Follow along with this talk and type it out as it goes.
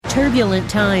Turbulent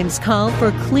times call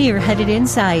for clear-headed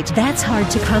insight. That's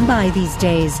hard to come by these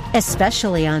days,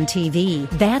 especially on TV.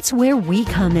 That's where we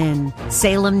come in.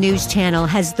 Salem News Channel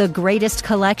has the greatest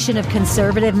collection of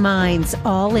conservative minds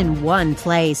all in one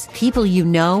place. People you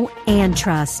know and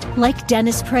trust, like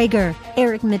Dennis Prager,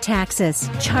 Eric Metaxas,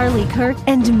 Charlie Kirk,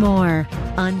 and more.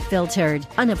 Unfiltered,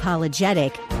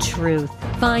 unapologetic truth.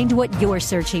 Find what you're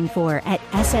searching for at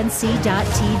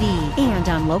snc.tv and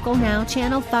on Local Now,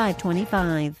 Channel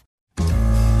 525.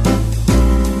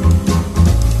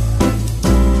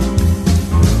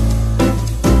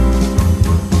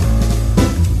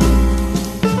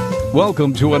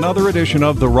 Welcome to another edition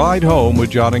of The Ride Home with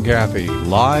John and Kathy,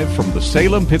 live from the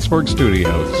Salem-Pittsburgh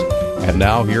studios. And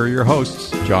now here are your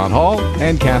hosts, John Hall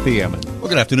and Kathy Emmons. Well,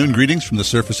 good afternoon. Greetings from the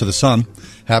surface of the sun.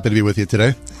 Happy to be with you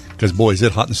today because, boy, is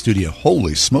it hot in the studio.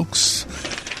 Holy smokes.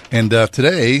 And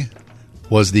today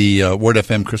was the Word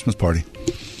FM Christmas party.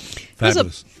 Fabulous. It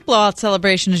was a blowout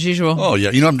celebration as usual. Oh,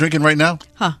 yeah. You know what I'm drinking right now?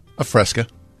 Huh. A Fresca.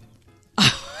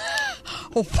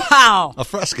 Wow. A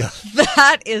Fresca.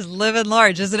 That is living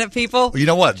large, isn't it, people? Well, you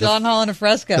know what? John Hall and a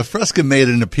Fresca. The Fresca made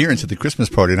an appearance at the Christmas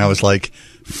party, and I was like,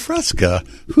 Fresca?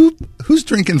 Who's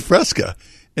drinking Fresca?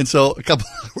 And so a couple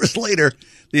hours later,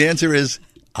 the answer is,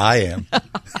 I am.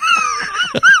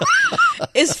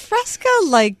 Is Fresca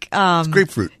like... it's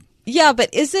grapefruit. Yeah,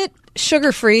 but is it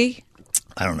sugar-free?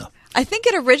 I don't know. I think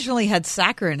it originally had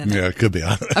saccharin in it. Yeah, it could be.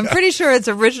 I'm pretty sure its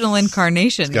original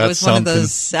incarnation got was one of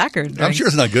those saccharin drinks. I'm sure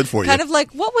it's not good for you. Kind of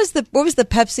like, what was the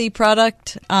Pepsi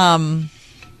product?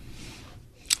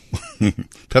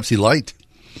 Pepsi Light.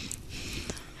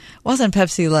 Wasn't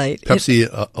Pepsi Light. Pepsi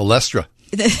Alestra.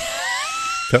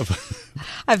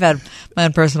 I've had my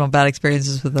own personal bad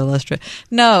experiences with Alestra.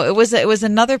 No, it was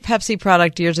another Pepsi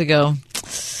product years ago.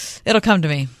 It'll come to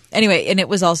me. Anyway, and it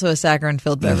was also a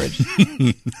saccharin-filled beverage.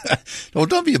 Well,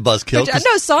 don't be a buzzkill.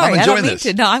 No, sorry. I'm I enjoying don't mean this.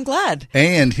 to. No, I'm glad.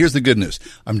 And here's the good news.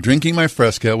 I'm drinking my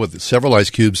Fresca with several ice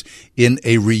cubes in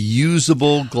a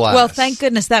reusable glass. Well, thank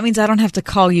goodness. That means I don't have to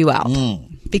call you out.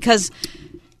 Because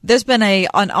there's been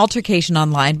an altercation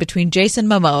online between Jason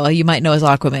Momoa, you might know as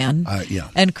Aquaman, yeah.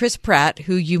 and Chris Pratt,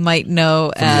 who you might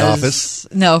know From as... The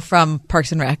Office? No, from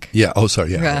Parks and Rec. Yeah. Oh,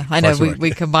 sorry. Yeah. I know. Parks and Rec.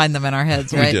 We combine them in our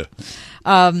heads, right? We do.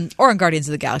 Or in Guardians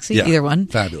of the Galaxy, Yeah, either one.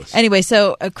 fabulous. Anyway,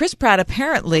 so Chris Pratt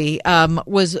apparently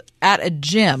was at a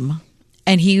gym,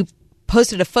 and he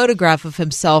posted a photograph of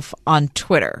himself on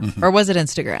Twitter. Or was it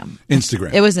Instagram?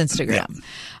 Instagram. It was Instagram.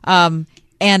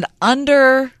 And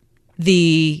under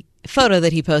the photo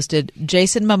that he posted,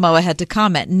 Jason Momoa had to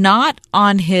comment, not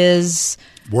on his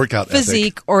Workout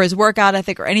physique ethic. or his workout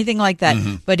ethic or anything like that,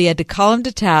 but he had to call him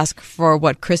to task for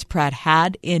what Chris Pratt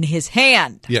had in his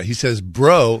hand. Yeah. He says,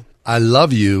 bro, I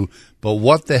love you, but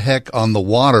what the heck on the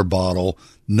water bottle?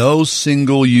 No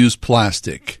single-use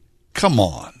plastic. Come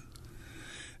on.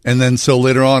 And then so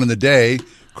later on in the day,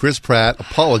 Chris Pratt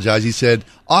apologized. He said,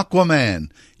 Aquaman,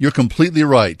 you're completely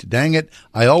right. Dang it.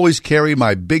 I always carry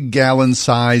my big gallon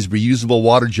size reusable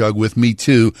water jug with me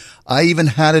too. I even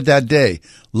had it that day.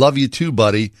 Love you too,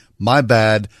 buddy. My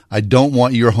bad. I don't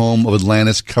want your home of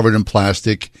Atlantis covered in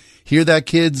plastic. Hear that,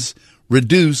 kids?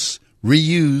 Reduce,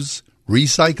 reuse,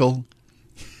 recycle.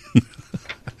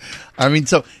 I mean,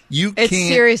 so you can't. It's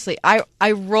seriously,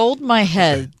 I rolled my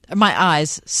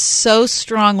eyes so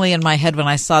strongly in my head when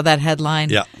I saw that headline.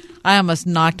 Yeah. I almost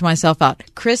knocked myself out.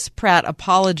 Chris Pratt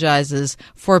apologizes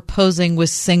for posing with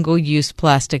single-use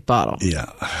plastic bottle.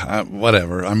 Yeah,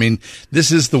 whatever. I mean,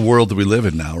 this is the world that we live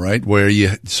in now, right? Where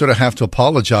you sort of have to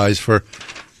apologize for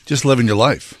just living your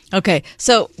life. Okay,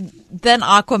 so then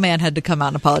Aquaman had to come out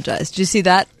and apologize. Did you see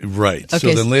that? Right. Okay.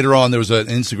 So then later on, there was an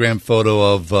Instagram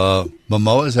photo of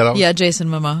Momoa. Is that how? Yeah, Jason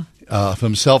Momoa. Of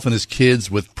himself and his kids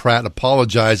with Pratt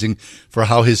apologizing for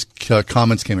how his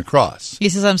comments came across. He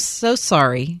says, I'm so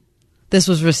sorry. This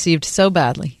was received so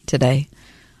badly today.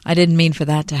 I didn't mean for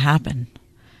that to happen.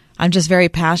 I'm just very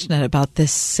passionate about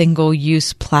this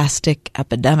single-use plastic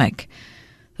epidemic.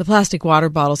 The plastic water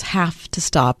bottles have to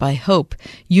stop. I hope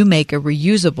you make a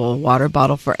reusable water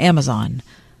bottle for Amazon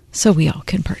so we all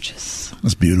can purchase.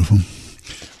 That's beautiful.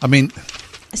 I mean,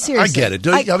 Seriously. I get it.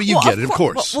 I mean, you get it, of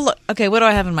course. Well, look, okay, what do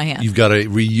I have in my hand? You've got a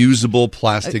reusable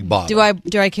plastic bottle.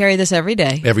 Do I carry this every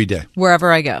day? Every day.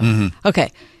 Wherever I go. Okay.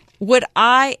 Would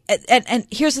I and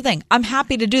here's the thing, I'm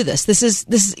happy to do this. This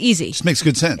is easy. This makes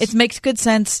good sense. It makes good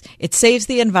sense. It saves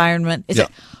the environment. Yeah.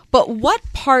 But what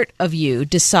part of you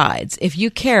decides if you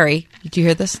carry, do you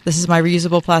hear this? This is my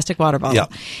reusable plastic water bottle.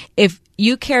 Yeah. If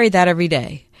you carry that every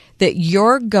day, that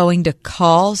you're going to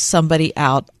call somebody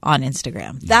out on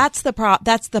Instagram. That's the part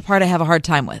I have a hard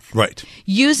time with. Right.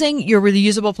 Using your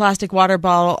reusable plastic water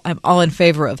bottle, I'm all in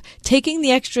favor of. Taking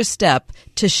the extra step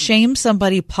to shame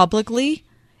somebody publicly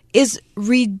is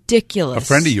ridiculous. A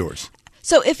friend of yours.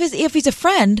 So if he's a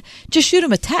friend, just shoot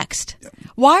him a text.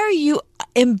 Why are you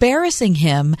embarrassing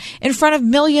him in front of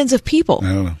millions of people?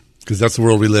 I don't know. Because that's the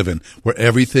world we live in, where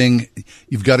everything,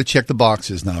 you've got to check the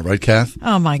boxes now, right, Kath?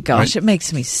 Oh, my gosh. Right? It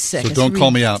makes me sick. So don't call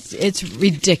me out. It's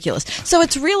ridiculous. So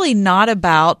it's really not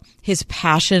about his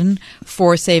passion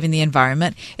for saving the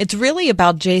environment. It's really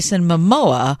about Jason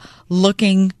Momoa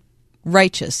looking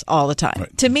righteous all the time.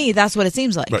 Right. To me, that's what it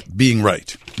seems like. Right, being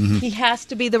right. Mm-hmm. He has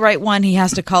to be the right one. He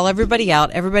has to call everybody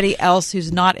out. Everybody else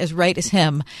who's not as right as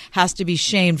him has to be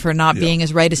shamed for not being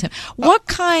as right as him. What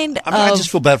kind of... I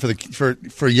just feel bad for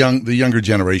the younger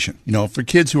generation. You know, for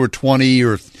kids who are 20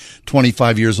 or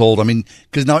 25 years old. I mean,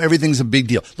 because now everything's a big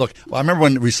deal. Look, I remember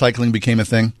when recycling became a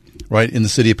thing. Right, in the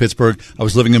city of Pittsburgh. I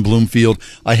was living in Bloomfield.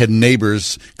 I had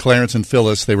neighbors, Clarence and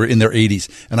Phyllis. They were in their 80s.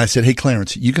 And I said, hey,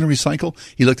 Clarence, you going to recycle?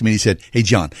 He looked at me and he said, hey,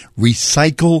 John,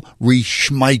 recycle,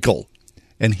 re-schmichael.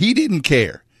 And he didn't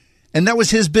care. And that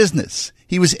was his business.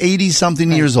 He was 80-something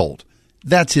years old.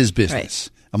 That's his business.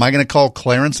 Right. Am I going to call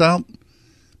Clarence out?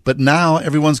 But now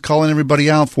everyone's calling everybody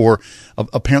out for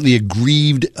apparently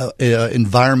aggrieved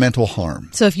environmental harm.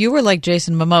 So if you were like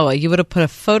Jason Momoa, you would have put a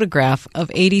photograph of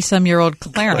 80-some-year-old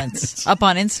Clarence up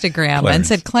on Instagram and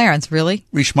said, Clarence, really?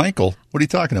 Reschmeichel, what are you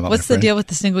talking about? What's the deal with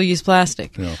the single-use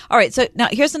plastic? Yeah. All right, so now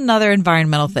here's another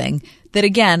environmental thing that,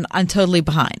 again, I'm totally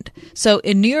behind. So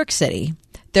in New York City,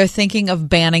 they're thinking of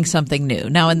banning something new.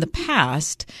 Now, in the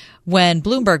past, when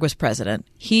Bloomberg was president,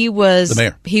 he was the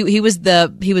mayor. He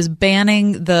was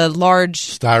banning the large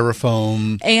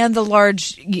styrofoam and the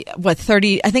large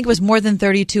 30. I think it was more than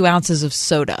 32 ounces of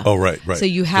soda. Oh, right. So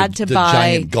you had to the buy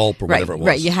giant gulp or whatever it was.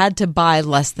 Right. You had to buy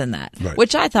less than that,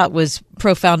 which I thought was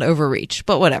profound overreach.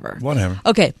 But whatever.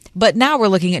 Okay, but now we're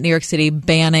looking at New York City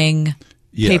banning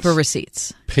paper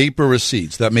receipts. Paper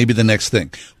receipts. That may be the next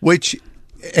thing. Which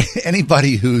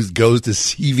anybody who goes to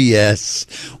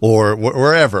CVS or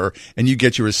wherever and you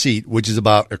get your receipt, which is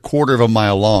about a quarter of a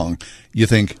mile long, you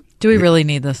think, do we really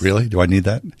need this? Really? Do I need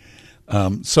that?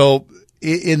 So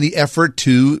in the effort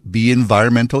to be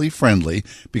environmentally friendly,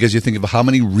 because you think of how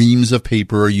many reams of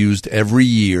paper are used every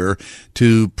year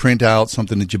to print out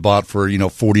something that you bought for,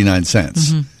 49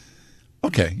 cents. Mm-hmm.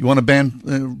 Okay. You want to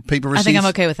ban paper receipts? I think I'm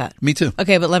okay with that. Me too.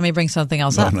 Okay, but let me bring something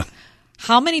else up. No.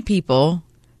 How many people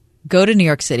go to New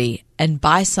York City and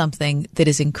buy something that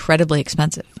is incredibly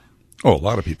expensive? Oh, a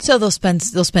lot of people. So they'll spend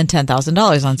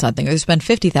 $10,000 on something, or they spend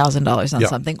 $50,000 on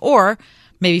something, or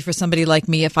maybe for somebody like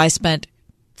me, if I spent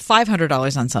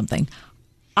 $500 on something,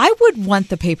 I would want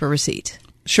the paper receipt.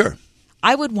 Sure.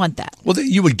 I would want that. Well,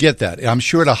 you would get that. I'm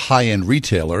sure at a high-end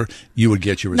retailer, you would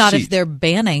get your receipt. Not if they're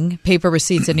banning paper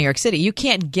receipts in New York City. You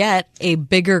can't get a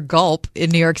bigger gulp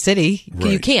in New York City.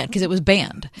 Right. You can't because it was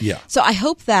banned. Yeah. So I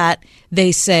hope that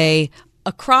they say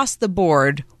across the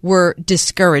board, we're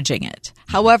discouraging it.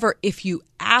 However, if you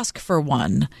ask for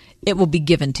one, it will be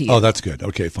given to you. Oh, that's good.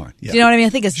 Okay, fine. Yeah. Do you know what I mean? I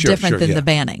think it's different than the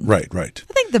banning. Right. I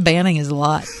think the banning is a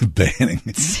lot. Banning.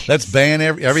 Let's ban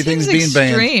everything's being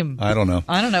extreme. banned.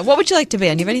 I don't know. What would you like to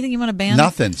ban? Do you have anything you want to ban?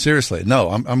 Nothing. Seriously. No,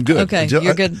 I'm good. Okay,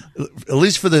 you're good. At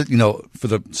least for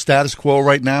the status quo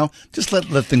right now, just let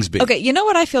things be. Okay, you know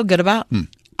what I feel good about?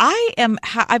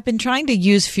 I've been trying to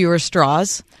use fewer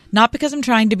straws, not because I'm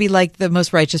trying to be like the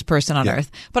most righteous person on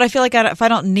earth, but I feel like if I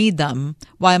don't need them,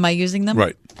 why am I using them?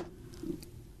 Right.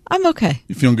 I'm okay.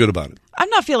 You're feeling good about it. I'm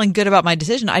not feeling good about my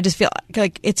decision. I just feel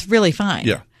like it's really fine.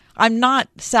 Yeah. I'm not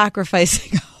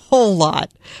sacrificing a whole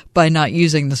lot by not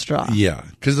using the straw. Yeah,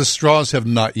 because the straws have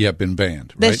not yet been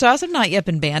banned. The right? straws have not yet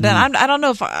been banned, and I don't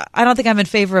know if I don't think I'm in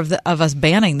favor of us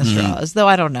banning the straws, though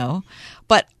I don't know.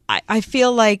 But I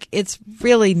feel like it's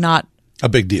really not a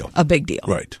big deal.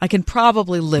 Right. I can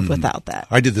probably live without that.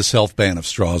 I did the self-ban of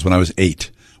straws when I was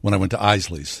 8, when I went to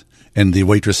Isley's. And the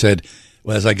waitress said,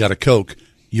 well, as I got a Coke,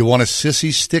 you want a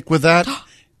sissy stick with that?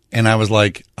 And I was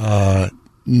like,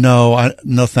 no,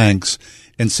 thanks.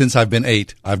 And since I've been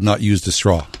 8, I've not used a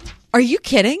straw. Are you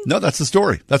kidding? No, that's the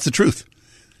story. That's the truth.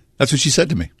 That's what she said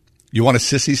to me. You want a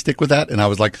sissy stick with that? And I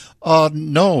was like,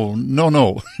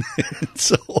 no.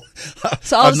 So all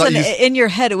of a sudden, in your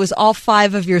head, it was all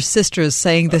 5 of your sisters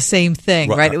saying the same thing,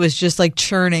 right? It was just like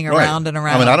churning around and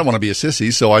around. I mean, I don't want to be a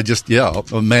sissy, so I just,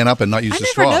 I'll man up and not use the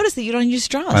straw. I never noticed that you don't use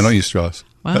straws. I don't use straws.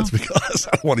 Wow. That's because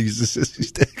I don't want to use the sissy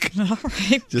stick. All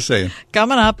right. Just saying.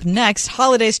 Coming up next,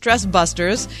 Holiday Stress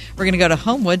Busters. We're going to go to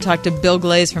Homewood, talk to Bill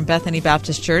Glaze from Bethany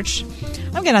Baptist Church.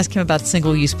 I'm going to ask him about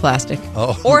single-use plastic.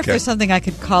 Oh, or if okay. there's something I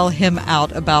could call him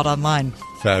out about online.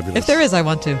 Fabulous. If there is, I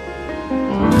want to.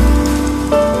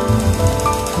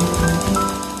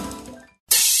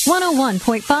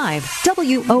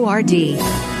 101.5 WORD.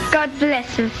 God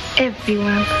bless us,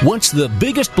 everyone. What's the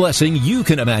biggest blessing you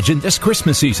can imagine this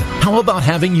Christmas season? How about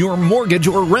having your mortgage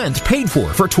or rent paid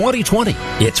for 2020?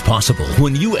 It's possible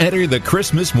when you enter the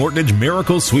Christmas Mortgage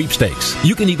Miracle Sweepstakes.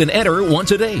 You can even enter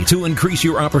once a day to increase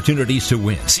your opportunities to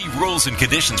win. See rules and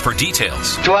conditions for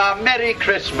details. To our Merry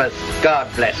Christmas.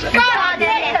 God bless us. God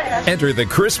bless us. Enter the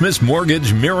Christmas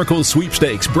Mortgage Miracle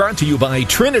Sweepstakes, brought to you by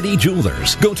Trinity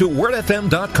Jewelers. Go to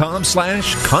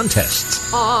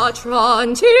wordfm.com/contests.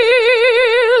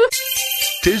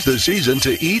 Tis the season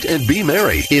to eat and be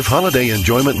merry. If holiday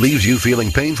enjoyment leaves you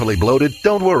feeling painfully bloated,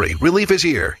 don't worry. Relief is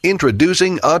here.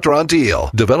 Introducing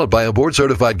Atrantil. Developed by a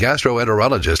board-certified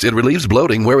gastroenterologist, it relieves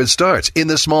bloating where it starts, in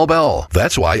the small bowel.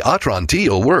 That's why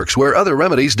Atrantil works where other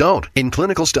remedies don't. In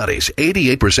clinical studies,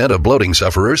 88% of bloating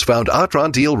sufferers found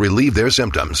Atrantil relieve their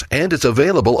symptoms, and it's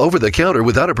available over the counter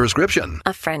without a prescription.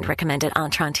 A friend recommended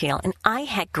Atrantil, and I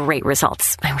had great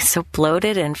results. I was so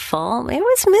bloated and full, it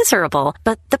was miserable.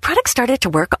 But the product started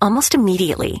to work almost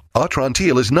immediately.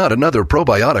 Atrantil is not another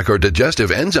probiotic or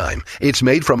digestive enzyme. It's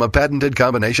made from a patented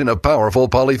combination of powerful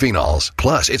polyphenols.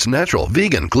 Plus, it's natural,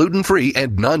 vegan, gluten-free,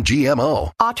 and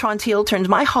non-GMO. Atrantil turns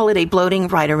my holiday bloating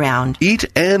right around. Eat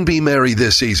and be merry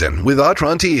this season with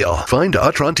Atrantil. Find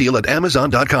Atrantil at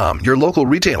Amazon.com, your local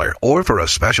retailer, or for a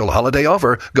special holiday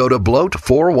offer, go to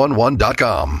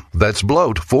Bloat411.com. That's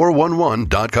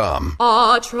Bloat411.com.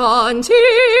 Atrantil.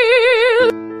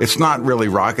 It's not really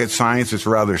rocket science. It's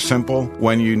rather simple.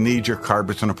 When you need your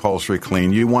carpets and upholstery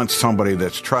clean, you want somebody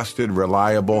that's trusted,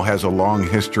 reliable, has a long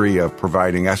history of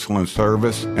providing excellent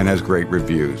service, and has great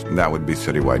reviews. And that would be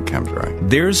Citywide ChemDry.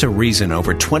 There's a reason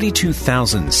over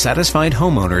 22,000 satisfied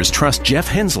homeowners trust Jeff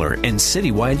Hensler and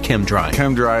Citywide ChemDry.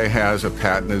 ChemDry has a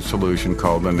patented solution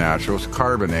called the Naturals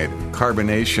Carbonated.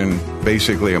 Carbonation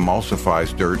basically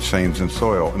emulsifies dirt, stains, and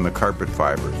soil in the carpet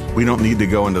fibers. We don't need to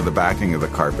go into the backing of the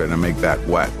carpet and make that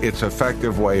wet. It's an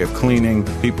effective way of cleaning.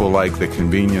 People like the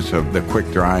convenience of the quick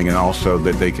drying, and also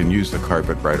that they can use the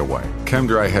carpet right away.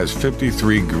 ChemDry has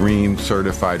 53 green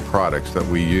certified products that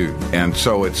we use, and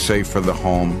so it's safe for the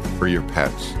home, for your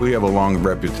pets. We have a long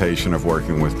reputation of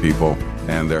working with people,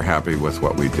 and they're happy with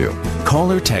what we do. Call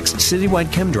or text Citywide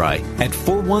ChemDry at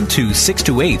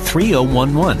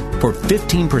 412-628-3011 for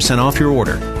 15% off your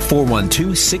order.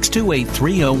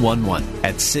 412-628-3011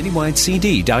 at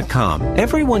citywidecd.com.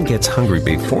 Everyone gets hungry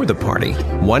before the party.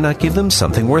 Why not give them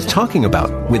something worth talking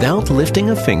about without lifting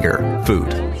a finger? Food.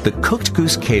 The Cooked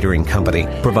Goose Catering Company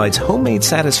provides homemade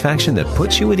satisfaction that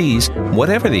puts you at ease,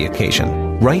 whatever the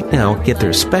occasion. Right now, get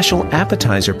their special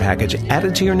appetizer package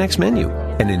added to your next menu.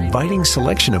 An inviting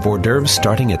selection of hors d'oeuvres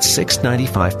starting at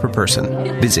 $6.95 per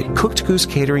person. Visit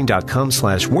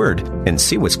cookedgoosecatering.com/word and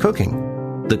see what's cooking.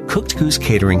 The Cooked Goose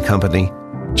Catering Company.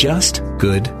 Just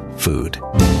good food.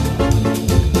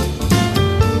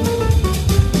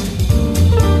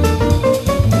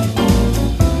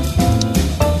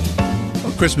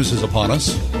 Well, Christmas is upon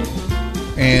us,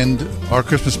 and our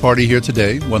Christmas party here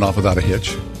today went off without a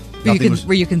hitch.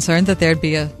 Were you concerned that there'd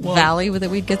be a valley that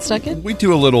we'd get stuck in? We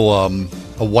do a little a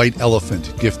white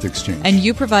elephant gift exchange. And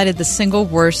you provided the single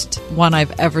worst one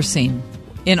I've ever seen.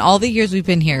 In all the years we've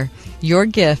been here, your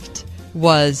gift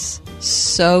was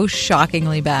so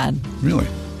shockingly bad. Really?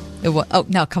 It was, oh,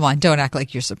 no, come on. Don't act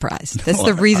like you're surprised. That's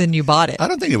the reason you bought it. I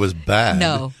don't think it was bad.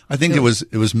 No. I think it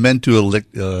was meant to elicit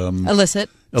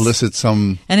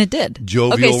some... And it did.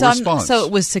 Jovial response. So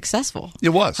it was successful. It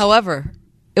was. However,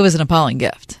 it was an appalling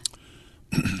gift.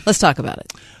 Let's talk about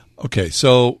it. Okay,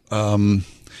 so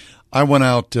I went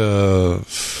out in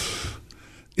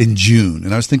June,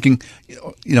 and I was thinking,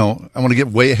 I want to get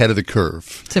way ahead of the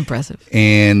curve. It's impressive.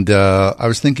 And I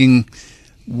was thinking,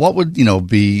 what would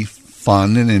be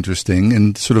fun and interesting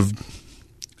and sort of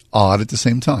odd at the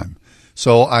same time?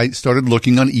 So I started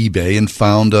looking on eBay and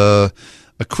found a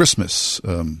Christmas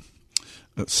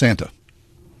Santa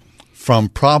from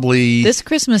probably... This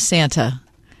Christmas Santa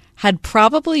had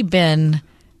probably been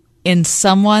in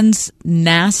someone's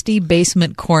nasty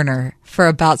basement corner for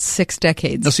about 6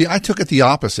 decades. Now, see, I took it the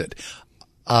opposite.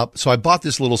 So I bought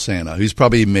this little Santa. He's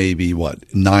probably maybe,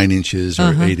 9 inches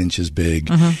or 8 inches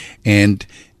big. And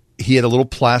he had a little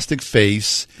plastic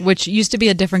face. Which used to be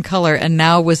a different color and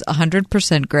now was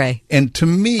 100% gray. And to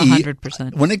me,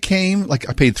 100%. When it came, I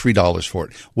paid $3 for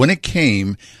it. When it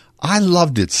came, I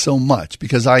loved it so much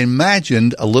because I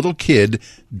imagined a little kid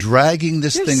dragging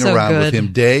this thing so around good. with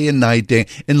him day and night,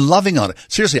 and loving on it.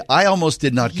 Seriously, I almost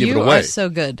did not give it away. You are so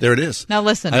good. There it is. Now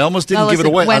listen. I almost didn't give it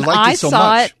away. When I liked it so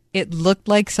saw much. it looked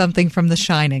like something from The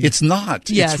Shining. It's not.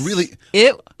 Yes. It's really.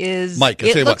 It is. Mike, I'll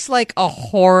tell it you looks what. like a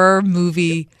horror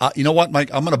movie. You know what, Mike?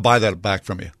 I'm going to buy that back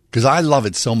from you because I love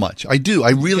it so much. I do.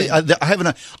 I really.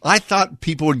 I thought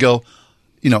people would go,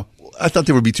 I thought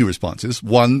there would be two responses.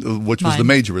 One, which was the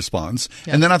major response.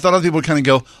 Yeah. And then I thought other people would kind of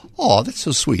go, oh, that's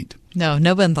so sweet. No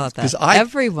one thought that.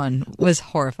 Everyone was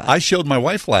horrified. I showed my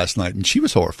wife last night, and she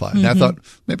was horrified. And I thought,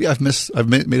 maybe I've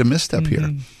made a misstep here.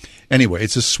 Anyway,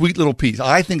 it's a sweet little piece.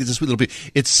 I think it's a sweet little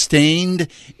piece. It's stained.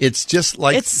 It's just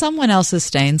like... It's someone else's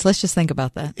stains. Let's just think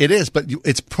about that. It is, but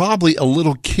it's probably a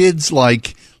little kid's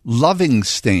like loving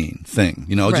stain thing,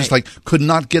 just like could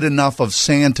not get enough of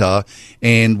Santa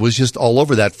and was just all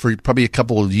over that for probably a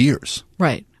couple of years.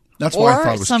 Right. That's why I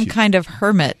thought it was some cute. kind of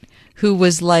hermit who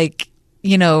was like,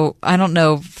 I don't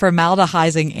know,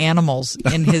 formaldehizing animals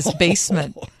in his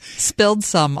basement, spilled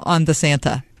some on the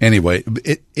Santa. Anyway,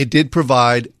 it did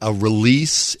provide a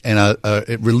release and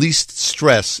it released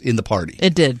stress in the party.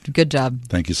 It did. Good job.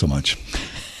 Thank you so much.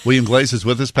 William Glaze is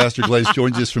with us. Pastor Glaze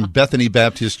joins us from Bethany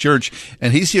Baptist Church,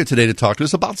 and he's here today to talk to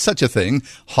us about such a thing,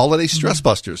 holiday stress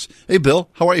busters. Hey, Bill,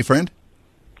 how are you, friend?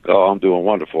 Oh, I'm doing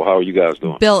wonderful. How are you guys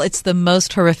doing? Bill, it's the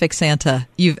most horrific Santa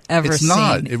you've ever seen. It's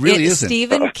not. It really isn't.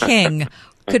 Stephen King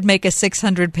could make a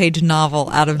 600-page novel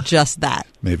out of just that.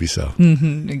 Maybe so.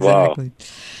 Mm-hmm, exactly. Wow.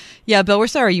 Yeah, Bill, we're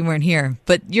sorry you weren't here,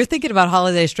 but you're thinking about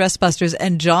holiday stress busters,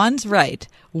 and John's right.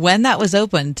 When that was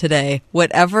open today,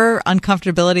 whatever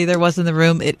uncomfortability there was in the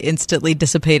room, it instantly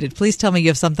dissipated. Please tell me you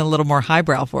have something a little more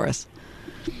highbrow for us.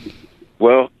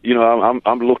 Well,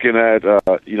 I'm looking at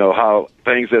how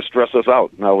things that stress us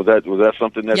out. Now, was that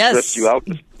something that stressed you out?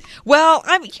 Well,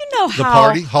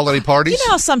 how the holiday parties. You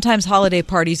know how sometimes holiday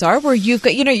parties are, where you've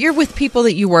got you're with people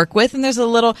that you work with, and there's a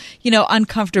little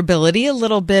uncomfortability, a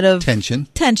little bit of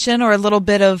tension, or a little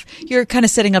bit of you're kind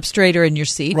of sitting up straighter in your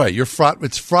seat. Right,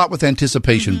 it's fraught with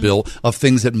anticipation, Bill, of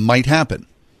things that might happen.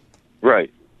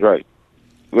 Right.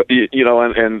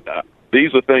 And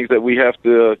these are things that we have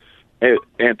to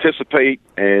anticipate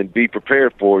and be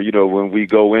prepared for. When we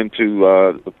go into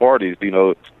the parties,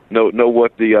 know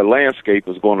what the landscape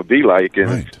is going to be like,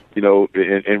 and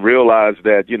and realize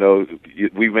that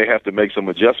we may have to make some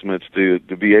adjustments to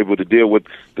be able to deal with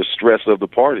the stress of the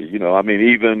party.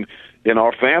 Even in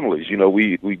our families,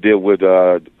 we deal with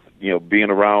being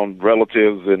around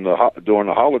relatives during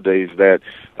the holidays. That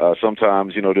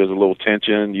sometimes there's a little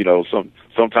tension.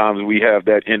 Sometimes we have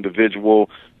that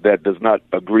individual that does not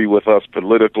agree with us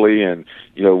politically, and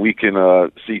we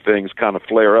can see things kind of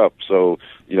flare up. So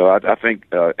I think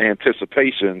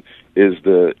anticipation is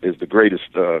the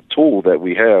greatest tool that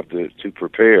we have to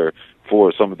prepare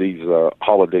for some of these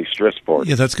holiday stress parties.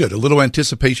 Yeah, that's good. A little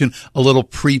anticipation, a little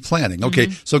pre-planning. Okay,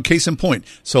 so case in point.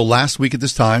 So last week at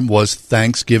this time was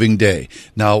Thanksgiving Day.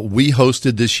 Now, we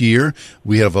hosted this year.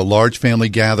 We have a large family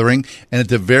gathering, and at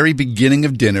the very beginning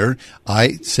of dinner,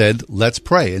 I said, let's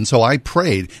pray. And so I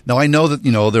prayed. Now, I know that,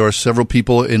 there are several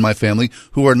people in my family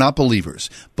who are not believers,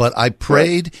 but I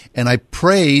prayed, and I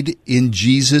prayed in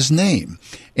Jesus' name.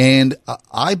 And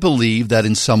I believe that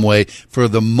in some way, for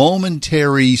the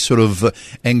momentary sort of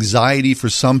anxiety for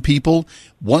some people,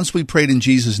 once we prayed in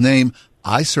Jesus' name,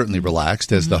 I certainly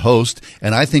relaxed as the host,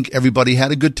 and I think everybody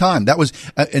had a good time. That was,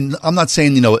 and I'm not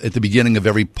saying, at the beginning of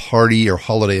every party or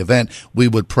holiday event, we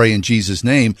would pray in Jesus'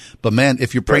 name. But man,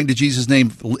 if you're praying to Jesus'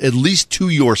 name, at least to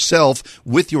yourself,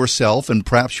 with yourself, and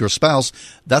perhaps your spouse,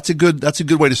 that's a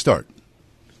good way to start.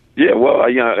 Yeah, well,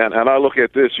 and I look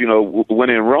at this, when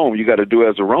in Rome, you got to do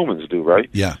as the Romans do, right?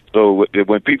 Yeah. So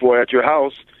when people are at your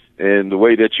house, and the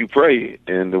way that you pray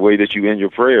and the way that you end your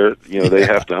prayer, they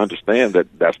have to understand that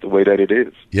that's the way that it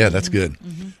is. Yeah, that's good.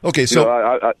 Okay,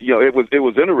 so it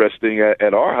was interesting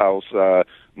at our house.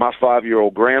 My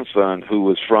 5-year-old grandson, who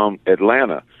was from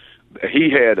Atlanta, he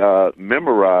had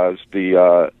memorized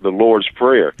the Lord's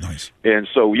Prayer. Nice. And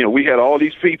so, we had all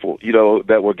these people,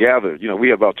 that were gathered. We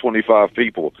had about 25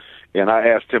 people, and I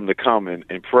asked him to come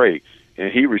and pray.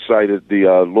 And he recited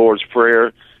the Lord's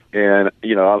Prayer. And,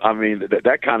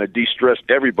 that kind of de-stressed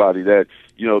everybody. That,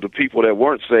 the people that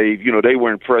weren't saved, they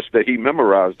were impressed that he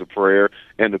memorized the prayer.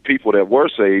 And the people that were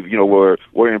saved,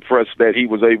 were impressed that he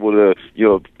was able to,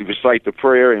 recite the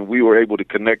prayer, and we were able to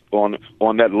connect on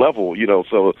that level,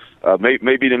 So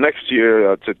maybe the next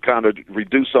year, to kind of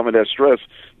reduce some of that stress,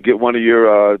 get one of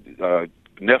your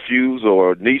nephews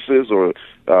or nieces or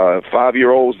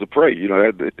 5-year-olds to pray.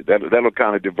 That'll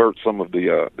kind of divert some of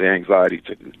the anxiety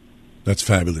to. That's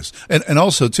fabulous. And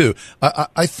also, too,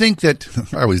 I think that,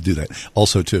 I always do that,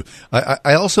 also, too.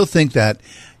 I also think that,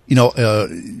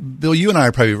 Bill, you and I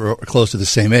are probably close to the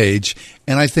same age,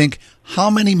 and I think, how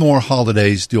many more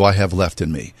holidays do I have left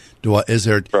in me? Is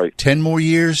there 10 more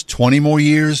years, 20 more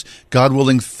years, God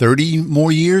willing, 30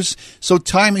 more years? So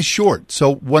time is short.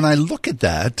 So when I look at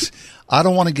that, I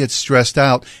don't want to get stressed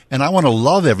out, and I want to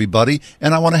love everybody,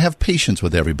 and I want to have patience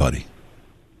with everybody.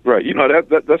 Right.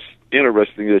 That's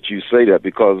interesting that you say that,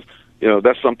 because,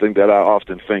 that's something that I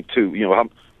often think, too.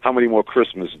 How many more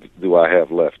Christmas do I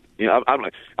have left?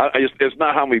 It's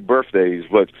not how many birthdays,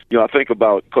 but, I think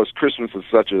about, because Christmas is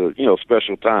such a,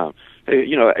 special time. Hey,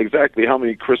 exactly how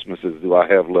many Christmases do I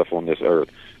have left on this earth?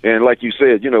 And like you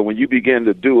said, when you begin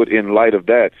to do it in light of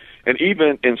that, and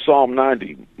even in Psalm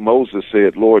 90, Moses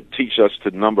said, Lord, teach us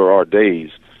to number our days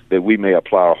that we may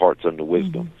apply our hearts unto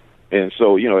wisdom. Mm-hmm. And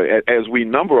so, as we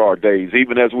number our days,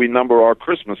 even as we number our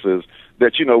Christmases,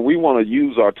 that, we want to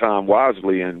use our time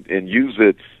wisely and use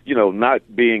it, not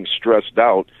being stressed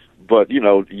out, but,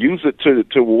 use it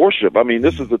to worship. I mean,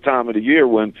 this is the time of the year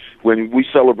when we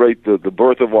celebrate the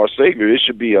birth of our Savior. It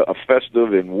should be a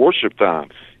festive and worship time.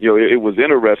 It was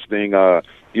interesting,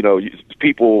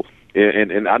 people,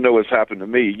 and I know it's happened to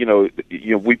me,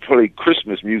 we play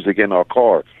Christmas music in our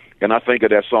car. And I think of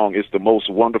that song, It's the Most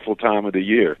Wonderful Time of the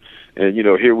Year. And,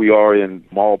 here we are in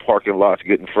mall parking lots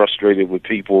getting frustrated with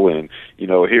people. And,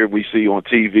 here we see on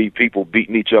TV people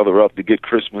beating each other up to get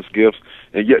Christmas gifts.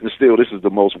 And yet and still, this is the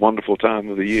most wonderful time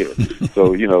of the year. So,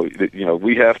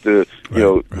 we have to,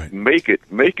 make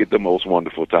it the most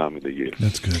wonderful time of the year.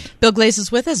 That's good. Bill Glaze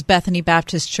is with us, Bethany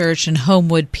Baptist Church in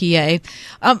Homewood, PA.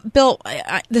 Bill,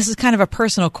 this is kind of a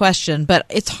personal question, but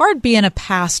it's hard being a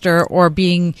pastor or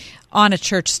being on a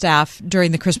church staff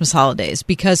during the Christmas holidays,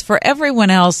 because for everyone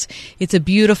else, it's a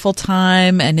beautiful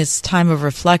time and it's time of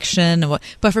reflection.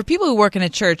 But for people who work in a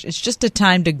church, it's just a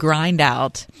time to grind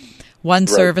out one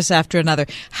service after another.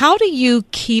 How do you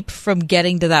keep from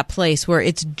getting to that place where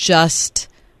it's just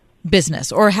business,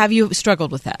 or have you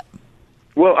struggled with that?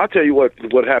 Well, I'll tell you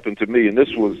what happened to me, and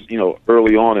this was,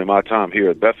 early on in my time here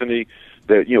at Bethany,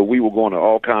 that, we were going to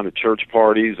all kinds of church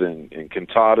parties and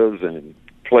cantatas and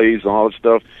plays and all that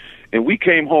stuff. And we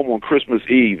came home on Christmas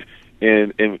Eve,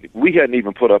 and we hadn't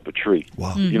even put up a tree.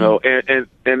 Wow. Mm-hmm.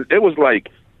 And it was like,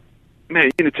 man,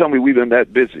 you didn't tell me we've been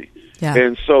that busy. Yeah.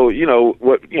 And so,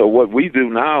 what we do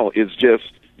now is just,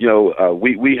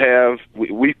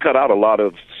 we cut out a lot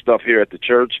of stuff here at the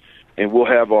church, and we'll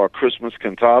have our Christmas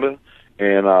cantata.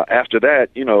 And after that,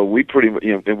 we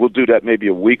and we'll do that maybe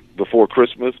a week before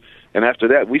Christmas. And after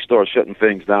that, we start shutting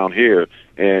things down here,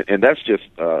 and that's just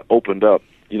opened up,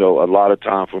 a lot of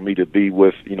time for me to be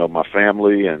with, my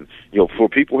family, and, for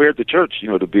people here at the church,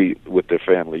 to be with their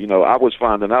family. I was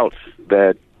finding out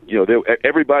that,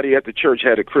 everybody at the church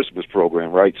had a Christmas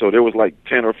program, right? So there was like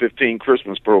 10 or 15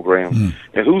 Christmas programs,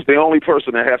 and who's the only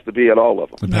person that has to be at all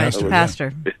of them? The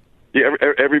pastor. Yeah,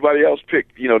 everybody else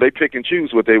they pick and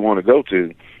choose what they want to go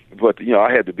to. But,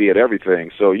 I had to be at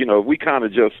everything. So, we kind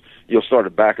of just,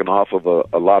 started backing off of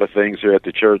a lot of things here at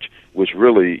the church, which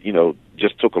really,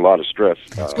 just took a lot of stress.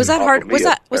 Was that hard? Was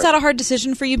that a hard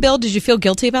decision for you, Bill? Did you feel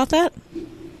guilty about that?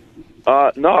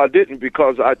 No, I didn't,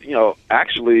 because I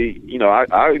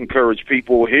encourage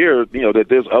people here, that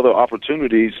there's other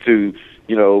opportunities to,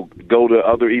 go to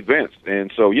other events.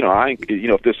 And so,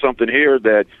 if there's something here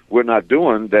that we're not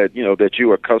doing that, that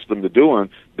you are accustomed to doing,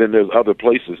 then there's other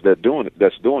places that's doing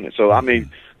it. So, I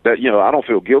mean, that, I don't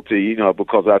feel guilty,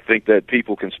 because I think that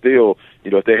people can still,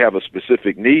 if they have a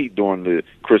specific need during the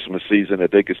Christmas season,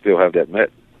 that they can still have that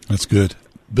met. That's good.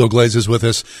 Bill Glaze is with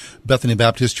us, Bethany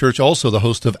Baptist Church, also the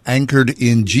host of Anchored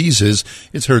in Jesus.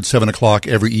 It's heard 7 o'clock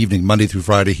every evening, Monday through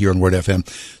Friday here on Word FM.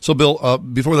 So, Bill,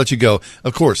 before we let you go,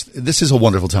 of course, this is a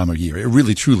wonderful time of year. It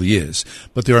really, truly is.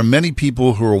 But there are many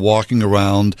people who are walking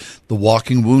around the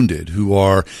walking wounded, who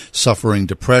are suffering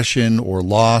depression or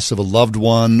loss of a loved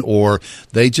one, or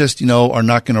they just, are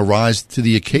not going to rise to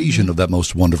the occasion of that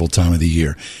most wonderful time of the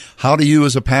year. How do you,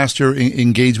 as a pastor,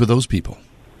 engage with those people?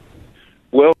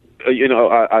 Well,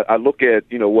 I look at,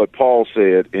 what Paul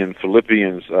said in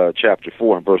Philippians chapter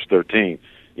 4 and verse 13.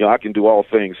 I can do all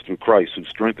things through Christ who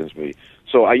strengthens me.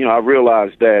 So, I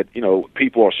realize that,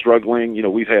 people are struggling.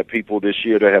 We've had people this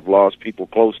year that have lost people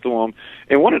close to them.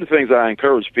 And one of the things I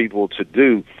encourage people to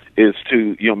do is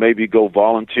to, maybe go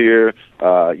volunteer, at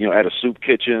a soup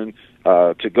kitchen,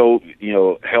 to go,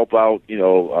 help out,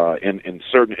 in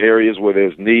certain areas where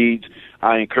there's needs.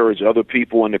 I encourage other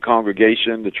people in the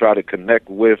congregation to try to connect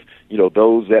with,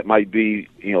 those that might be,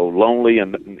 lonely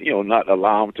and, not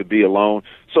allow them to be alone.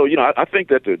 So, I think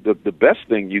that the best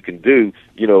thing you can do,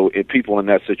 if people in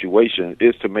that situation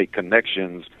is to make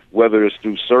connections, whether it's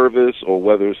through service or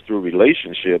whether it's through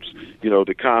relationships,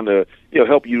 to kind of,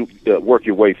 help you work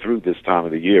your way through this time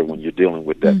of the year when you're dealing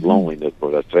with that loneliness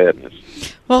or that sadness.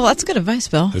 Well, that's good advice,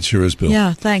 Bill. That sure is, Bill.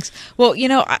 Yeah, thanks. Well,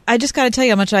 I just got to tell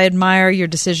you how much I admire your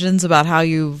decisions about how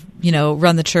you,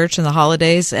 run the church and the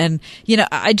holidays. And,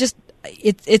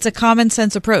 it's a common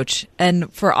sense approach.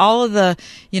 And for all of the,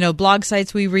 blog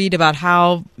sites we read about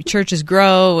how churches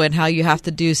grow and how you have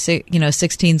to do,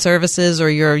 16 services or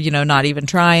you're, not even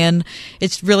trying,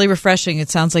 it's really refreshing. It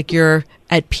sounds like you're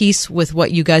at peace with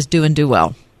what you guys do and do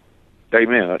well.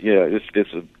 Amen. Yeah,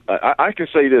 I can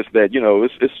say this, that,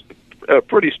 it's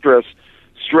pretty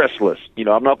stressless.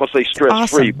 I'm not going to say stress-free,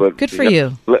 awesome. But good for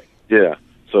you. Yeah.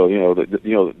 So,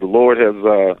 the Lord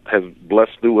has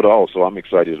blessed through it all, so I'm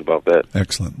excited about that.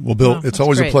 Excellent. Well, Bill, it's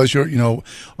always great. a pleasure.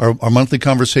 Our monthly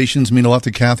conversations mean a lot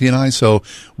to Kathy and I, so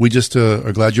we just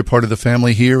are glad you're part of the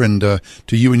family here, and to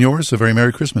you and yours, a very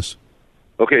Merry Christmas.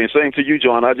 Okay, and same to you,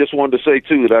 John. I just wanted to say,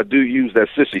 too, that I do use that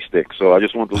sissy stick, so I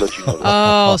just wanted to let you know that.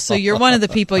 Oh, so you're one of the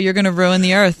people, you're going to ruin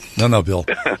the earth. No, Bill.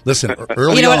 Listen,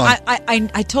 early on. What?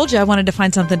 I told you I wanted to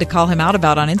find something to call him out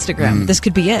about on Instagram. This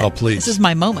could be it. Oh, please. This is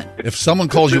my moment. If someone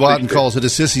calls you out and calls it a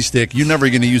sissy stick, you're never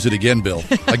going to use it again, Bill.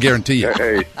 I guarantee you.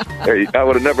 Hey, I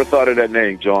would have never thought of that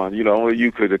name, John. Only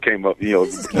you could have came up,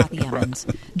 This is Kathy Evans.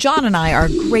 John and I are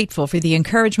grateful for the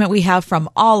encouragement we have from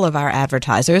all of our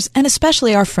advertisers, and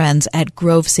especially our friends at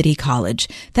Grove City College.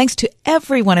 Thanks to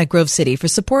everyone at Grove City for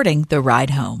supporting the ride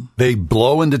home. They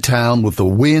blow into town with the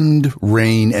wind,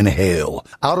 rain, and hail.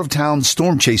 Out-of-town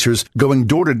storm chasers going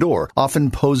door to door,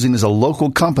 often posing as a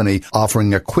local company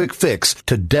offering a quick fix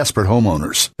to desperate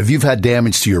homeowners. If you've had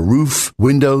damage to your roof,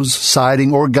 windows,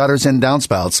 siding, or gutters and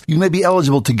downspouts, you may be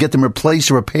eligible to get them replaced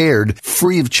or repaired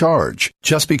free of charge.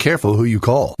 Just be careful who you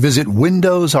call. Visit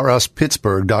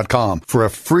WindowsRUsPittsburgh.com for a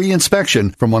free inspection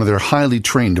from one of their highly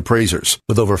trained appraisers.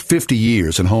 With over 50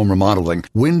 years in home remodeling,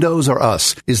 Windows R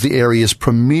Us is the area's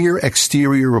premier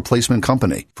exterior replacement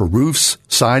company for roofs,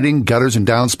 siding, gutters and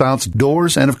downspouts,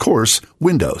 doors, and of course,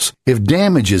 windows. If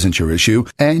damage isn't your issue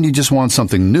and you just want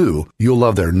something new, you'll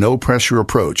love their no-pressure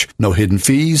approach, no hidden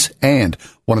fees, and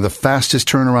one of the fastest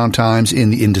turnaround times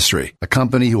in the industry. A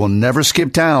company who will never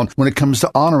skip town when it comes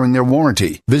to honoring their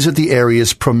warranty. Visit the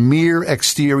area's premier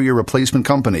exterior replacement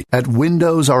company at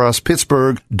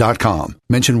WindowsRUsPittsburgh.com.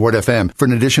 Mention Word FM for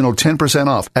an additional 10%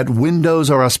 off at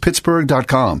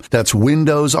WindowsRUsPittsburgh.com. That's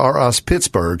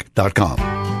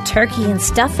WindowsRUsPittsburgh.com. Turkey and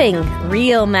stuffing,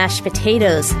 real mashed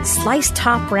potatoes, sliced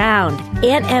top round,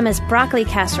 Aunt Emma's broccoli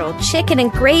casserole, chicken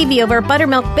and gravy over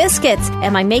buttermilk biscuits.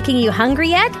 Am I making you hungry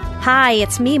yet? Hi,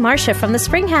 it's me, Marcia, from the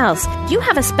Spring House. Do you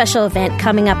have a special event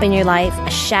coming up in your life? A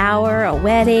shower, a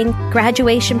wedding,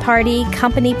 graduation party,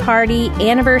 company party,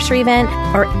 anniversary event,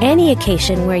 or any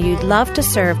occasion where you'd love to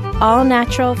serve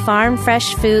all-natural,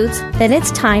 farm-fresh foods? Then it's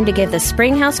time to give the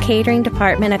Spring House Catering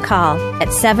Department a call at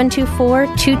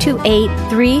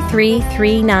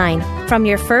 724-228-3339. From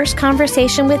your first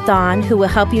conversation with Dawn, who will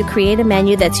help you create a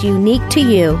menu that's unique to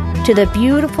you, to the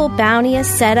beautiful, bounteous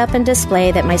setup and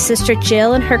display that my sister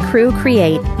Jill and her crew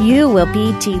create, you will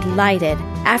be delighted.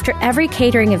 After every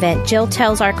catering event, Jill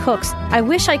tells our cooks, I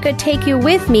wish I could take you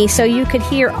with me so you could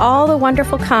hear all the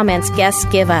wonderful comments guests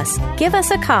give us. Give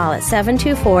us a call at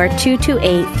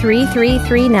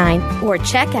 724-228-3339 or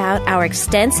check out our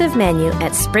extensive menu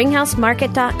at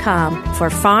springhousemarket.com for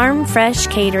farm fresh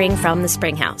catering from the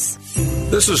Springhouse.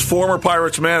 This is former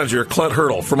Pirates manager Clint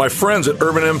Hurdle for my friends at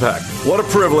Urban Impact. What a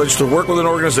privilege to work with an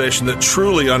organization that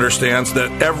truly understands that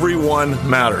everyone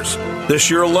matters. This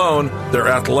year alone, their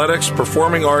athletics,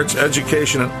 performing arts,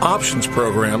 education, and options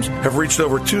programs have reached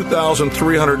over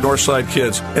 2,300 Northside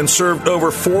kids and served over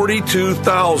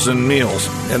 42,000 meals.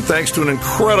 And thanks to an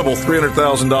incredible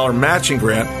 $300,000 matching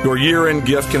grant, your year-end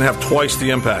gift can have twice the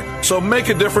impact. So make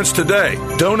a difference today.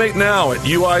 Donate now at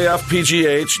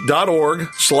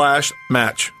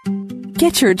uifpgh.org/match.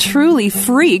 Get your truly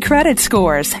free credit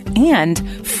scores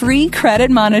and free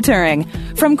credit monitoring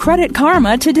from Credit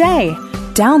Karma today.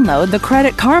 Download the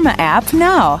Credit Karma app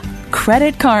now.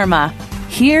 Credit Karma.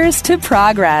 Here's to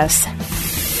progress.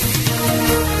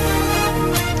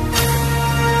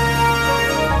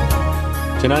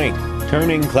 Tonight,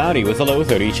 turning cloudy with a low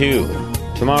 32.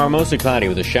 Tomorrow, mostly cloudy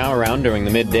with a shower around during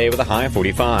the midday with a high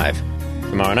 45.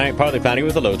 Tomorrow night, partly cloudy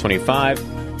with a low 25.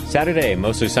 Saturday,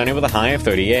 mostly sunny with a high of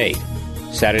 38.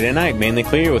 Saturday night, mainly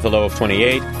clear with a low of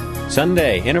 28.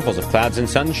 Sunday, intervals of clouds and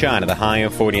sunshine at a high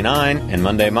of 49, and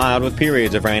Monday mild with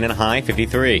periods of rain and a high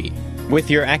 53. With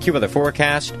your AccuWeather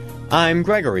forecast, I'm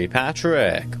Gregory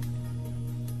Patrick.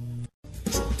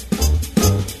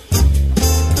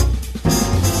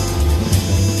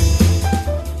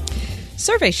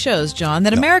 Survey shows, John,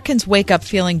 that Americans wake up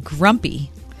feeling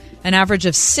grumpy an average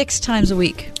of 6 times a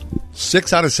week.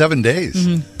 6 out of 7 days.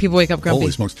 Mm-hmm. People wake up grumpy.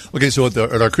 Holy smokes. Okay, so at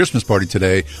our Christmas party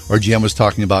today, our GM was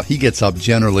talking about he gets up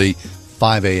generally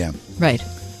 5 a.m. Right.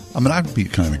 I mean, I'd be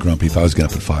kind of grumpy if I was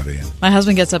getting up at 5 a.m. My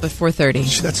husband gets up at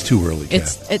 4:30. That's too early,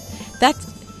 Kat.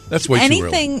 That's way too early.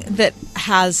 Anything that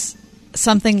has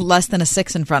something less than a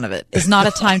 6 in front of it is not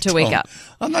a time to wake up.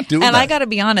 I'm not doing that. And I got to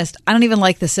be honest, I don't even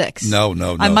like the 6. No.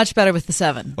 I'm much better with the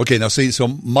 7. Okay, now see, so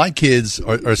my kids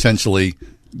are essentially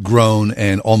grown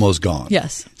and almost gone.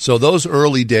 Yes. So those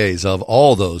early days of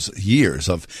all those years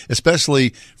of,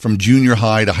 especially from junior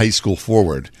high to high school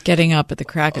forward. Getting up at the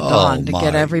crack of dawn to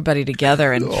get everybody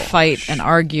together and fight and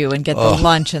argue and get the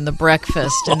lunch and the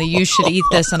breakfast and the you should eat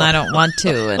this and I don't want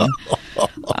to. And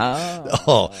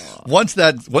once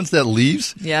that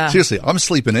leaves, seriously, I'm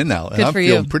sleeping in now. And good I'm for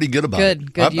feeling you. pretty good about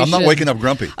it. Good. I'm not waking up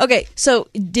grumpy. Okay, so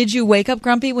did you wake up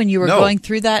grumpy when you were going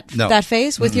through that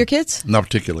phase with your kids? Not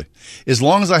particularly. As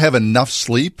long as I have enough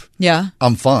sleep,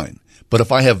 I'm fine. But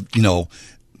if I have,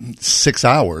 6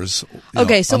 hours,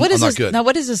 okay. So I'm what is not this? good. Now,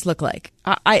 what does this look like?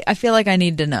 I feel like I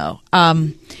need to know.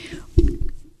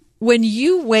 When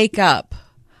you wake up,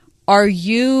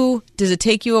 does it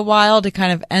take you a while to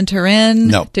kind of enter in?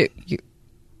 No.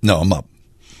 No, I'm up.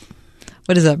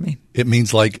 What does that mean? It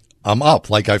means like I'm up.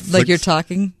 Like you're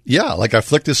talking? Yeah, like I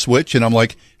flicked a switch and I'm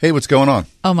like, hey, what's going on?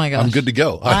 Oh my gosh. I'm good to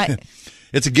go.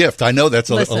 It's a gift. I know that's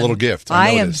a little gift.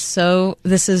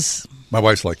 This is... My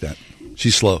wife's like that.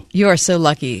 She's slow. You are so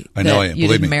lucky I know I am. you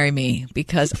Believe didn't me. marry me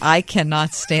because I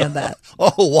cannot stand that.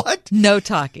 Oh, what? No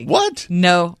talking. What?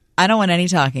 No, I don't want any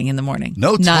talking in the morning.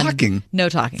 No None. talking? No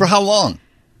talking. For how long?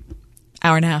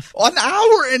 Hour and a half. An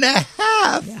hour and a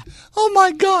half? Yeah. Oh,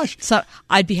 my gosh. So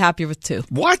I'd be happier with 2.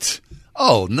 What?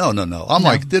 Oh, no. I'm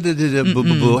like,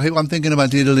 boo. Hey, I'm thinking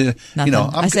about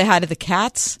I say hi to the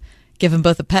cats, give them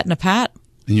both a pet and a pat.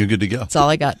 And you're good to go. That's all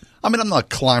I got. I mean, I'm not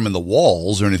climbing the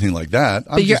walls or anything like that.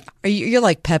 But you're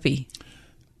like Peppy.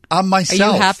 I'm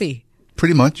myself. Are you happy?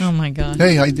 Pretty much. Oh my god.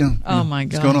 Hey, how you doing? Oh my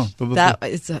god. What's going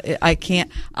on? I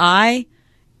can't. I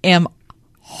am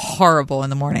horrible in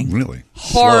the morning. Really?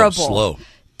 Horrible. Slow.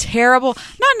 Terrible.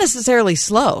 Not necessarily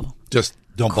slow. Just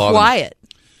don't bother. Quiet.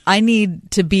 I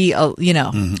need to be,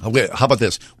 Okay, how about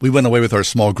this? We went away with our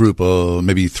small group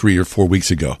maybe 3 or 4 weeks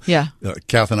ago. Yeah.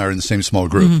 Kath and I are in the same small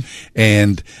group.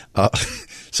 And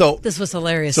so... This was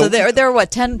hilarious. So there are what,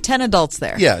 10 adults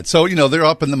there? Yeah. So, they're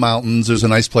up in the mountains. There's a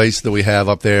nice place that we have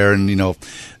up there.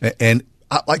 And,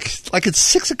 like it's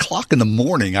 6 o'clock in the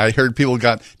morning, I heard people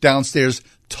got downstairs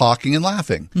talking and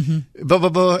laughing.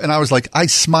 Mm-hmm. And I was like, I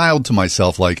smiled to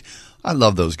myself like, I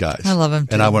love those guys. I love them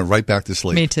too. And I went right back to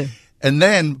sleep. Me too. And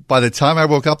then by the time I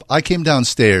woke up, I came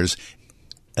downstairs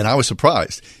and I was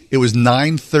surprised. It was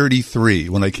 9:33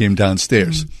 when I came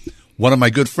downstairs. Mm. One of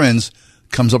my good friends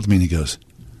comes up to me and he goes,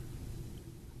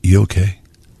 "You okay?"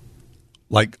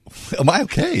 Like, am I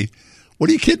okay? What,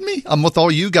 are you kidding me? I'm with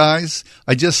all you guys.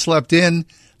 I just slept in.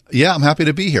 Yeah, I'm happy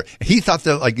to be here. He thought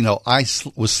that, I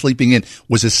was sleeping in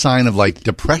was a sign of,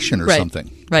 depression or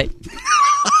something. Right.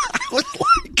 I was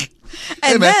like...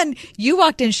 And then you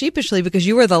walked in sheepishly because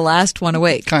you were the last one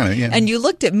awake. Kind of, yeah. And you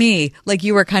looked at me like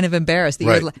you were kind of embarrassed. That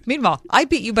you were, meanwhile, I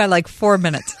beat you by 4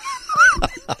 minutes.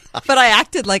 But I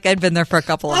acted like I'd been there for a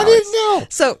couple hours. I didn't know.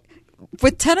 So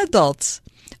with 10 adults,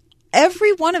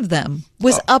 every one of them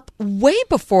was up way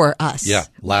before us. Yeah,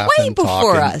 laughing, way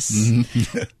before talking. us.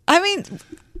 Mm-hmm. I mean...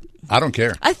 I don't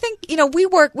care. I think,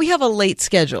 we have a late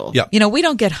schedule. Yeah. We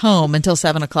don't get home until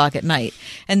 7 o'clock at night.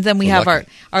 And then we have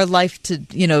our life to,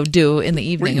 do in the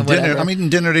evening and whatever. I'm eating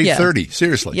dinner at 8:30.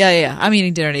 Seriously. Yeah. I'm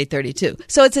eating dinner at 8:30 too.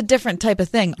 So it's a different type of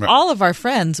thing. Right. All of our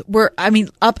friends were,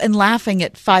 up and laughing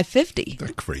at 5:50. They're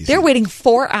crazy. They're waiting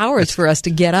 4 hours for us to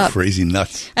get up. Crazy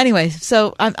nuts. Anyway,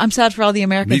 so I'm sad for all the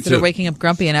Americans that are waking up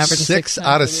grumpy and averaging 6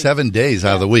 out of 7 days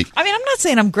out of the week. I mean, I'm not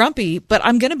saying I'm grumpy, but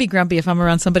I'm going to be grumpy if I'm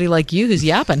around somebody like you who's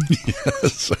yapping.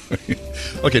 Yes.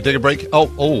 Okay, take a break.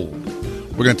 Oh,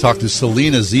 we're going to talk to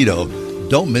Selena Zito.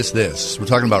 Don't miss this. We're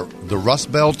talking about the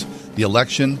Rust Belt, the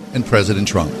election, and President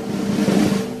Trump.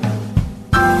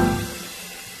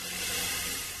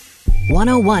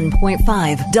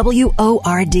 101.5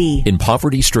 WORD. In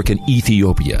poverty-stricken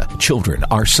Ethiopia, children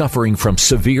are suffering from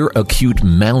severe acute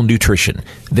malnutrition.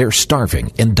 They're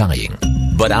starving and dying.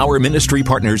 But our ministry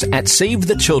partners at Save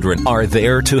the Children are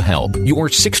there to help. Your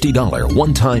 $60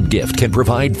 one-time gift can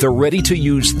provide the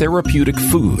ready-to-use therapeutic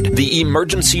food, the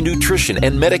emergency nutrition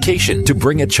and medication to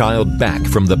bring a child back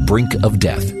from the brink of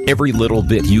death. Every little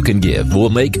bit you can give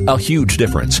will make a huge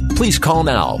difference. Please call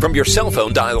now. From your cell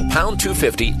phone, dial pound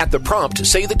 250. At the prompt,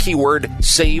 say the keyword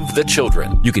Save the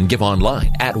Children. You can give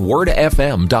online at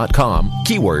wordfm.com.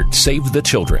 Keyword Save the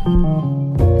Children.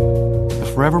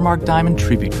 The Forevermark Diamond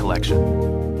Tribute Collection.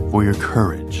 For your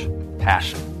courage,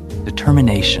 passion,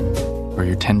 determination, for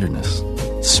your tenderness,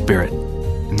 spirit,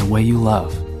 and the way you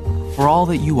love. For all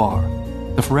that you are.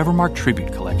 The Forevermark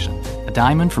Tribute Collection. A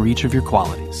diamond for each of your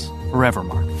qualities.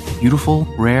 Forevermark. Beautiful,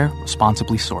 rare,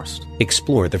 responsibly sourced.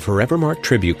 Explore the Forevermark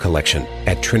Tribute Collection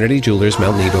at Trinity Jewelers,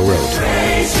 Mount Nebo Road.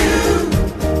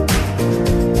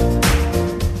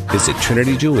 Visit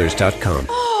trinityjewelers.com.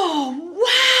 Oh,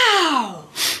 wow!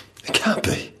 It can't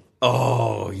be.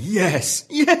 Oh, yes,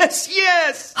 yes,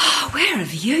 yes! Oh, where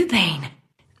have you been?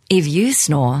 If you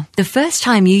snore, the first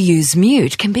time you use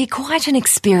Mute can be quite an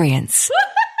experience.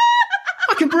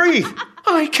 I can breathe!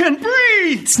 I can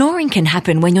breathe! Snoring can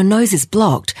happen when your nose is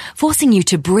blocked, forcing you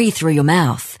to breathe through your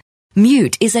mouth.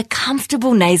 Mute is a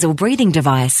comfortable nasal breathing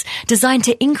device designed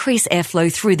to increase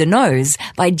airflow through the nose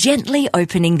by gently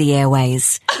opening the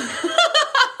airways.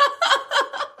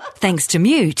 Thanks to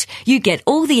Mute, you get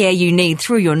all the air you need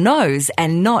through your nose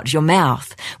and not your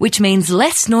mouth, which means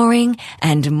less snoring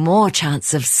and more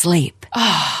chance of sleep.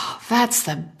 Oh, that's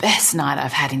the best night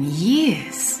I've had in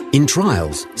years. In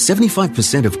trials,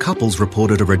 75% of couples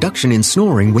reported a reduction in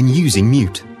snoring when using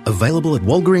Mute. Available at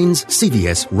Walgreens,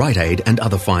 CVS, Rite Aid and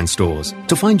other fine stores.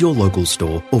 To find your local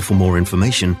store or for more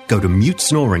information, go to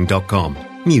mutesnoring.com.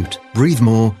 Mute. Breathe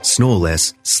more, snore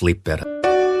less, sleep better.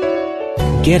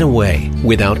 Get away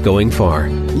without going far.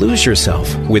 Lose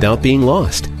yourself without being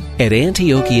lost. At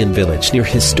Antiochian Village near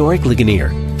historic Ligonier,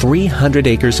 300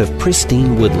 acres of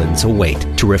pristine woodlands await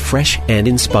to refresh and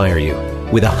inspire you.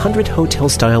 With 100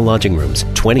 hotel-style lodging rooms,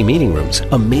 20 meeting rooms,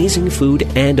 amazing food,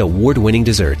 and award-winning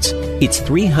desserts. It's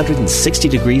 360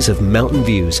 degrees of mountain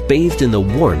views bathed in the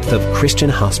warmth of Christian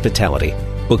hospitality.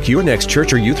 Book your next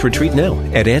church or youth retreat now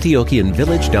at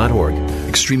AntiochianVillage.org.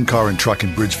 Extreme Car and Truck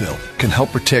in Bridgeville can help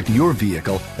protect your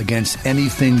vehicle against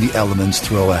anything the elements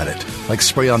throw at it, like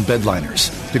spray-on bed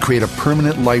liners to create a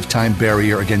permanent lifetime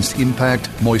barrier against impact,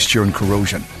 moisture, and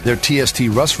corrosion. Their TST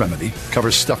Rust Remedy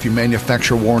covers stuff your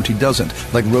manufacturer warranty doesn't,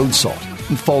 like road salt,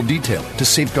 and fall detailing to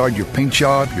safeguard your paint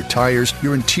job, your tires,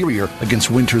 your interior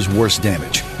against winter's worst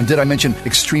damage. And did I mention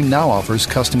Extreme now offers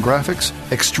custom graphics?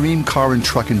 Extreme Car and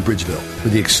Truck in Bridgeville,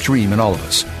 with the extreme in all of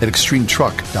us, at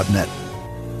extremetruck.net.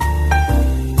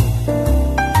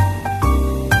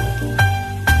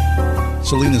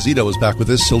 Selena Zito is back with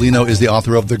us. Selena is the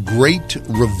author of The Great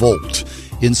Revolt,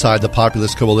 Inside the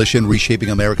Populist Coalition, Reshaping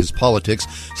America's Politics.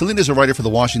 Selena is a writer for the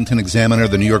Washington Examiner,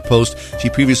 the New York Post. She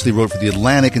previously wrote for The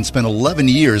Atlantic and spent 11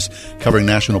 years covering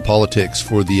national politics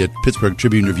for the Pittsburgh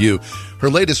Tribune-Review. Her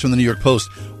latest from the New York Post,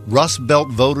 Rust Belt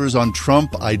voters on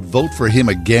Trump. I'd vote for him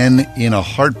again in a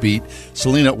heartbeat.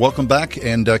 Selena, welcome back,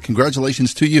 and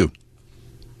congratulations to you.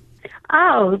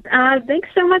 Oh, thanks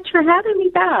so much for having me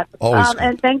back. Always.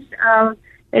 And thanks.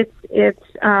 It's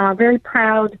very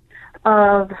proud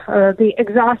of the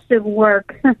exhaustive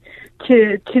work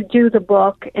to do the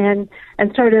book and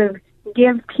sort of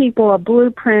give people a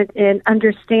blueprint in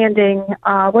understanding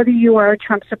whether you are a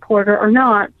Trump supporter or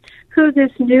not, who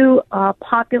this new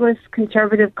populist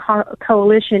conservative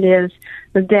coalition is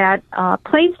that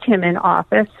placed him in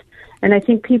office. And I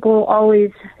think people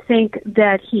always think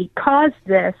that he caused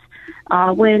this,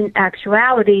 when in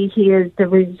actuality he is the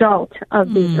result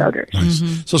of these voters. Nice.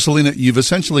 Mm-hmm. So, Selena, you've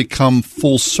essentially come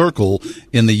full circle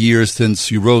in the years since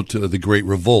you wrote The Great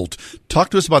Revolt.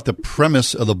 Talk to us about the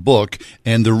premise of the book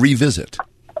and the revisit.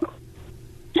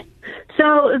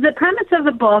 So the premise of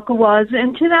the book was,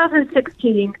 in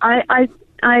 2016, I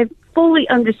fully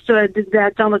understood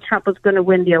that Donald Trump was going to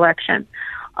win the election.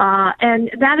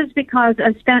 And that is because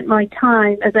I spent my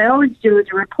time, as I always do as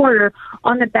a reporter,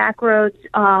 on the back roads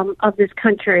of this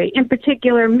country, in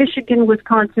particular Michigan,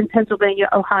 Wisconsin, Pennsylvania,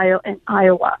 Ohio, and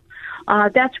Iowa.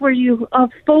 That's where you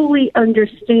fully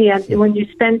understand when you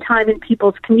spend time in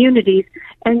people's communities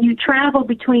and you travel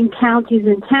between counties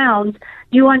and towns,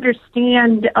 you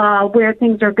understand where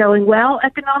things are going well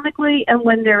economically and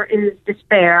when there is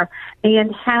despair,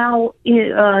 and how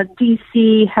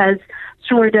D.C. has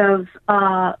sort of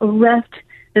left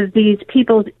these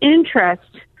people's interest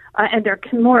and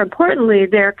more importantly,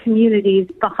 their communities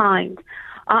behind.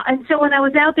 And so when I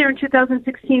was out there in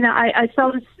 2016, I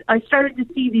started to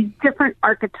see these different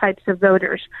archetypes of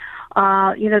voters.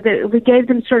 We gave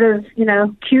them sort of,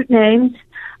 cute names.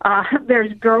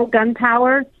 There's Girl Gun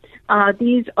Power.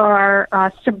 These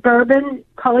are suburban,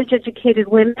 college-educated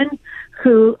women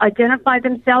who identify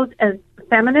themselves as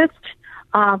feminists.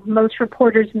 Most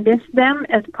reporters miss them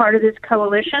as part of this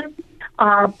coalition.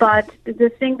 But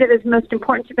the thing that is most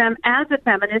important to them as a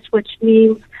feminist, which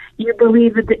means you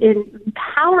believe in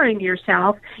empowering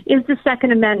yourself, is the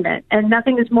Second Amendment. And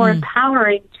nothing is more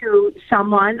empowering to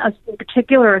someone, in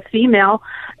particular a female,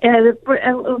 than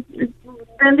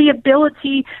the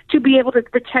ability to be able to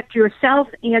protect yourself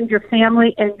and your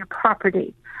family and your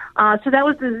property. So that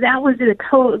was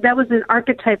an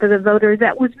archetype of the voter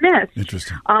that was missed.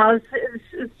 Interesting.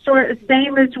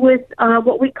 Same as with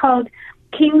what we called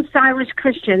King Cyrus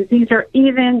Christians. These are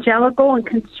evangelical and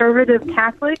conservative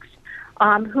Catholics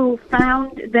who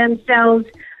found themselves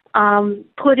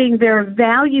putting their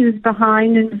values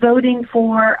behind and voting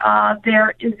for I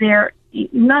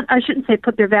shouldn't say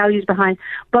put their values behind,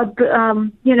 but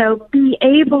be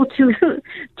able to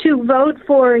vote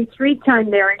for a 3-time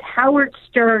married Howard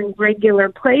Stern regular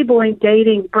Playboy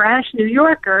dating brash New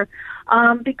Yorker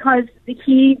because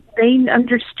they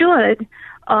understood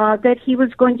that he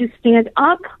was going to stand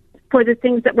up for the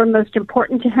things that were most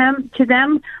important to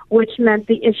them, which meant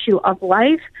the issue of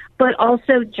life, but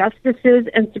also justices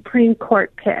and Supreme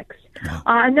Court picks.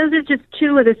 And those are just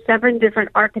 2 of the 7 different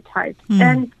archetypes.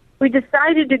 And we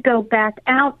decided to go back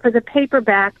out for the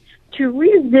paperback to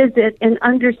revisit and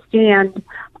understand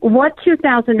what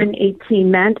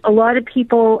 2018 meant. A lot of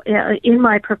people in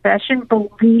my profession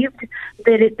believed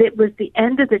that it was the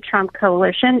end of the Trump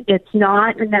coalition. It's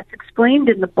not, and that's explained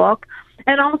in the book.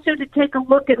 And also to take a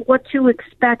look at what to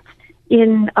expect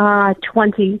in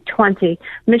 2020.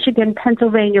 Michigan,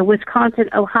 Pennsylvania, Wisconsin,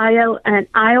 Ohio, and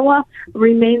Iowa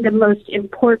remain the most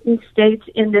important states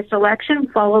in this election,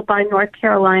 followed by North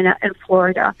Carolina and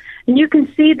Florida. And you can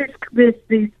see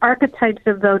these archetypes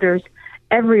of voters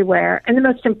everywhere. And the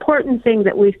most important thing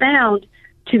that we found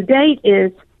to date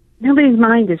is nobody's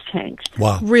mind has changed.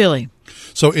 Wow. Really?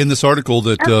 So in this article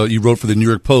that you wrote for the New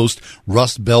York Post,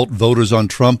 Rust Belt voters on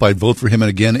Trump, I'd vote for him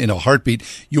again in a heartbeat,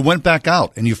 you went back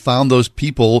out and you found those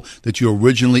people that you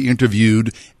originally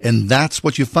interviewed, and that's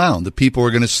what you found. The people are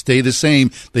going to stay the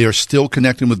same. They are still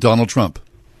connecting with Donald Trump.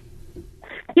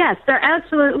 Yes, they're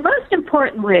absolutely. Most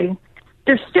importantly,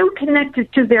 they're still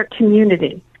connected to their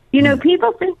community.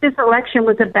 People think this election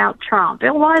was about Trump.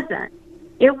 It wasn't.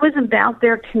 It was about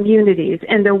their communities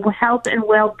and the health and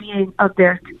well-being of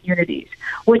their communities,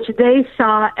 which they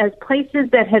saw as places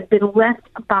that had been left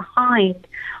behind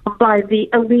by the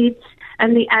elites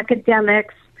and the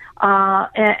academics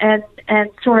and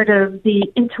sort of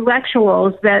the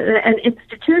intellectuals and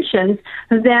institutions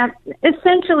that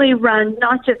essentially run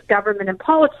not just government and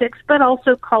politics, but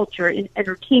also culture, in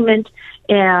entertainment,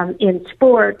 and in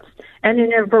sports, and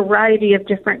in a variety of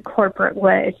different corporate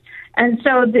ways. And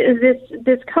so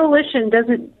this coalition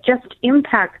doesn't just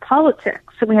impact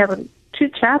politics. So we have 2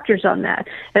 chapters on that.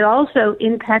 It also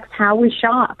impacts how we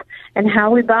shop and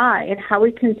how we buy and how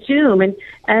we consume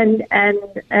and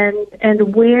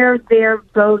where their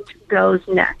vote goes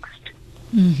next.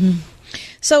 Mm-hmm.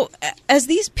 So as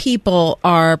these people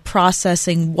are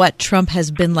processing what Trump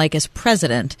has been like as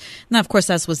president, now, of course,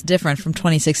 that's what's different from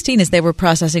 2016 is they were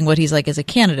processing what he's like as a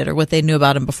candidate or what they knew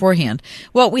about him beforehand.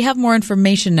 Well, we have more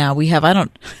information now. We have, I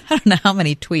don't know how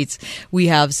many tweets we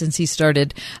have since he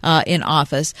started in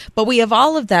office, but we have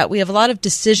all of that. We have a lot of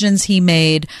decisions he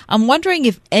made. I'm wondering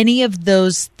if any of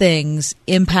those things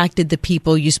impacted the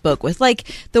people you spoke with,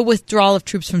 like the withdrawal of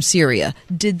troops from Syria.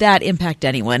 Did that impact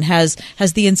anyone? Has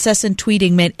the incessant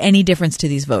tweeting made any difference to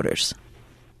these voters?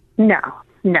 No,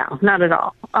 not at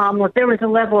all. There was a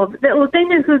level of, they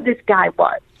knew who this guy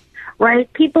was,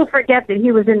 right? People forget that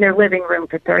he was in their living room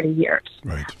for 30 years.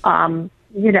 Right. On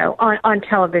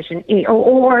television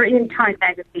or in Time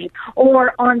magazine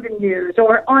or on the news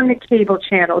or on the cable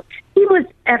channels. He was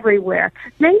everywhere.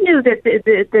 They knew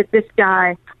that this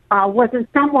guy wasn't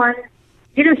someone,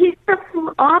 he's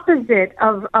the opposite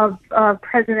of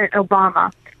President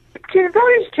Obama.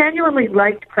 Voters genuinely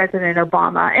liked President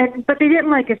Obama, but they didn't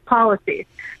like his policies.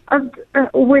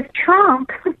 With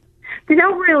Trump, they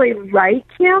don't really like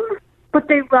him, but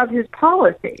they love his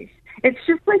policies. It's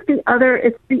just like the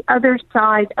other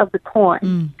side of the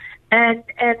coin. And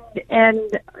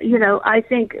I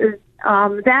think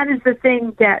that is the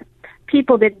thing that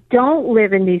people that don't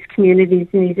live in these communities,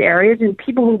 in these areas, and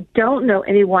people who don't know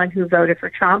anyone who voted for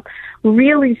Trump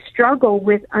really struggle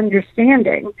with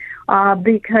understanding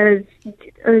because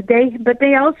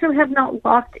they also have not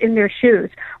walked in their shoes.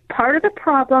 Part of the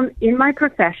problem in my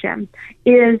profession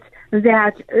is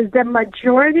that the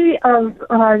majority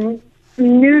of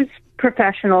news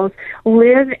professionals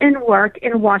live and work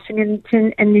in Washington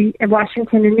and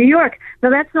New York. Now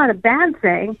that's not a bad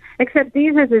thing, except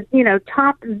these are the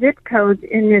top zip codes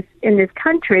in this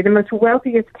country, the most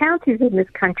wealthiest counties in this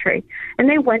country, and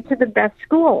they went to the best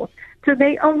schools. So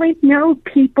they only know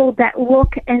people that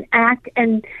look and act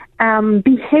and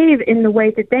behave in the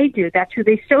way that they do. That's who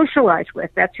they socialize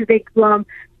with. That's who they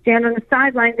stand on the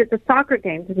sidelines at the soccer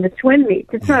games and the swim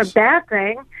meets. It's not a bad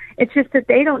thing. It's just that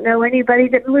they don't know anybody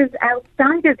that lives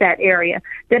outside of that area,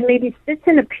 that maybe sits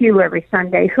in a pew every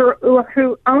Sunday, who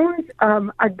owns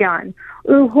a gun,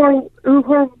 who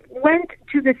went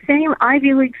to the same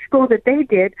Ivy League school that they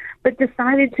did, but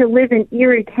decided to live in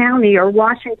Erie County or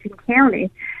Washington County.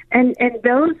 And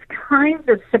those kinds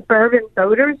of suburban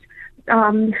voters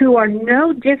who are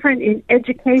no different in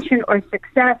education or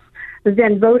success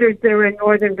than voters that are in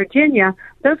Northern Virginia,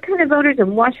 those kind of voters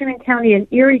in Washington County and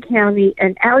Erie County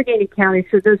and Allegheny County,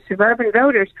 so those suburban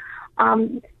voters,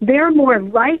 they're more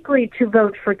likely to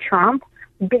vote for Trump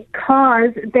because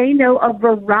they know a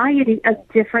variety of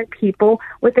different people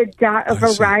with a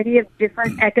variety of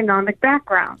different economic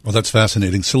backgrounds. Well, that's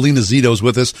fascinating. Selena Zito is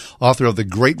with us, author of The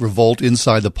Great Revolt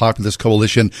Inside the Populist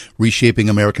Coalition, Reshaping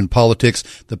American Politics.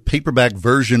 The paperback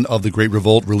version of The Great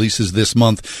Revolt releases this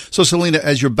month. So, Selena,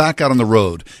 as you're back out on the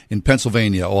road in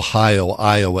Pennsylvania, Ohio,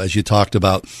 Iowa, as you talked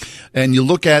about, and you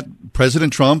look at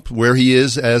President Trump, where he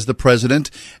is as the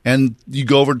president, and you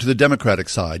go over to the Democratic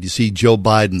side, you see Joe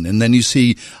Biden, and then you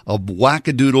see a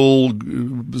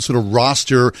wackadoodle sort of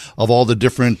roster of all the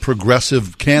different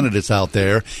progressive candidates out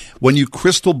there. When you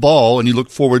crystal ball and you look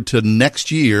forward to next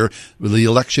year, with the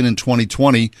election in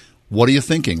 2020, what are you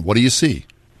thinking? What do you see?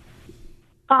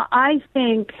 I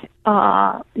think,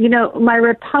 my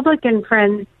Republican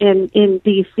friends in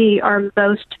D.C. are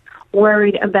most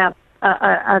worried about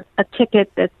a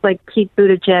ticket that's like Pete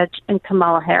Buttigieg and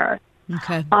Kamala Harris.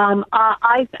 Okay.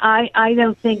 I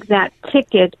don't think that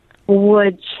ticket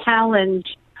would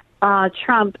challenge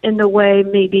Trump in the way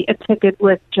maybe a ticket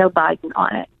with Joe Biden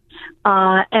on it.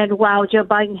 And while Joe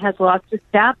Biden has lost a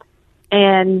step,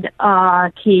 and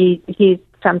he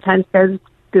sometimes says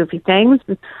goofy things,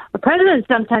 the president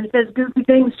sometimes says goofy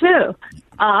things too.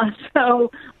 I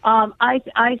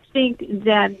think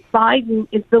that Biden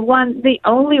is the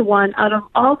only one out of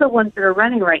all the ones that are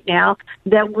running right now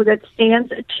that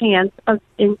stands a chance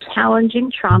in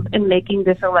challenging Trump and making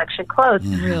this election close.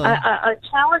 Really? A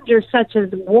challenger such as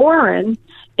Warren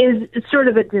is sort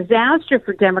of a disaster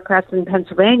for Democrats in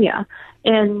Pennsylvania.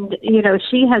 And,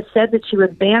 she has said that she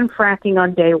would ban fracking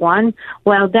on day one.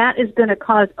 Well, that is going to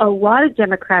cause a lot of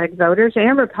Democratic voters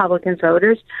and Republican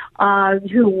voters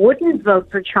who wouldn't vote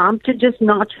for Trump to just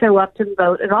not show up to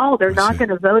vote at all. They're not going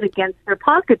to vote against their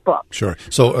pocketbook. Sure.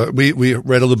 So we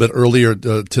read a little bit earlier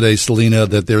today, Selena,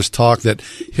 that there's talk that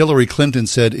Hillary Clinton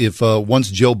said if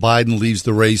once Joe Biden leaves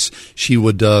the race, she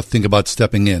would think about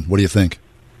stepping in. What do you think?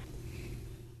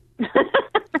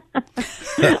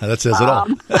 That says it all.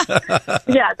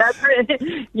 Yeah, that's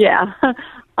right. Yeah.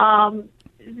 I'm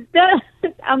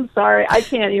sorry. I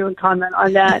can't even comment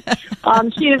on that.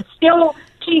 She has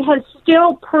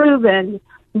still proven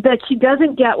that she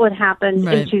doesn't get what happened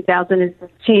in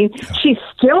 2016. She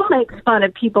still makes fun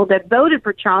of people that voted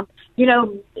for Trump.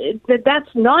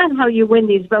 That's not how you win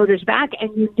these voters back, and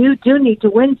you do need to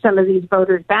win some of these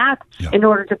voters back in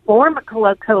order to form a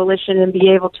coalition and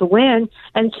be able to win.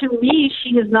 And to me,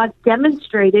 she has not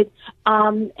demonstrated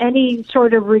any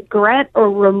sort of regret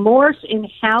or remorse in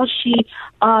how she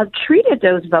treated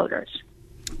those voters.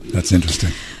 That's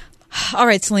interesting. All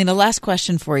right, Selena, last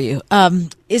question for you.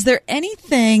 Is there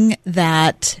anything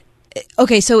that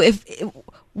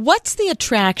what's the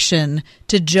attraction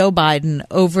to Joe Biden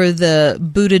over the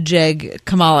Buttigieg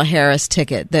Kamala Harris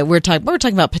ticket that we're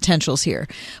talking about potentials here?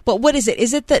 But what is it?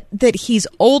 Is it that he's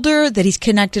older, that he's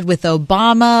connected with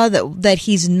Obama, that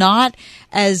he's not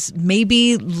as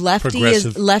maybe lefty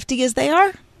as they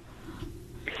are?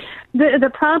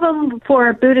 The problem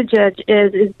for Buttigieg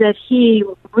is that he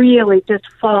really just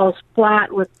falls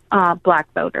flat with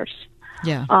black voters.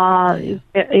 Yeah. The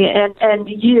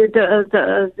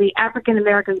African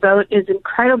American vote is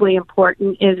incredibly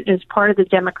important. Is part of the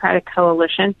Democratic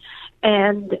coalition,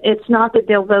 and it's not that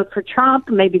they'll vote for Trump.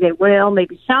 Maybe they will.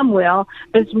 Maybe some will.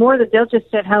 But it's more that they'll just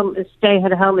stay at home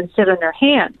and sit on their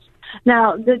hands.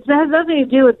 Now, that has nothing to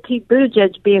do with Pete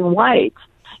Buttigieg being white.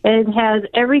 It has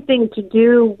everything to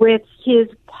do with his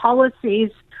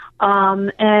policies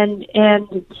and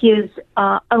his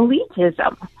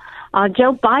elitism.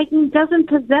 Joe Biden doesn't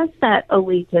possess that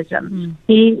elitism.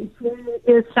 He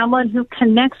is someone who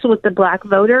connects with the black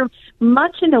voter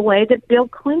much in a way that Bill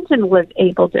Clinton was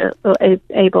able to.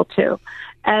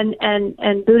 And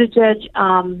Buttigieg,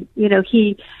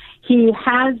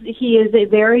 he is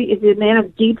a man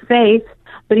of deep faith,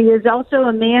 but he is also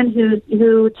a man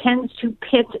who tends to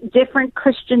pit different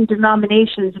Christian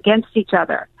denominations against each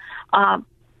other.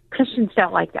 Christians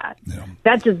don't like that. Yeah.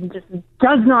 That just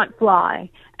does not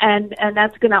fly. And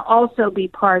that's going to also be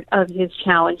part of his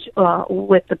challenge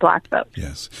with the black vote.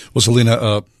 Yes. Well,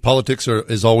 Selena, politics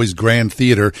is always grand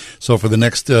theater. So for the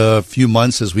next few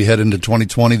months, as we head into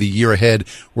 2020, the year ahead,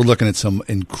 we're looking at some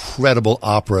incredible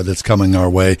opera that's coming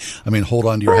our way. I mean, hold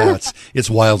on to your hats. It's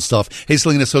wild stuff. Hey,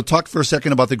 Selena, so talk for a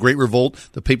second about The Great Revolt,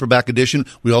 the paperback edition.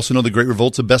 We also know The Great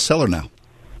Revolt's a bestseller now.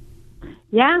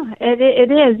 Yeah, it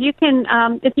is. You can,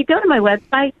 if you go to my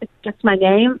website, it's just my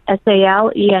name,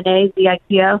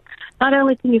 SALENAZITO. Not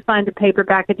only can you find the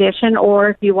paperback edition,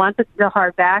 or if you want the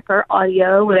hardback or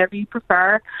audio, whatever you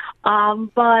prefer,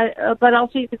 but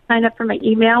also you can sign up for my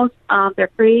emails.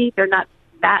 They're free. They're not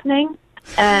fattening.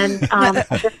 And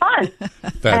they're fun.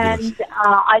 And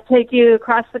I take you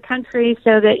across the country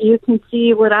so that you can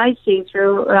see what I see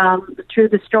through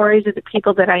the stories of the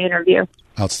people that I interview.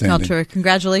 Outstanding.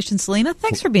 Congratulations, Selena.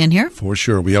 Thanks for being here. For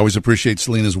sure. We always appreciate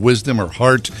Selena's wisdom, her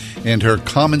heart, and her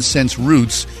common sense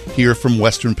roots here from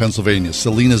Western Pennsylvania.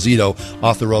 Selena Zito,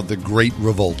 author of The Great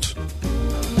Revolt.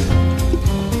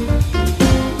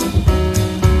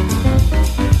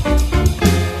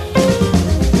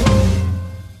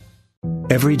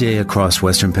 Every day across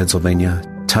Western Pennsylvania,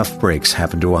 tough breaks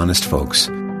happen to honest folks.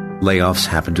 Layoffs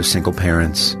happen to single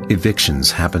parents,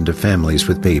 evictions happen to families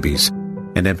with babies,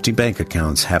 and empty bank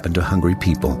accounts happen to hungry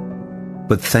people.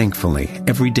 But thankfully,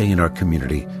 every day in our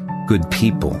community, good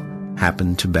people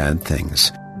happen to bad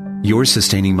things. Your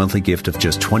sustaining monthly gift of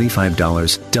just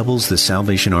 $25 doubles the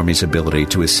Salvation Army's ability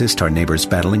to assist our neighbors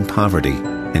battling poverty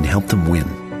and help them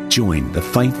win. Join the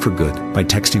fight for good by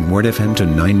texting WordFM to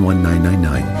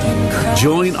 91999.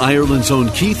 Join Ireland's own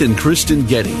Keith and Kristen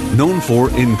Getty, known for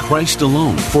In Christ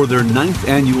Alone, for their 9th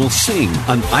annual Sing,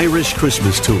 an Irish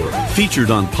Christmas tour. Featured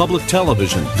on public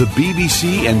television, the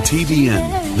BBC and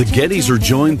TVN. The Gettys are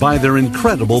joined by their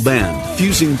incredible band,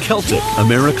 fusing Celtic,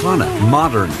 Americana,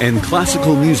 modern, and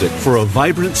classical music for a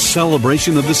vibrant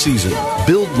celebration of the season.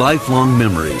 Build lifelong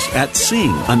memories at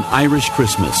Sing, an Irish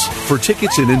Christmas. For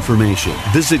tickets and information,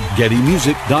 visit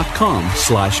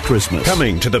GettyMusic.com/Christmas.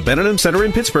 Coming to the Benham Center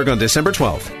in Pittsburgh on December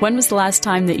 12th. When was the last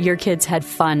time that your kids had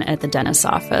fun at the dentist's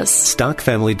office? Stock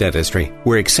Family Dentistry,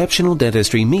 where exceptional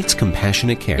dentistry meets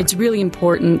compassionate care. It's really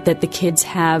important that the kids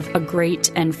have a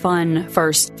great and fun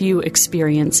first few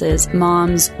experiences.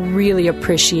 Moms really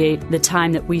appreciate the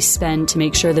time that we spend to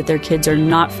make sure that their kids are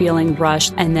not feeling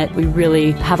rushed and that we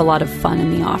really have a lot of fun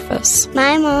in the office.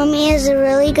 My mommy is a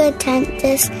really good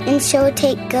dentist and she'll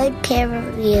take good care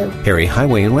of you. Perry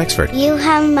Highway in Wexford. You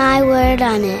have my word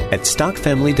on it. At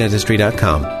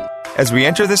StockFamilyDentistry.com. As we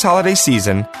enter this holiday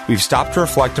season, we've stopped to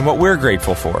reflect on what we're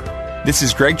grateful for. This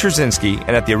is Greg Trzynski,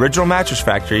 and at the Original Mattress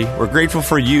Factory, we're grateful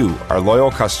for you, our loyal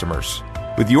customers.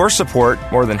 With your support,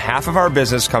 more than half of our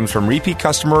business comes from repeat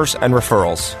customers and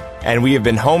referrals. And we have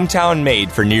been hometown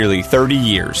made for nearly 30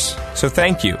 years. So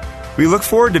thank you. We look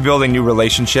forward to building new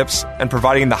relationships and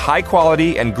providing the high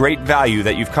quality and great value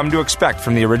that you've come to expect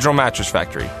from the Original Mattress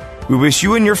Factory. We wish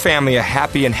you and your family a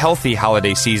happy and healthy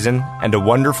holiday season and a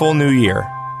wonderful new year.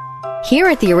 Here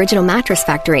at the Original Mattress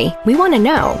Factory, we want to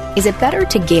know, is it better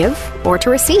to give or to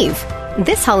receive?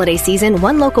 This holiday season,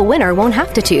 one local winner won't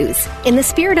have to choose. In the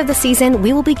spirit of the season,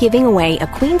 we will be giving away a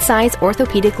queen-size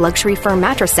orthopedic luxury firm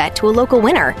mattress set to a local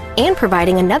winner and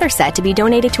providing another set to be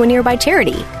donated to a nearby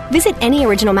charity. Visit any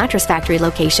Original Mattress Factory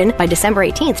location by December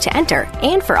 18th to enter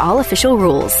and for all official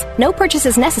rules. No purchase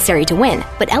is necessary to win,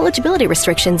 but eligibility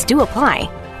restrictions do apply.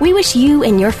 We wish you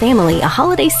and your family a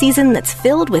holiday season that's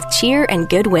filled with cheer and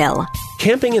goodwill.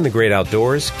 Camping in the great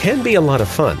outdoors can be a lot of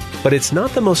fun, but it's not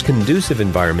the most conducive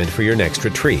environment for your next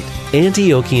retreat.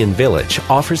 Antiochian Village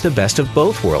offers the best of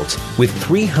both worlds, with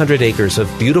 300 acres of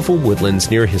beautiful woodlands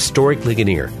near historic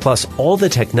Ligonier, plus all the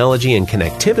technology and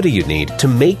connectivity you need to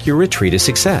make your retreat a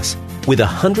success. With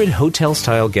 100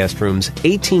 hotel-style guest rooms,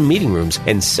 18 meeting rooms,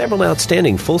 and several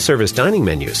outstanding full-service dining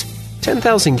menus,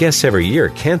 10,000 guests every year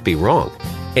can't be wrong.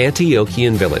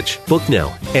 Antiochian Village. Book now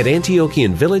at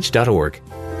antiochianvillage.org.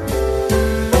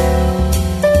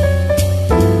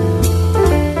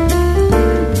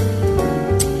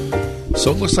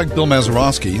 So it looks like Bill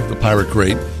Mazeroski, the pirate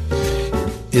great,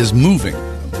 is moving.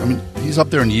 I mean, he's up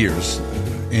there in years,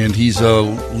 and he's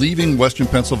leaving Western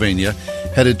Pennsylvania,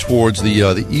 headed towards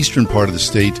the eastern part of the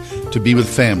state to be with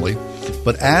family.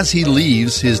 But as he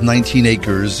leaves his 19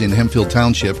 acres in Hempfield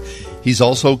Township, he's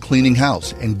also cleaning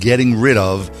house and getting rid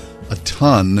of a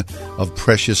ton of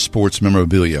precious sports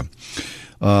memorabilia.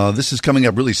 This is coming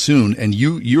up really soon, and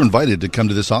you're invited to come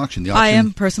to this auction. The auction, I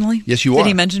am personally? Yes, you are. Did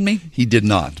he mention me? He did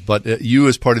not, but you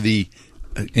as part of the,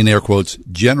 in air quotes,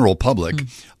 general public,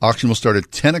 auction will start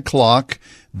at 10 o'clock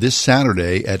this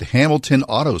Saturday at Hamilton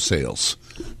Auto Sales.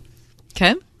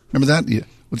 Okay. Remember that? Yeah.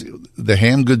 The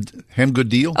Ham Good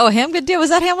Deal? Oh, Ham Good Deal. Was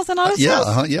that Hamilton Auto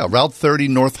Sales? Yeah. Route 30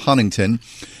 North Huntington.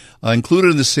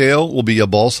 Included in the sale will be a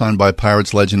ball signed by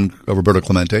Pirates legend Roberto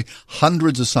Clemente,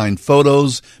 hundreds of signed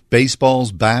photos,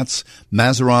 baseballs, bats,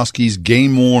 Mazeroski's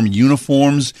game-worn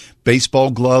uniforms, baseball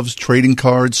gloves, trading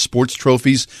cards, sports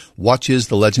trophies, watches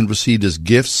the legend received as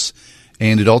gifts,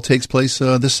 and it all takes place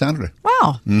this Saturday.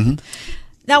 Wow. Mm-hmm.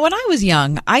 Now, when I was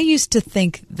young, I used to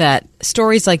think that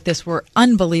stories like this were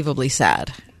unbelievably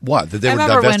sad. What? That they I were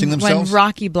remember divesting themselves? when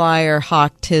Rocky Blyer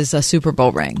hawked his Super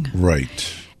Bowl ring.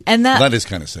 Right. And that is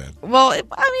kind of sad. Well, I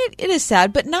mean, it is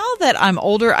sad. But now that I'm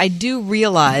older, I do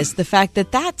realize the fact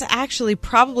that that's actually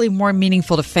probably more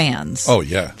meaningful to fans. Oh,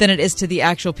 yeah. Than it is to the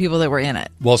actual people that were in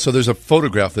it. Well, so there's a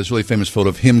photograph, this really famous photo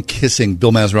of him kissing,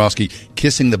 Bill Mazeroski,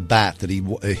 kissing the bat that he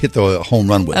hit the home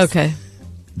run with. Okay.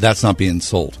 That's not being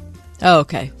sold. Oh,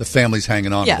 okay. The family's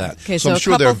hanging on to that. Okay, so I'm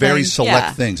sure there are very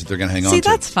select things that they're going to hang on to. See,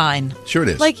 that's fine. Sure it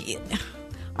is. Like,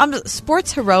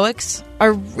 sports heroics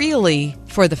are really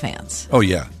for the fans. Oh,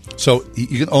 yeah. So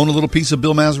you can own a little piece of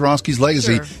Bill Mazeroski's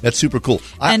legacy. Sure. That's super cool.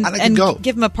 And go.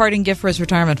 Give him a parting gift for his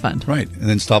retirement fund. Right. And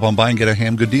then stop on by and get a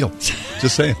Ham Good Deal.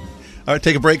 Just saying. All right,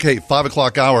 take a break. Hey, 5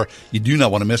 o'clock hour. You do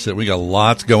not want to miss it. We got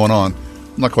lots going on.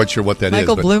 I'm not quite sure what that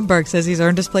Michael is. Bloomberg says he's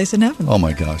earned his place in heaven. Oh,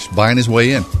 my gosh. Buying his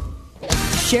way in.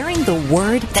 Sharing the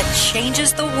word that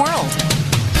changes the world.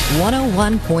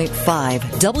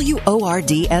 101.5 WORD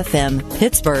FM,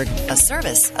 Pittsburgh, a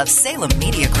service of Salem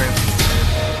Media Group.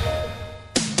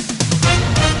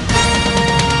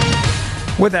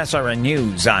 With SRN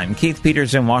News, I'm Keith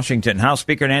Peters in Washington. House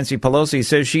Speaker Nancy Pelosi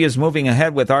says she is moving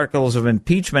ahead with articles of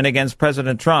impeachment against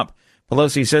President Trump.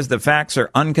 Pelosi says the facts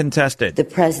are uncontested. The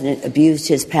president abused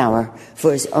his power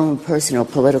for his own personal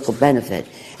political benefit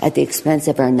at the expense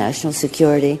of our national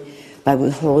security by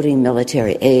withholding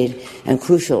military aid and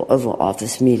crucial Oval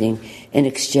Office meeting in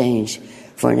exchange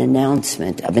for an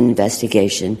announcement of an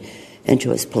investigation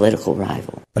into his political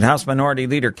rival. But House Minority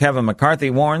Leader Kevin McCarthy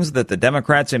warns that the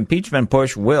Democrats' impeachment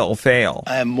push will fail.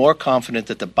 I am more confident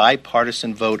that the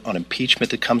bipartisan vote on impeachment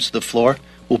that comes to the floor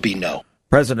will be no.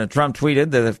 President Trump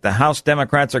tweeted that if the House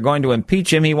Democrats are going to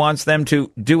impeach him, he wants them to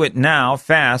do it now,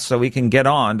 fast, so he can get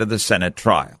on to the Senate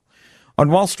trial. On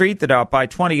Wall Street, the Dow up by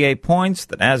 28 points,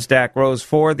 the Nasdaq rose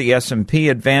 4, the S&P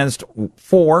advanced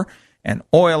 4, and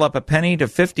oil up a penny to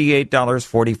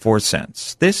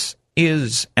 $58.44. This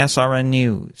is SRN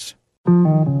News.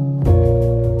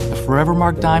 The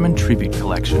Forevermark Diamond Tribute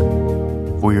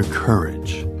Collection. For your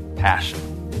courage, passion,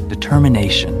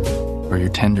 determination, or your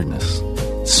tenderness,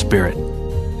 spirit,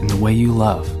 and the way you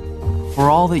love. For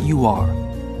all that you are,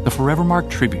 the Forevermark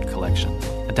Tribute Collection.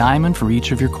 A diamond for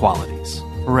each of your qualities.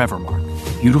 Forevermark.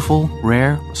 Beautiful,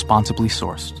 rare, responsibly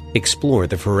sourced. Explore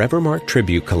the Forevermark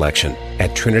Tribute Collection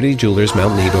at Trinity Jewelers,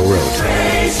 Mount Nebo Road.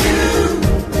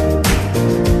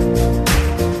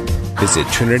 Visit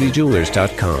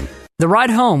TrinityJewelers.com. The Ride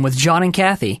Home with John and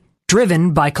Kathy,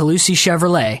 driven by Calusi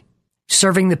Chevrolet,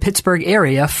 serving the Pittsburgh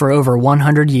area for over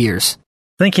 100 years.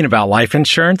 Thinking about life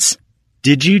insurance?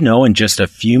 Did you know in just a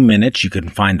few minutes you can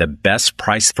find the best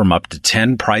price from up to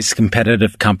 10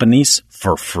 price-competitive companies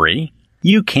for free?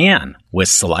 You can with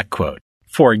SelectQuote.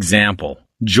 For example,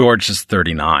 George is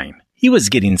 39. He was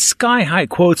getting sky-high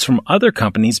quotes from other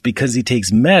companies because he takes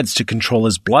meds to control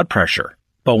his blood pressure.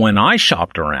 But when I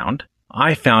shopped around,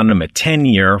 I found him a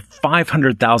 10-year,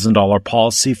 $500,000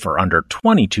 policy for under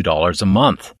 $22 a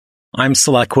month. I'm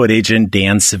SelectQuote agent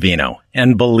Dan Savino,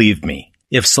 and believe me,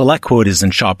 if SelectQuote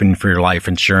isn't shopping for your life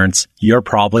insurance, you're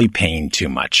probably paying too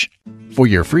much. For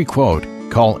your free quote,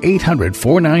 call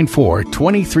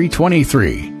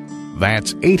 800-494-2323.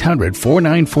 That's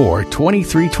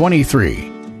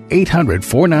 800-494-2323.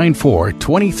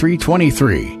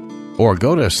 800-494-2323. Or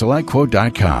go to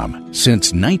SelectQuote.com.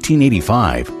 Since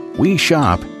 1985, we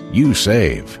shop, you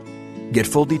save. Get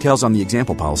full details on the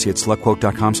example policy at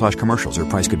SelectQuote.com/commercials. Or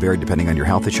price could vary depending on your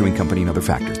health, issuing company, and other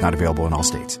factors. Not available in all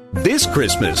states. This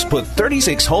Christmas, put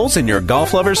 36 holes in your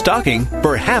golf lover's stocking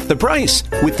for half the price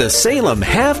with the Salem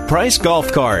Half Price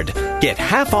Golf Card. Get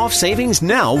half off savings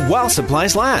now while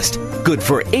supplies last. Good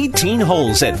for 18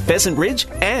 holes at Pheasant Ridge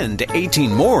and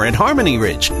 18 more at Harmony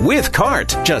Ridge. With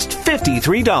cart, just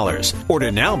 $53.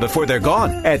 Order now before they're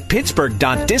gone at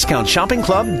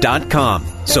pittsburgh.discountshoppingclub.com.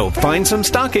 So find some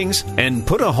stockings and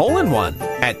put a hole in one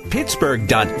at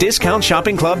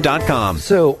pittsburgh.discountshoppingclub.com.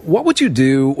 So what would you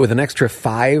do with an extra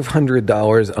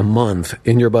 $500 a month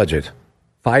in your budget?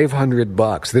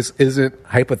 $500. This isn't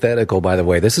hypothetical, by the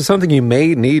way. This is something you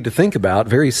may need to think about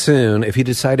very soon if you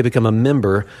decide to become a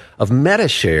member of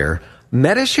MediShare.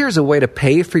 MediShare is a way to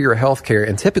pay for your health care,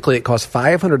 and typically it costs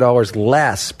 $500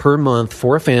 less per month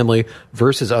for a family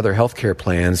versus other health care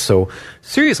plans. So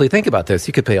seriously, think about this.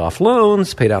 You could pay off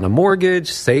loans, pay down a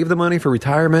mortgage, save the money for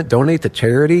retirement, donate to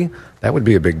charity. That would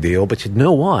be a big deal. But you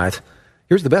know what?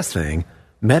 Here's the best thing.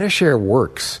 MediShare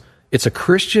works. It's a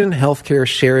Christian healthcare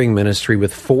sharing ministry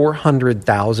with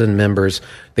 400,000 members.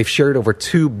 They've shared over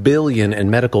 $2 billion in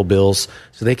medical bills,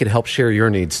 so they can help share your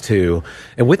needs too.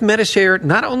 And with MediShare,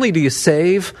 not only do you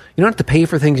save, you don't have to pay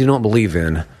for things you don't believe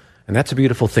in. And that's a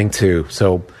beautiful thing too.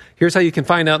 So here's how you can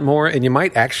find out more, and you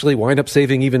might actually wind up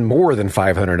saving even more than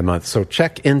 $500 a month. So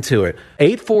check into it.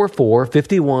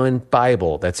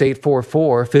 844-51-BIBLE. That's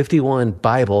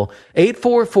 844-51-BIBLE.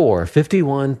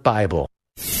 844-51-BIBLE.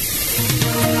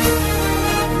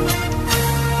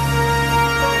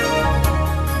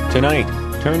 Tonight,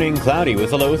 turning cloudy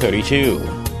with a low 32.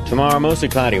 Tomorrow, mostly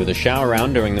cloudy with a shower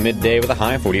around during the midday with a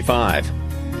high 45.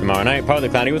 Tomorrow night, partly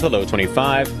cloudy with a low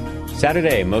 25.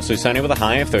 Saturday, mostly sunny with a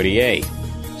high of 38.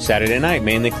 Saturday night,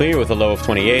 mainly clear with a low of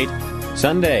 28.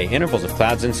 Sunday, intervals of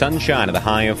clouds and sunshine with a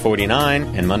high of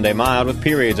 49. And Monday, mild with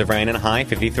periods of rain and a high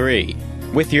 53.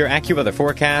 With your AccuWeather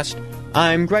forecast,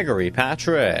 I'm Gregory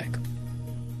Patrick.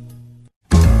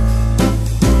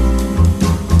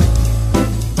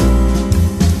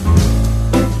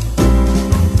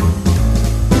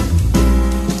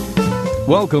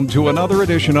 Welcome to another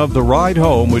edition of The Ride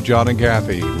Home with John and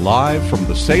Kathy, live from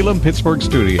the Salem-Pittsburgh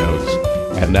studios.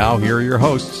 And now here are your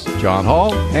hosts, John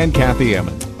Hall and Kathy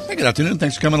Emmons. Hey, good afternoon.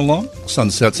 Thanks for coming along.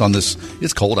 Sun sets on this.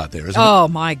 It's cold out there, isn't it? Oh,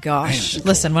 my gosh. Man,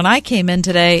 listen, when I came in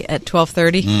today at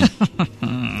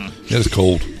 12:30. It is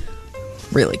cold.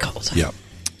 Really cold. Yeah.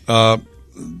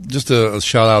 Just a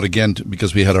shout out again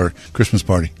because we had our Christmas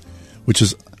party, which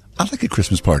is, I like a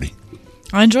Christmas party.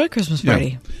 I enjoy Christmas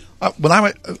party. Yeah. When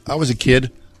I was a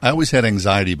kid, I always had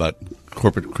anxiety about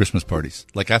corporate Christmas parties.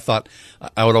 Like, I thought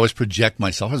I would always project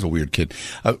myself. I was a weird kid.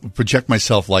 I would project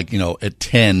myself, like, at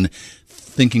 10,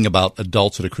 thinking about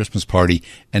adults at a Christmas party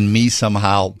and me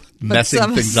somehow messing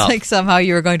things up. Like somehow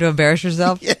you were going to embarrass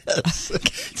yourself? Yes.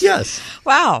 Yes.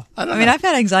 Wow. I mean, I've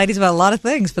had anxieties about a lot of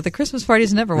things, but the Christmas party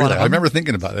is never one of them. I remember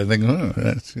thinking about it. I think,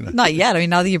 that's, Not yet. I mean,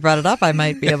 now that you brought it up, I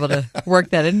might be able to work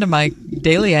that into my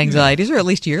daily anxieties or at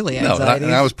least yearly anxieties.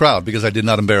 And I was proud because I did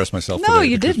not embarrass myself. No,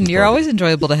 you didn't. You're always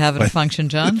enjoyable to have at a function,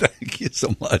 John. Thank you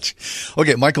so much.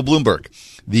 Okay, Michael Bloomberg,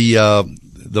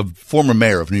 the former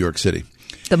mayor of New York City.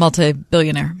 The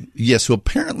multi-billionaire. Yes, who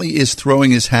apparently is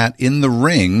throwing his hat in the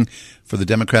ring for the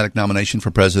Democratic nomination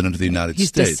for president of the United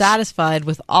States. He's dissatisfied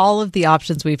with all of the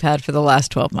options we've had for the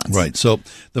last 12 months. Right. So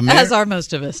the mayor, as are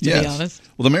most of us, to be honest.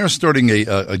 Well, the mayor is starting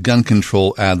a gun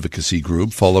control advocacy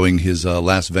group following his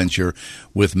last venture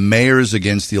with Mayors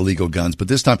Against Illegal Guns. But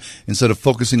this time, instead of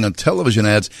focusing on television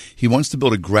ads, he wants to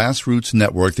build a grassroots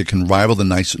network that can rival the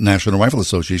National Rifle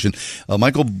Association.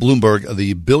 Michael Bloomberg,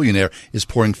 the billionaire, is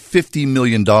pouring $50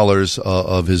 million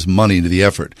of his money into the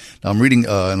effort. Now, I'm reading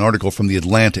an article from The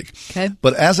Atlantic. Okay.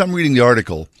 But as I'm reading the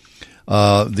article,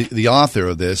 the author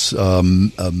of this,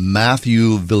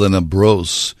 Matthew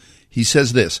Villanabros, he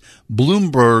says this: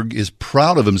 Bloomberg is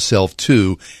proud of himself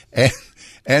too,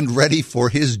 and ready for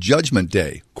his judgment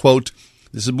day. Quote,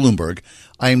 this is Bloomberg,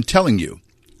 I am telling you,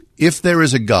 if there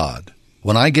is a God,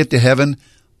 when I get to heaven,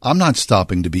 I'm not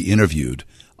stopping to be interviewed.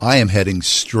 I am heading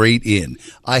straight in.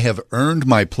 I have earned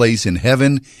my place in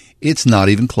heaven. It's not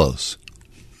even close.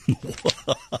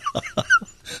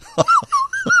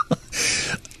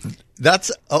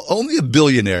 That's only a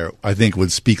billionaire, I think,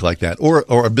 would speak like that, or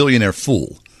a billionaire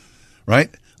fool, right?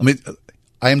 I mean,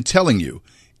 I am telling you,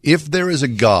 if there is a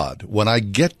God, when I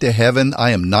get to heaven,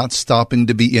 I am not stopping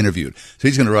to be interviewed. So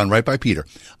he's going to run right by Peter.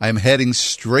 I am heading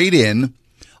straight in.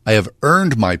 I have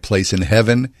earned my place in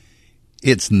heaven.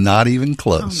 It's not even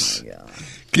close. Oh my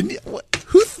God.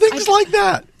 Who thinks like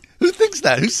that? Who thinks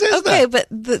that? Who says that? Okay, but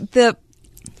the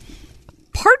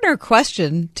partner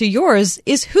question to yours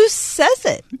is who says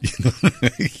it?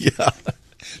 Yeah.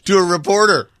 To a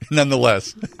reporter,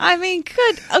 nonetheless. I mean,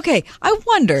 okay, I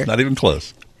wonder. Not even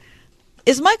close.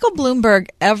 Is Michael Bloomberg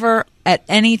ever at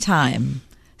any time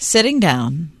sitting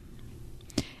down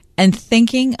and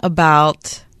thinking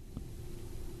about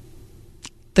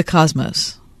the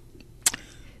cosmos,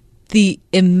 the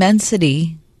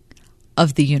immensity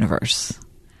of the universe,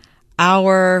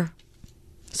 our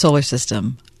solar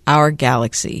system, our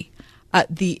galaxy,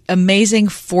 the amazing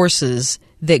forces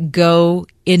that go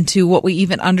into what we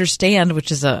even understand,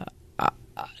 which is a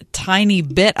tiny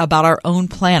bit about our own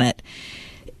planet,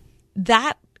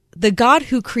 that the God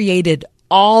who created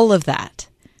all of that,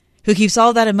 who keeps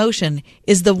all that in motion,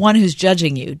 is the one who's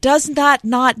judging you. Does that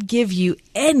not give you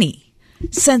any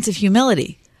sense of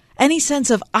humility? Any sense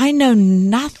of, I know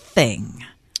nothing?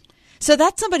 So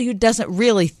that's somebody who doesn't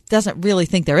really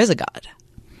think there is a God.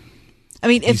 I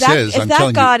mean, if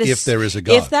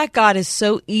that God is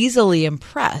so easily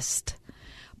impressed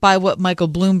by what Michael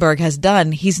Bloomberg has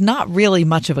done, he's not really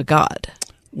much of a God.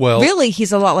 Well, really,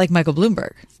 he's a lot like Michael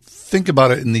Bloomberg. Think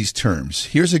about it in these terms.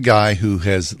 Here's a guy who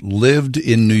has lived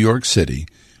in New York City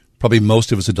probably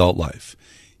most of his adult life.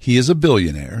 He is a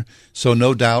billionaire, so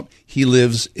no doubt he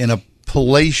lives in a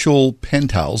palatial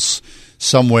penthouse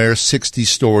somewhere 60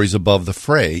 stories above the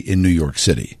fray in New York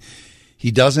City. He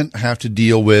doesn't have to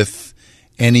deal with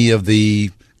any of the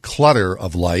clutter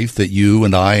of life that you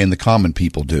and I and the common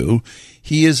people do.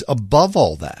 He is above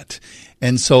all that.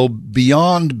 And so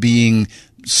beyond being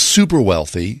super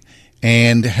wealthy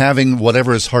and having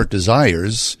whatever his heart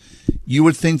desires, you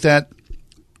would think that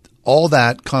all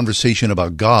that conversation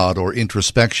about God or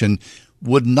introspection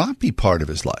would not be part of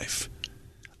his life.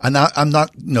 And I'm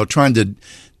not trying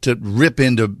to rip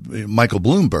into Michael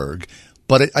Bloomberg,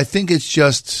 but I think it's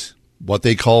just what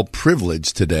they call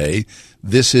privilege today.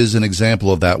 This is an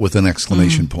example of that with an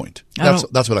exclamation point.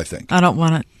 That's what I think. I don't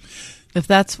want it. If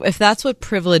that's what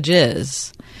privilege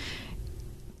is,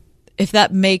 if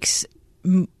that makes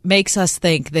us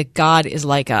think that God is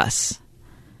like us,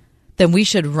 then we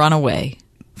should run away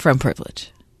from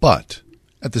privilege. But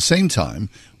at the same time,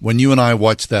 when you and I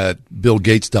watched that Bill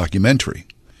Gates documentary,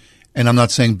 and I'm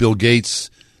not saying Bill Gates,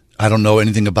 I don't know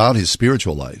anything about his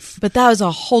spiritual life. But that was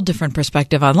a whole different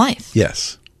perspective on life.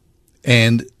 Yes.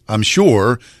 And I'm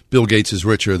sure Bill Gates is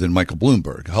richer than Michael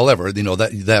Bloomberg. However,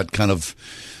 that kind of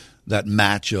that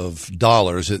match of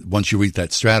dollars, once you reach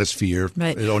that stratosphere,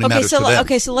 right. It only matters to them.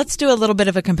 Okay, so let's do a little bit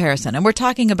of a comparison. And we're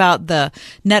talking about the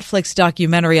Netflix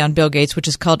documentary on Bill Gates, which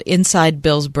is called Inside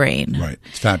Bill's Brain. Right.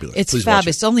 It's fabulous. It's Please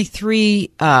fabulous. It's only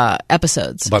 3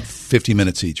 episodes. About 50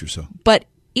 minutes each or so. But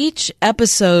each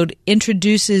episode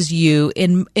introduces you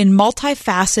in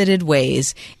multifaceted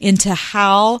ways into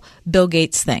how Bill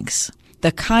Gates thinks,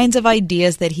 the kinds of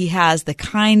ideas that he has, the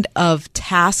kind of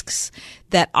tasks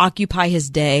that occupy his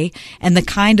day, and the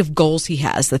kind of goals he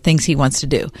has, the things he wants to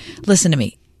do. Listen to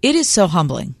me. It is so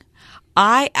humbling.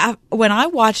 When I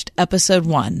watched episode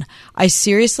 1, I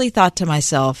seriously thought to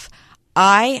myself,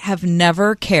 I have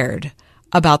never cared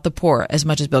about the poor as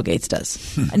much as Bill Gates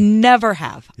does. I never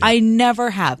have. Yeah. I never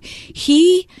have.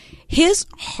 His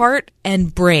heart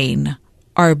and brain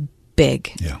are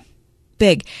big. Yeah.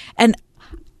 Big. And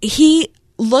he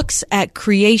looks at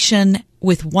creation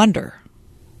with wonder.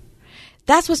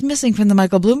 That's what's missing from the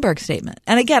Michael Bloomberg statement.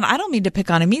 And again, I don't mean to pick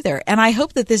on him either. And I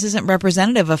hope that this isn't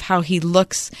representative of how he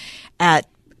looks at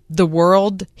the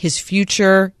world, his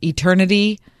future,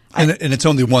 eternity. And it's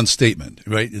only one statement,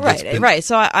 right? Right.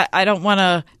 So I don't want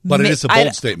to... But it is a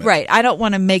bold statement. Right. I don't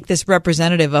want to make this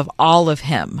representative of all of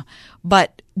him.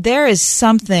 But there is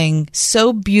something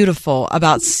so beautiful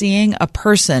about seeing a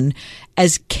person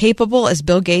as capable as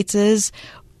Bill Gates is,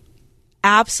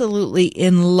 absolutely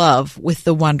in love with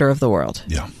the wonder of the world.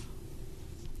 Yeah.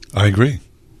 I agree.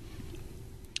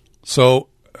 So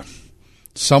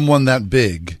someone that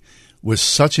big with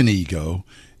such an ego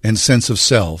and sense of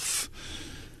self...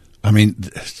 I mean,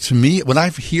 to me, when I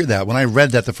hear that, when I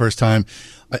read that the first time,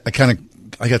 I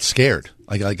got scared.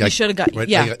 You should have got, right?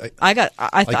 yeah.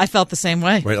 I felt the same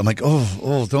way. Right. I'm like,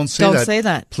 don't say that. Don't say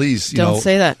that. Please, don't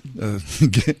say that.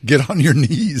 Get on your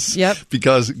knees. Yep.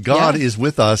 Because God is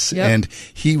with us and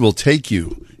He will take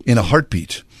you in a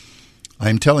heartbeat.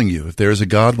 I'm telling you, if there is a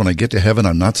God, when I get to heaven,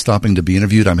 I'm not stopping to be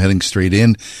interviewed. I'm heading straight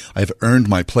in. I've earned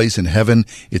my place in heaven.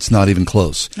 It's not even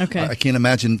close. Okay. I can't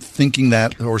imagine thinking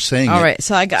that or saying it. All right.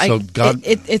 So God,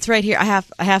 it's right here.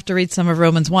 I have to read some of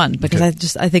Romans 1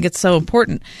 because I think it's so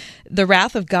important. The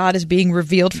wrath of God is being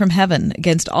revealed from heaven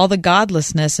against all the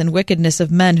godlessness and wickedness of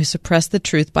men who suppress the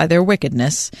truth by their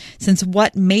wickedness, since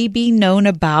what may be known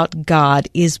about God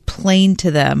is plain to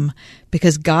them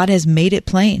because God has made it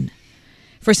plain.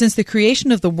 For since the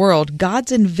creation of the world,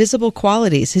 God's invisible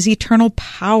qualities, His eternal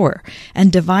power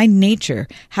and divine nature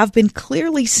have been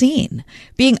clearly seen,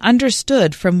 being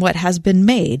understood from what has been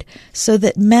made, so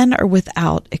that men are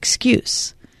without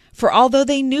excuse. For although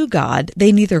they knew God,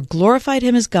 they neither glorified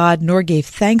him as God nor gave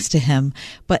thanks to him,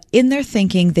 but in their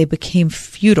thinking they became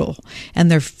futile,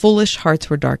 and their foolish hearts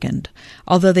were darkened.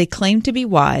 Although they claimed to be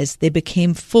wise, they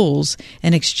became fools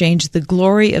and exchanged the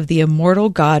glory of the immortal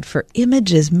God for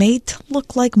images made to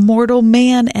look like mortal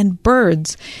man and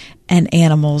birds and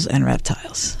animals and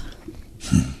reptiles.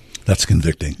 That's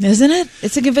convicting. Isn't it?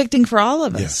 It's convicting for all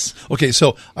of us. Yes. Okay,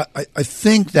 so I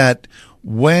think that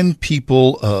when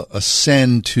people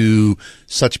ascend to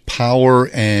such power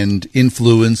and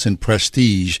influence and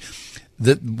prestige,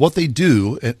 that what they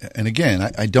do, and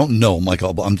again, I don't know,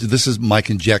 Michael, this is my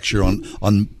conjecture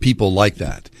on people like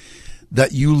that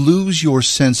you lose your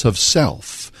sense of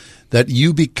self, that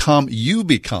you become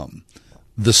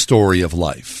the story of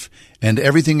life. And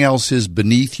everything else is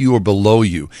beneath you or below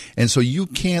you. And so you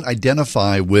can't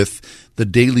identify with the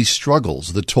daily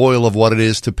struggles, the toil of what it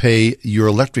is to pay your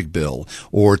electric bill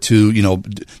or to,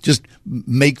 just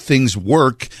make things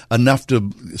work enough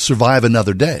to survive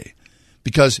another day.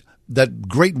 Because that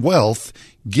great wealth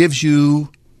gives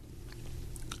you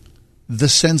the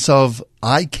sense of,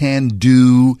 I can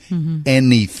do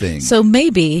anything. So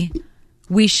maybe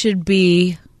we should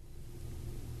be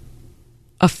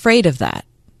afraid of that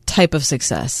type of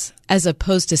success as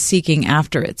opposed to seeking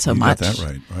after it so much. You got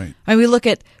that right. I mean,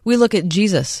 we look at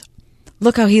Jesus.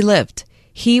 Look how he lived.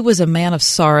 He was a man of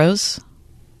sorrows.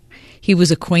 He was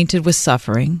acquainted with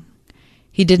suffering.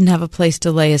 He didn't have a place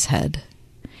to lay his head.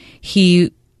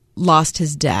 He lost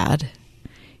his dad.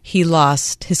 He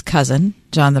lost his cousin,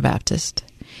 John the Baptist.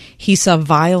 He saw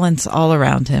violence all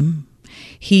around him.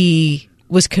 He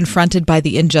was confronted by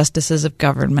the injustices of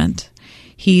government.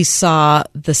 He saw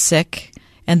the sick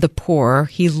and the poor.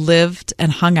 He lived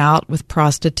and hung out with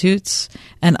prostitutes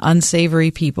and unsavory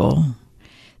people.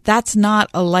 That's not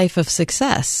a life of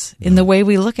success in the way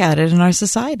we look at it in our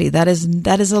society. That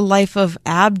is a life of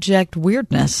abject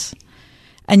weirdness.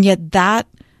 And yet that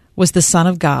was the Son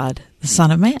of God, the Son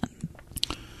of Man.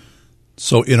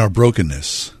 So in our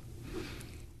brokenness,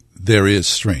 there is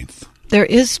strength. There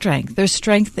is strength. There's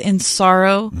strength in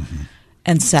sorrow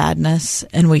and sadness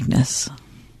and weakness.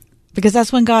 Because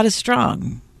that's when God is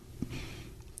strong.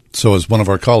 So as one of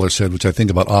our callers said, which I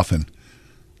think about often,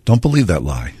 don't believe that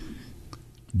lie.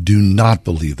 Do not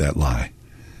believe that lie.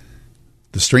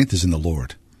 The strength is in the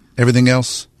Lord. Everything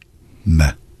else,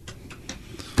 meh.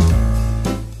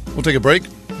 We'll take a break.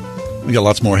 We got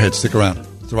lots more ahead. Stick around.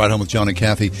 It's The Ride Home with John and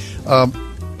Kathy.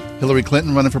 Hillary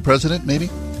Clinton running for president, maybe?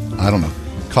 I don't know.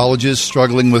 Colleges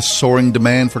struggling with soaring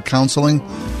demand for counseling.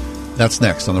 That's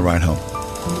next on The Ride Home.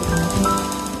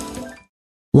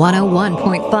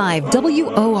 101.5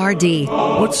 WORD.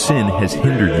 What sin has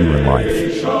hindered you in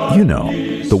life? You know,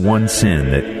 the one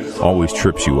sin that always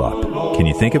trips you up. Can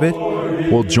you think of it?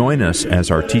 Well, join us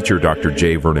as our teacher, Dr.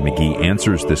 J. Vernon McGee,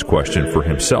 answers this question for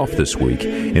himself this week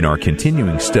in our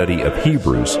continuing study of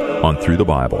Hebrews on Through the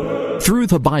Bible. Through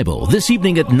the Bible, this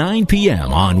evening at 9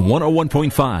 p.m. on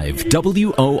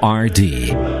 101.5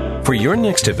 WORD. For your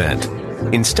next event,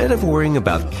 instead of worrying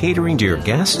about catering to your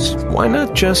guests, why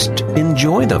not just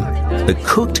enjoy them? The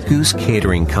Cooked Goose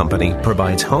Catering Company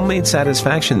provides homemade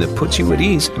satisfaction that puts you at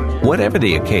ease, whatever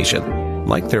the occasion,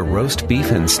 like their roast beef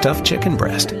and stuffed chicken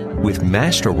breast, with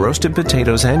mashed or roasted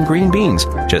potatoes and green beans,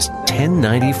 just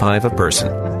 $10.95 a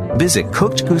person. Visit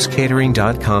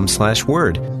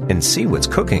cookedgoosecatering.com/word and see what's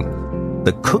cooking.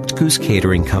 The Cooked Goose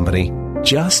Catering Company,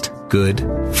 just good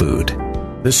food.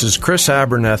 This is Chris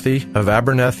Abernethy of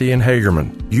Abernethy and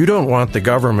Hagerman. You don't want the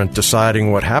government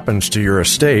deciding what happens to your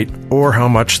estate or how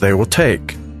much they will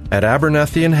take. At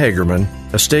Abernethy and Hagerman,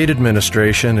 estate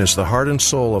administration is the heart and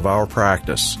soul of our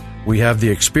practice. We have the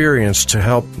experience to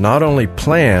help not only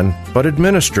plan, but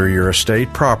administer your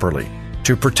estate properly,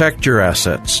 to protect your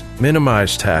assets,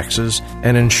 minimize taxes,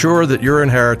 and ensure that your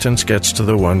inheritance gets to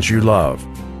the ones you love.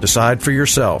 Decide for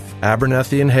yourself.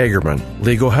 Abernethy and Hagerman.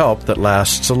 Legal help that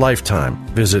lasts a lifetime.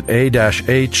 Visit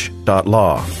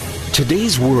a-h.law.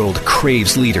 Today's world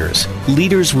craves leaders.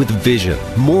 Leaders with vision,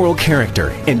 moral character,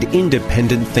 and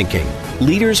independent thinking.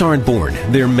 Leaders aren't born,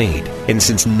 they're made. And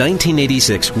since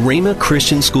 1986, Rhema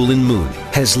Christian School in Moon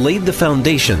has laid the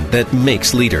foundation that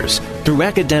makes leaders. Through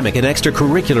academic and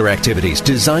extracurricular activities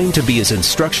designed to be as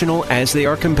instructional as they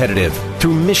are competitive.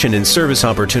 Through mission and service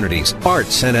opportunities,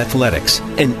 arts and athletics.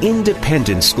 An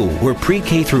independent school where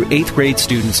pre-K through 8th grade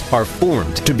students are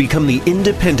formed to become the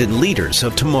independent leaders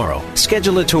of tomorrow.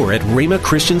 Schedule a tour at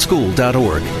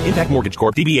rhemachristianschool.org. Impact Mortgage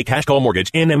Corp. DBA Cash Call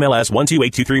Mortgage. NMLS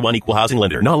 128231 Equal Housing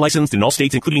Lender. Non-licensed in all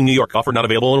states including New York. Offer not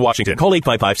available in Washington. Call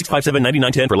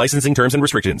 855-657-9910 for licensing terms and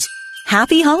restrictions.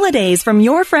 Happy holidays from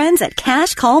your friends at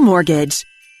Cash Call Mortgage.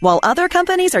 While other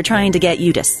companies are trying to get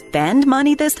you to spend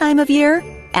money this time of year,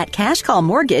 at Cash Call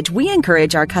Mortgage, we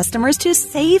encourage our customers to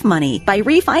save money by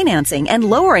refinancing and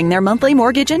lowering their monthly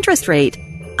mortgage interest rate.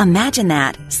 Imagine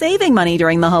that, saving money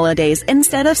during the holidays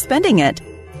instead of spending it.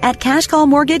 At Cash Call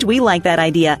Mortgage, we like that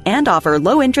idea and offer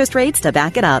low interest rates to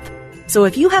back it up. So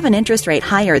if you have an interest rate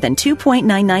higher than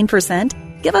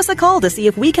 2.99%, give us a call to see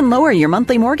if we can lower your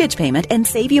monthly mortgage payment and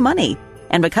save you money.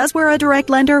 And because we're a direct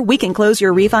lender, we can close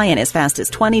your refi in as fast as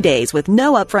 20 days with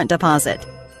no upfront deposit.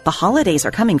 The holidays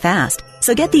are coming fast,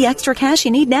 so get the extra cash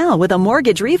you need now with a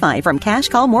mortgage refi from Cash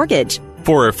Call Mortgage.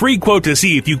 For a free quote to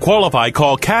see if you qualify,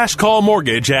 call Cash Call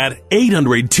Mortgage at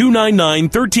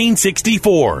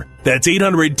 800-299-1364. That's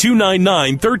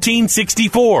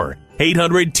 800-299-1364.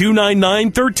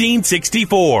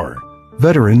 800-299-1364.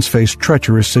 Veterans face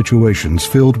treacherous situations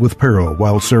filled with peril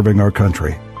while serving our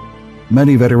country.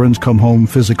 Many veterans come home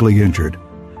physically injured,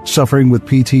 suffering with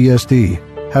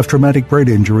PTSD, have traumatic brain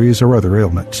injuries or other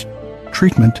ailments.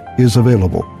 Treatment is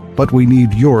available, but we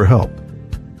need your help.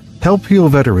 Help Heal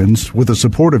Veterans, with the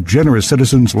support of generous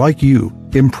citizens like you,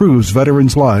 improves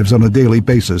veterans' lives on a daily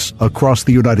basis across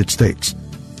the United States.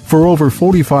 For over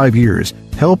 45 years,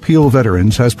 Help Heal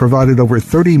Veterans has provided over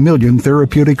 30 million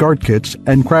therapeutic art kits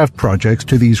and craft projects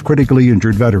to these critically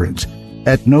injured veterans,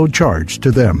 at no charge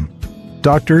to them.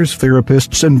 Doctors,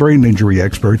 therapists, and brain injury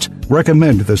experts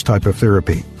recommend this type of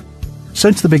therapy.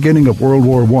 Since the beginning of World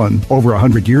War I, over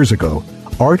 100 years ago,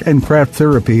 art and craft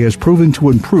therapy has proven to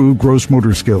improve gross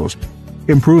motor skills,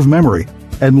 improve memory,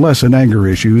 and lessen anger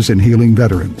issues in healing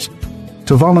veterans.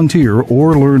 To volunteer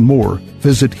or learn more,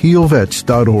 visit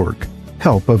healvets.org.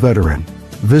 Help a veteran.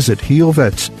 Visit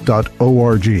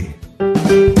healvets.org.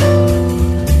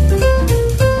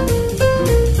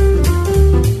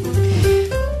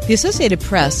 The Associated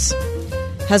Press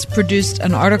has produced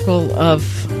an article of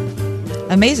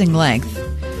amazing length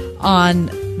on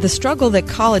the struggle that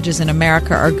colleges in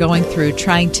America are going through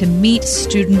trying to meet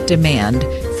student demand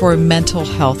for mental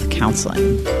health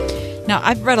counseling. Now,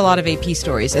 I've read a lot of AP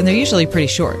stories, and they're usually pretty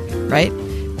short, right?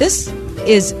 This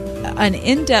is an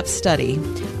in-depth study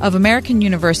of American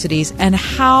universities and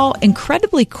how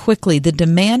incredibly quickly the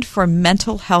demand for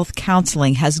mental health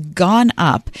counseling has gone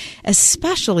up,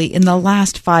 especially in the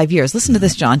last 5 years. Listen to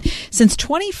this, John. Since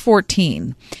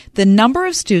 2014, the number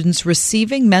of students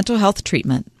receiving mental health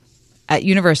treatment at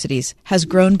universities has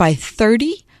grown by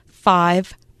 35%.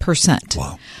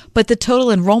 Wow. But the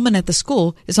total enrollment at the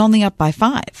school is only up by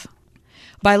 5%.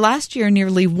 By last year,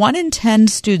 nearly 1 in 10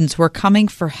 students were coming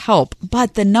for help,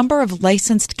 but the number of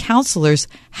licensed counselors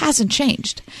hasn't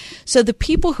changed. So the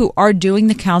people who are doing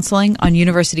the counseling on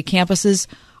university campuses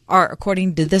are,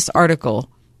 according to this article,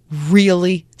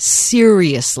 really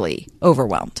seriously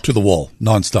overwhelmed. To the wall,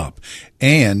 nonstop.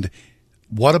 And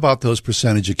what about those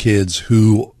percentage of kids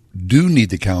who do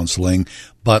need the counseling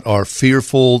but are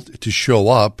fearful to show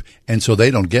up, and so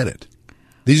they don't get it?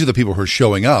 These are the people who are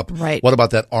showing up. Right. What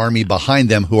about that army behind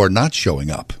them who are not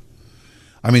showing up?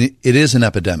 I mean, it is an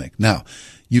epidemic. Now,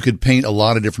 you could paint a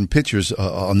lot of different pictures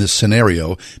on this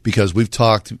scenario because we've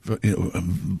talked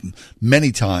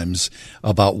many times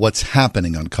about what's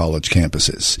happening on college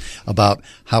campuses, about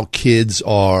how kids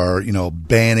are,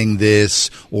 banning this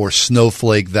or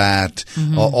snowflake that,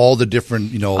 all the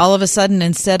different, All of a sudden,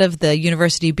 instead of the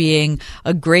university being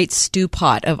a great stew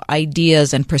pot of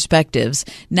ideas and perspectives,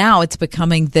 now it's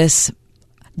becoming this,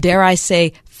 dare I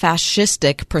say,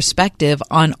 fascistic perspective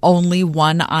on only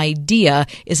one idea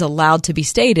is allowed to be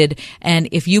stated. And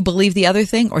if you believe the other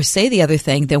thing or say the other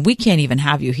thing, then we can't even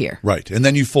have you here. Right. And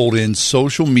then you fold in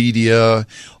social media,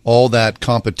 all that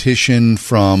competition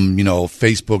from,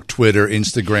 Facebook, Twitter,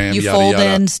 Instagram, you yada, fold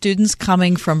yada. in students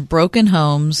coming from broken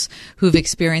homes who've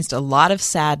experienced a lot of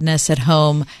sadness at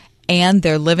home, and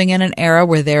they're living in an era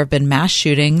where there have been mass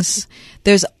shootings.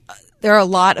 There are a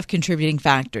lot of contributing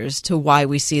factors to why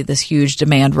we see this huge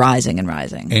demand rising and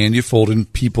rising. And you fold in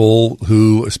people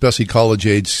who, especially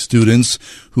college-age students,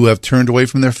 who have turned away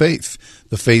from their faith,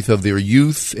 the faith of their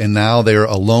youth, and now they're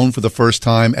alone for the first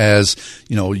time as,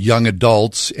 young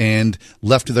adults and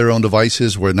left to their own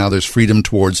devices where now there's freedom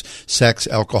towards sex,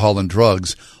 alcohol, and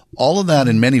drugs. All of that,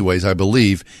 in many ways, I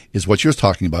believe, is what you're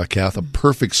talking about, Kath, a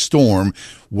perfect storm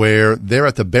where they're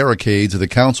at the barricades of the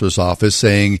counselor's office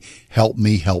saying, help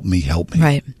me, help me, help me.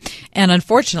 Right. And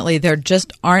unfortunately, there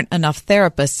just aren't enough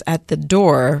therapists at the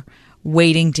door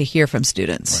waiting to hear from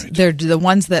students. Right. They're the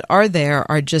ones that are there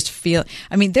are just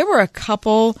there were a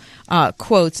couple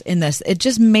quotes in this. It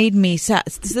just made me sad.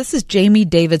 This is Jamie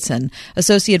Davidson,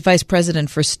 Associate Vice President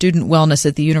for Student Wellness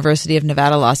at the University of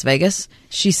Nevada, Las Vegas.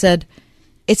 She said,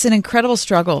 "It's an incredible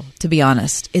struggle, to be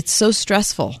honest. It's so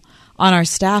stressful on our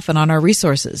staff and on our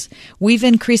resources. We've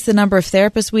increased the number of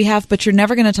therapists we have, but you're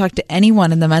never going to talk to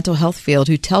anyone in the mental health field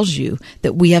who tells you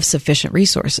that we have sufficient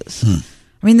resources.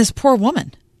 I mean, this poor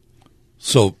woman.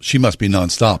 So she must be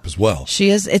nonstop as well. She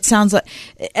is. It sounds like,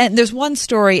 and there's one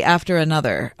story after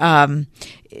another. There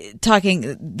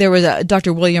was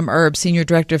Dr. William Erb, Senior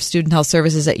Director of Student Health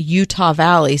Services at Utah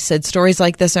Valley, said stories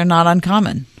like this are not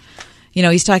uncommon. You know,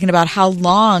 he's talking about how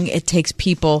long it takes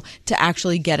people to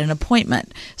actually get an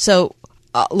appointment. So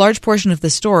a large portion of the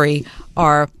story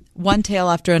are one tale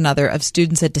after another of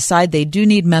students that decide they do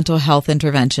need mental health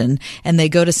intervention, and they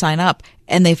go to sign up,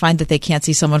 and they find that they can't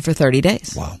see someone for 30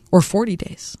 days. Wow. Or 40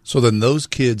 days. So then those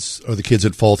kids are the kids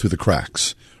that fall through the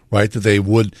cracks, right? That they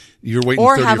would, you're waiting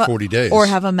 30 or 40 days. Or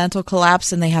have a mental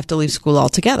collapse and they have to leave school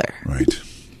altogether. Right.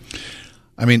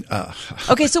 I mean...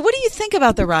 okay, so what do you think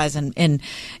about the rise in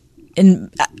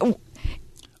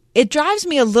it drives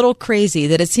me a little crazy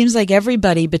that it seems like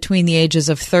everybody between the ages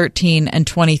of 13 and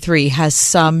 23 has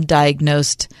some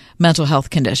diagnosed mental health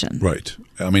condition. Right.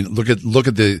 I mean, look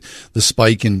at the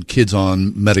spike in kids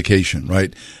on medication,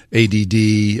 right?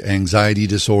 ADD, anxiety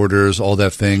disorders, all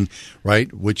that thing,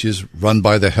 right? Which is run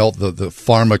by the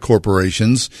pharma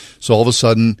corporations. So all of a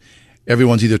sudden,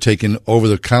 everyone's either taking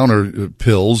over-the-counter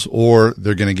pills or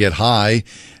they're going to get high,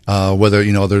 whether,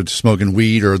 they're smoking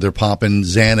weed or they're popping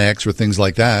Xanax or things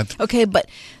like that. Okay, but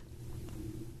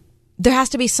there has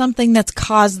to be something that's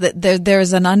caused that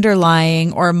there's an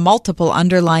underlying or multiple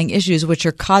underlying issues which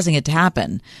are causing it to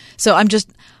happen. So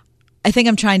I think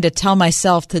I'm trying to tell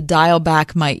myself to dial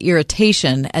back my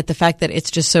irritation at the fact that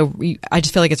it's just I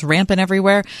just feel like it's rampant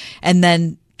everywhere, and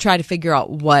then try to figure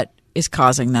out what is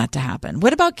causing that to happen.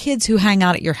 What about kids who hang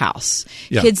out at your house?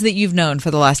 Yeah. Kids that you've known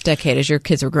for the last decade as your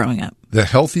kids were growing up. The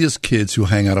healthiest kids who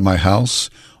hang out at my house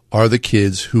are the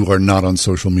kids who are not on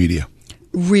social media.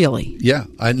 Really? Yeah,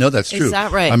 I know that's true. Is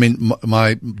that right? I mean,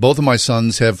 both of my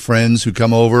sons have friends who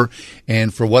come over,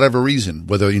 and for whatever reason,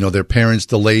 whether their parents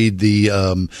delayed the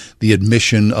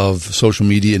admission of social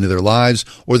media into their lives,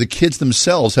 or the kids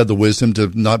themselves had the wisdom to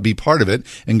not be part of it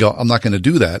and go, "I'm not going to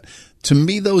do that." To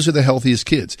me, those are the healthiest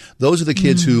kids. Those are the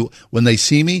kids who, when they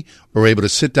see me, are able to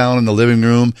sit down in the living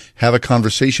room, have a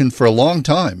conversation for a long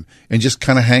time, and just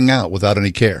kind of hang out without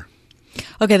any care.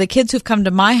 Okay, the kids who've come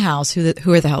to my house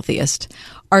who are the healthiest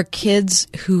are kids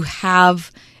who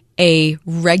have a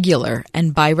regular,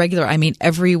 and by regular I mean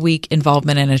every week,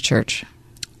 involvement in a church.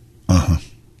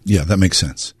 Yeah, that makes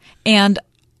sense. And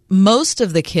most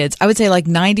of the kids, I would say like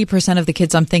 90% of the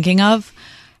kids I'm thinking of,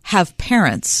 have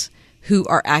parents who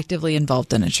are actively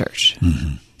involved in a church.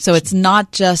 Mm-hmm. So it's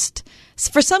not just,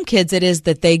 for some kids it is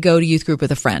that they go to youth group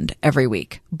with a friend every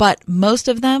week. But most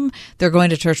of them, they're going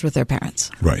to church with their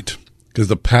parents. Right. Because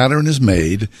the pattern is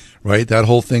made, right? That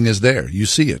whole thing is there. You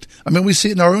see it. I mean, we see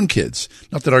it in our own kids.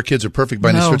 Not that our kids are perfect by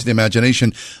any stretch of the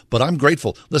imagination, but I'm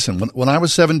grateful. Listen, when I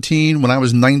was 17, when I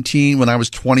was 19, when I was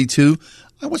 22,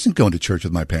 I wasn't going to church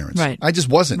with my parents. Right. I just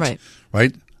wasn't.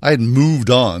 Right? I had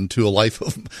moved on to a life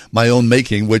of my own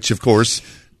making, which, of course,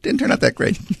 didn't turn out that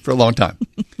great for a long time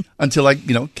until I,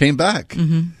 came back.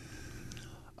 Mm-hmm.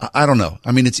 I don't know.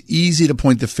 I mean, it's easy to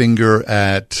point the finger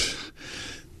at,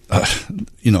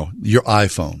 your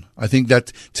iPhone. I think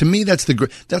that, to me, that's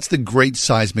the great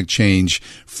seismic change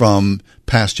from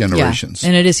past generations. Yeah,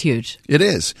 and it is huge. It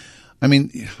is. I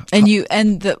mean,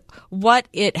 what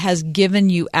it has given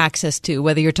you access to,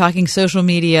 whether you're talking social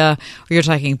media or you're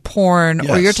talking porn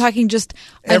or you're talking just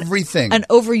everything, an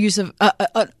overuse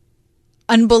of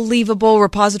unbelievable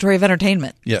repository of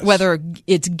entertainment. Yes. Whether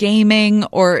it's gaming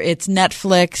or it's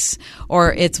Netflix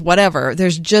or it's whatever.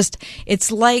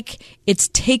 It's like it's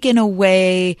taken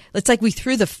away. It's like we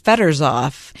threw the fetters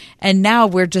off, and now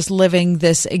we're just living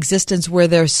this existence where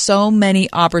there's so many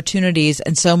opportunities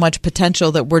and so much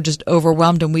potential that we're just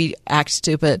overwhelmed and we act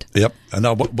stupid. Yep. And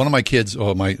now one of my kids,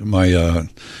 my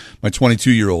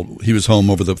 22-year-old, he was home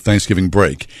over the Thanksgiving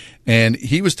break, and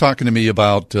he was talking to me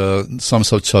about some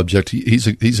such subject. He's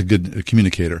a good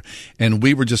communicator, and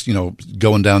we were just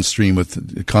going downstream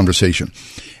with conversation.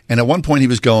 And at one point, he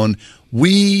was going,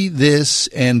 "We this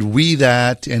and we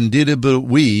that and did it, but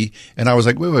we." And I was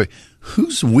like, "Wait,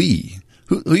 who's we?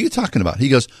 Who are you talking about?" He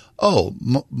goes, "Oh,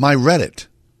 my Reddit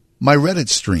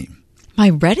stream."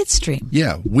 My Reddit stream.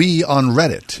 Yeah, we on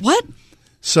Reddit. What?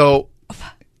 So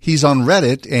he's on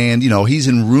Reddit, and he's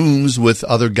in rooms with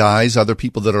other guys, other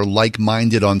people that are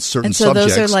like-minded on certain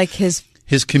subjects. Those are like his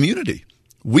community.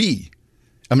 We.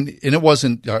 I mean, and it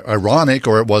wasn't ironic,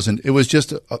 or it was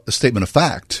just a statement of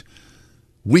fact.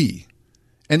 We.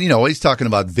 And, he's talking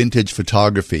about vintage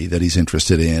photography that he's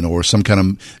interested in, or some kind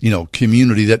of,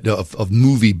 community of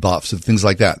movie buffs and things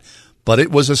like that. But it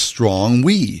was a strong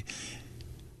we.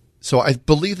 So I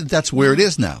believe that that's where it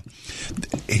is now.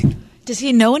 Does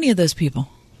he know any of those people?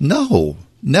 No,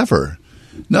 never.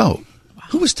 No. Wow.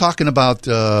 Who was talking about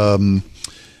the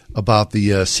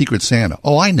Secret Santa?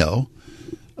 Oh, I know.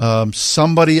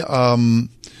 Somebody.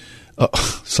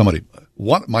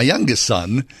 My youngest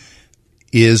son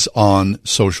is on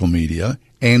social media,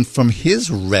 and from his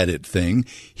Reddit thing,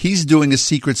 he's doing a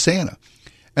Secret Santa.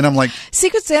 And I'm like...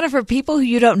 Secret Santa for people who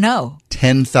you don't know.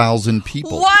 10,000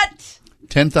 people. What?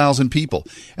 10,000 people.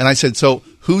 And I said, so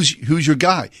who's your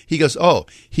guy? He goes, oh,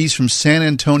 he's from San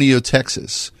Antonio,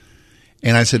 Texas.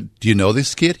 And I said, do you know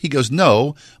this kid? He goes,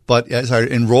 no. But as I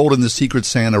enrolled in the Secret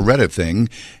Santa Reddit thing,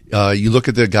 you look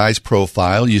at the guy's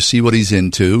profile, you see what he's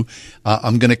into.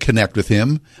 I'm going to connect with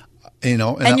him.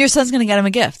 And your son's going to get him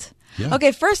a gift. Yeah.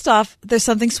 Okay, first off, there's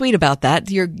something sweet about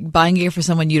that. You're buying a gift for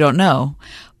someone you don't know.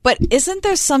 But isn't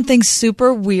there something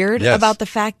super weird about the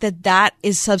fact that that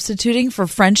is substituting for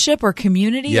friendship or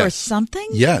community or something?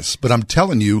 Yes, but I'm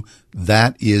telling you,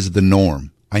 that is the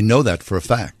norm. I know that for a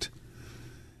fact.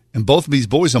 And both of these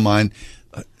boys of mine,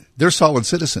 they're solid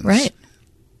citizens. Right.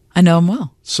 I know them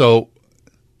well. So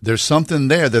there's something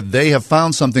there that they have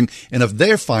found something. And if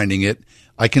they're finding it,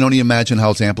 I can only imagine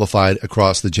how it's amplified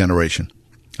across the generation.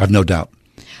 I've no doubt.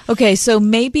 Okay, so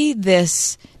maybe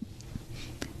the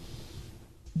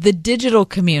digital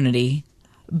community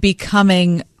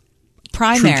becoming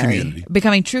primary,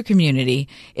 becoming true community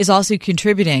is also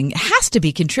contributing, has to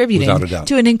be contributing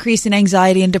to an increase in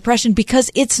anxiety and depression because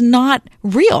it's not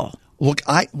real. Look,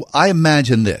 I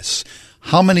imagine this.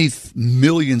 How many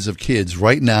millions of kids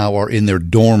right now are in their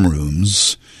dorm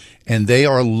rooms and they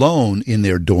are alone in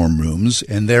their dorm rooms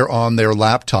and they're on their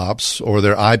laptops or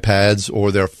their iPads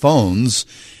or their phones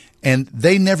and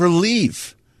they never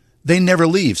leave. They never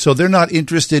leave. So they're not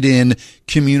interested in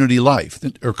community life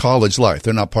or college life.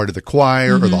 They're not part of the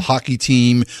choir or the hockey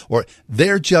team, or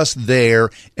they're just there.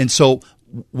 And so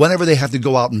whenever they have to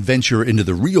go out and venture into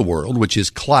the real world, which is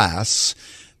class,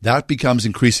 that becomes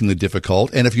increasingly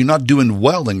difficult. And if you're not doing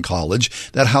well in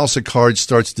college, that house of cards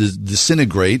starts to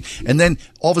disintegrate. And then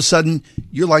all of a sudden,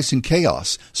 your life's in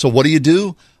chaos. So what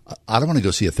do? I don't want to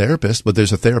go see a therapist, but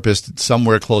there's a therapist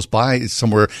somewhere close by,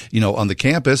 somewhere, on the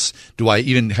campus. Do I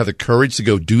even have the courage to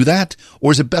go do that?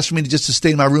 Or is it best for me to just to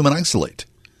stay in my room and isolate?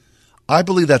 I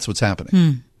believe that's what's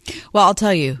happening. Well, I'll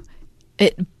tell you,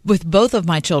 with both of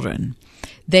my children,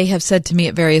 they have said to me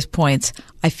at various points,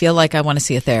 I feel like I want to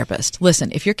see a therapist.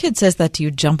 Listen, if your kid says that to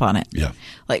you, jump on it. Yeah.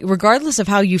 Like, regardless of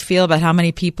how you feel about how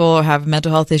many people have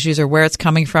mental health issues or where it's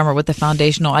coming from or what the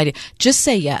foundational idea, just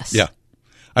say yes. Yeah.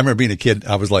 I remember being a kid,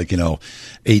 I was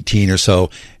 18 or so,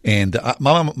 and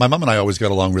my mom and I always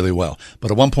got along really well. But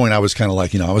at one point I was kind of I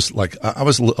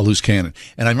was a loose cannon.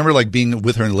 And I remember being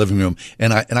with her in the living room,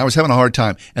 and I was having a hard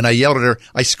time, and I yelled at her,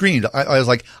 I screamed, I was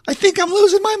like, I think I'm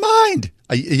losing my mind.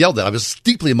 I yelled at her. I was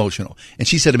deeply emotional. And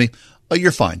she said to me, oh,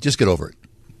 you're fine, just get over it.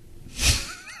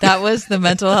 That was the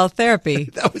mental health therapy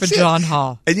for John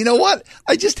Hall. And you know what?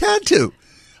 I just had to.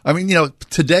 I mean,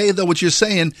 today, though, what you're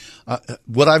saying,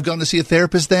 would I have gone to see a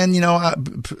therapist then?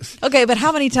 Okay, but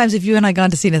how many times have you and I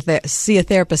gone to see a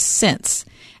therapist since?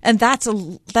 And that's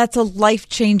a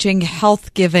life-changing,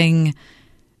 health-giving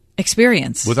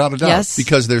experience. Without a doubt. Yes?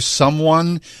 Because there's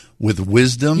someone with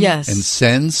wisdom and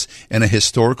sense and a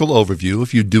historical overview,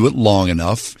 if you do it long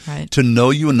enough, to know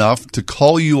you enough to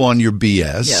call you on your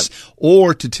BS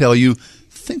or to tell you,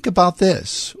 think about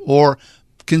this, or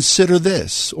consider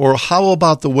this, or how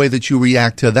about the way that you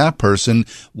react to that person?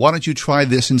 Why don't you try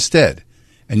this instead?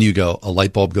 And you go, a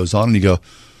light bulb goes on, and you go,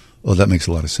 oh, that makes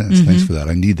a lot of sense. Thanks for that.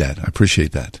 I need that. I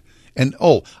appreciate that. And,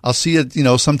 I'll see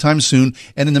you, sometime soon.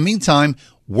 And in the meantime,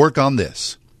 work on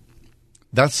this.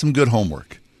 That's some good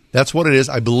homework. That's what it is,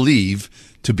 I believe,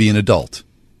 to be an adult.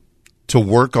 To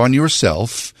work on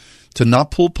yourself, to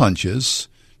not pull punches,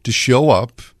 to show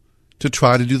up, to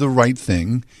try to do the right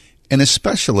thing, and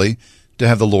especially to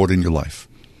have the Lord in your life.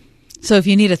 So if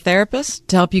you need a therapist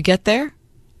to help you get there,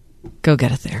 go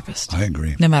get a therapist. I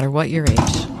agree. No matter what your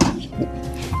age.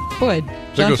 Boy,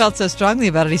 John felt so strongly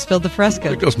about it, he spilled the Fresca.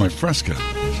 There goes my Fresca.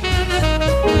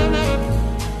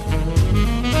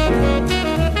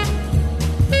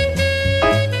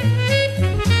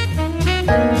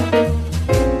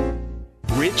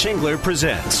 Rich Engler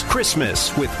presents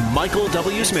Christmas with Michael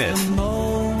W. Smith. It's the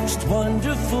most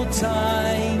wonderful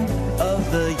time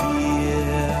of the year.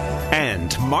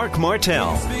 And Mark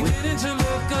Martell. It's beginning to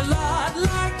look a lot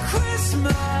like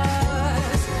Christmas.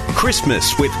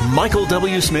 Christmas with Michael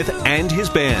W. Smith and his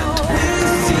band.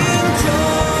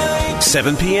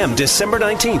 7 p.m. December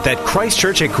 19th at Christ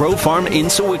Church at Grove Farm in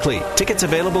Sewickley. Tickets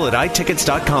available at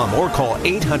iTickets.com or call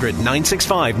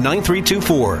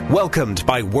 800-965-9324. Welcomed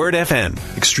by Word FM.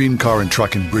 Extreme Car and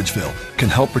Truck in Bridgeville can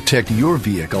help protect your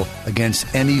vehicle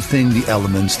against anything the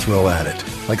elements throw at it,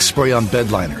 like spray-on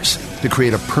bed liners to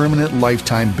create a permanent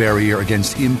lifetime barrier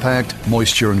against impact,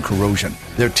 moisture, and corrosion.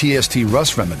 Their TST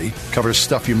Rust Remedy covers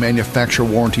stuff your manufacturer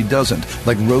warranty doesn't,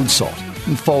 like road salt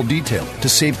and fall detail to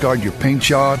safeguard your paint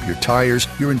job, your tires,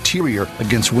 your interior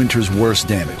against winter's worst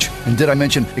damage. And did I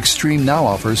mention Extreme now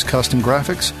offers custom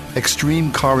graphics?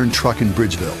 Extreme Car and Truck in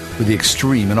Bridgeville, with the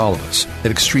extreme in all of us,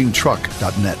 at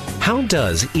extremetruck.net. How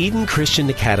does Eden Christian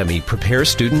Academy prepare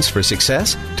students for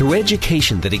success? Through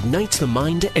education that ignites the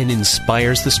mind and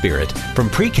inspires the spirit, from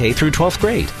pre-K through 12th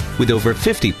grade, with over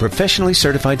 50 professionally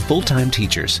certified full-time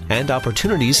teachers, and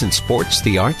opportunities in sports,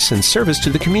 the arts, and service to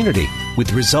the community.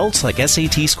 With results like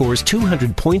SAT scores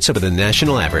 200 points over the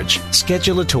national average.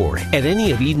 Schedule a tour at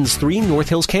any of Eden's 3 North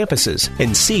Hills campuses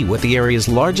and see what the area's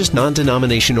largest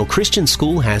non-denominational Christian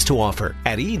school has to offer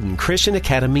at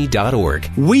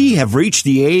EdenChristianAcademy.org. We have reached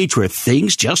the age where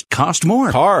things just cost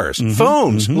more. Cars,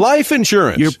 phones, life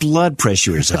insurance. Your blood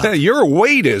pressure is up. Your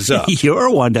weight is up. You're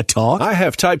one to talk. I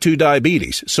have type 2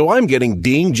 diabetes, so I'm getting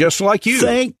dinged just like you.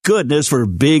 Thank goodness for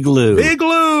Big Lou. Big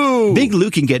Lou! Big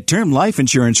Lou can get term life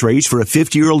insurance rates for a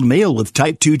 50-year-old male with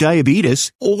type 2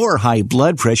 diabetes or high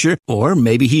blood pressure, or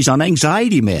maybe he's on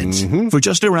anxiety meds for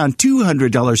just around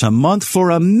 $200 a month for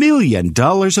 $1 million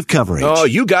of coverage. Oh,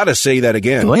 you got to say that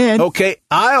again. Go ahead. Okay,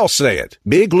 I'll say it.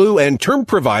 Big Lou and Term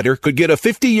Provider could get a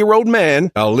 50-year-old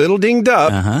man, a little dinged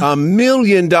up, $1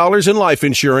 million in life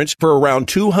insurance for around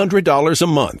 $200 a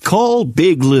month. Call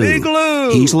Big Lou. Big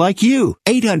Lou. He's like you.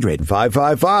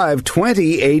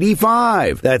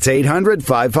 800-555-2085. That's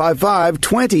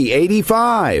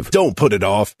 800-555-2085. Don't put it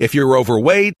off. If you're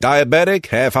overweight, diabetic,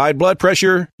 have high blood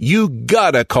pressure, you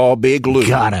gotta call Big Lou.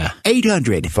 Gotta.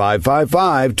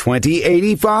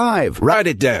 800-555-2085. Write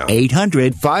it down.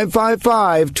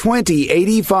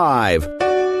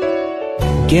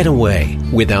 800-555-2085. Get away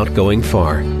without going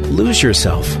far. Lose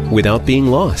yourself without being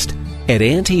lost. At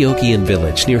Antiochian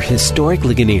Village near historic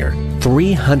Ligonier,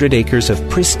 300 acres of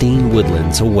pristine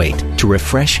woodlands await to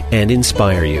refresh and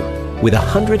inspire you. With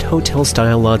 100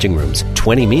 hotel-style lodging rooms,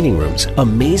 20 meeting rooms,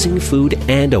 amazing food,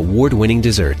 and award-winning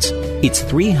desserts. It's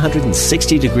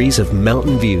 360 degrees of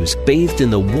mountain views bathed in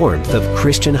the warmth of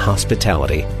Christian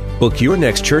hospitality. Book your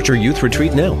next church or youth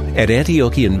retreat now at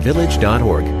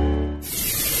AntiochianVillage.org.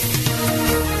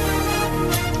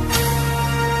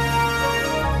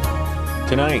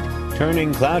 Tonight,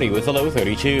 turning cloudy with a low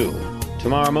 32.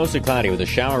 Tomorrow, mostly cloudy with a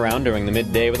shower around during the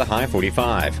midday with a high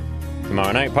 45.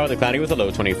 Tomorrow night, partly cloudy with a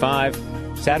low 25.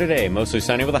 Saturday, mostly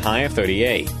sunny with a high of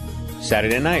 38.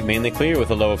 Saturday night, mainly clear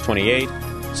with a low of 28.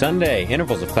 Sunday,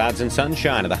 intervals of clouds and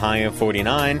sunshine with a high of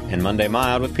 49. And Monday,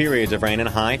 mild with periods of rain and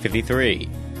a high 53.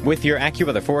 With your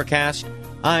AccuWeather forecast,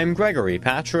 I'm Gregory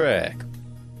Patrick.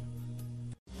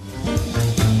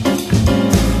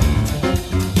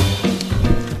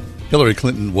 Hillary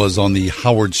Clinton was on the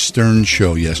Howard Stern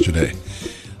show yesterday.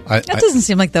 That doesn't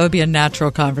seem like that would be a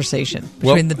natural conversation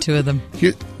between the two of them.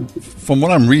 From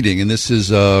what I'm reading, and this is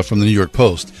from the New York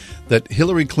Post, that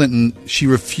Hillary Clinton, she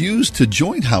refused to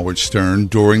join Howard Stern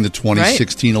during the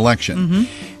 2016 election.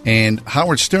 And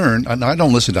Howard Stern, and I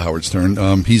don't listen to Howard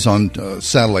Stern, he's on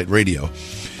satellite radio.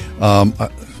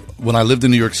 When I lived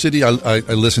in New York City, I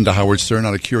listened to Howard Stern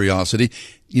out of curiosity.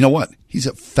 You know what? He's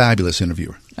a fabulous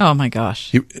interviewer. Oh, my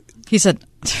gosh. He's a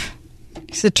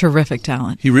terrific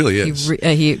talent. He really is.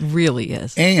 He really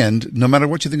is. And no matter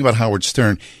what you think about Howard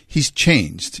Stern, he's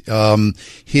changed.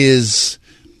 His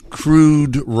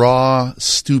crude, raw,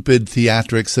 stupid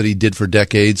theatrics that he did for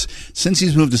decades, since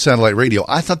he's moved to satellite radio,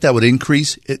 I thought that would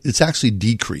increase. It's actually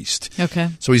decreased. Okay.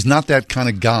 So he's not that kind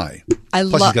of guy.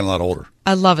 Plus, he's gotten a lot older.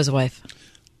 I love his wife.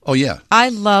 Oh, yeah. I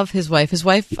love his wife. His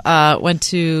wife went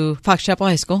to Fox Chapel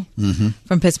High School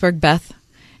from Pittsburgh, Beth,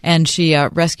 and she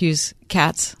rescues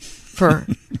cats for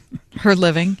her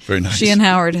living. Very nice. She and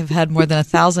Howard have had more than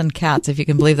 1,000 cats, if you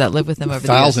can believe that, live with them over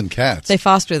the years. 1,000 cats? They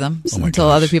foster them until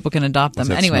other people can adopt them. What's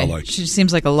that Anyway, smell like? she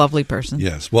seems like a lovely person.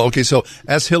 Yes. Well, okay, so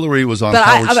as Hillary was on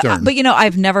Howard Stern. But,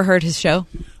 I've never heard his show.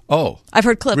 Oh. I've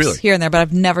heard clips here and there, but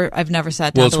I've never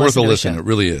sat down to listen to his show. Well, it's worth a listen. It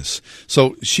really is.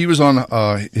 So she was on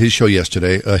his show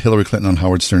yesterday, Hillary Clinton on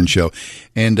Howard Stern show,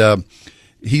 and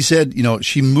he said,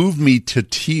 she moved me to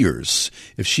tears.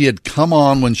 If she had come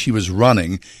on when she was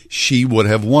running, she would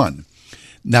have won.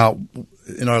 Now,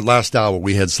 in our last hour,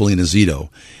 we had Selena Zito,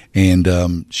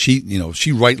 and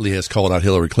she rightly has called out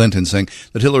Hillary Clinton, saying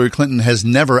that Hillary Clinton has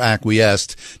never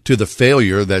acquiesced to the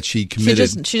failure that she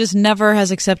committed. She just never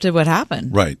has accepted what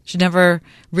happened. Right. She never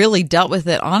really dealt with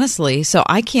it honestly, so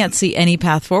I can't see any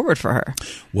path forward for her.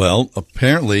 Well,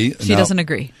 apparently She doesn't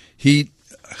agree.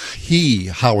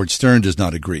 Howard Stern, does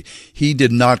not agree. He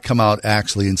did not come out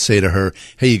actually and say to her,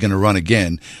 hey, you're going to run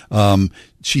again.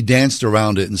 She danced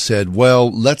around it and said,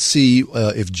 well, let's see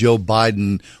if Joe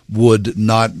Biden would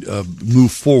not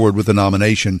move forward with the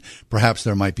nomination. Perhaps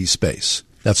there might be space.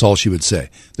 That's all she would say.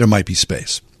 There might be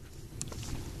space.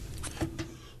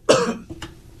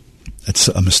 That's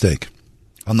a mistake.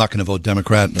 I'm not going to vote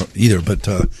Democrat either, but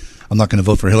I'm not going to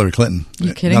vote for Hillary Clinton.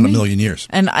 You kidding Not me? a million years.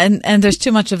 And there's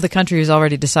too much of the country who's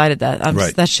already decided that.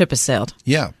 Right. That ship has sailed.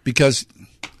 Yeah, because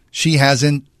she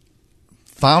hasn't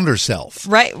found herself.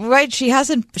 Right. She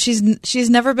hasn't. She's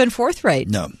never been forthright.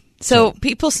 No. So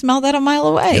people smell that a mile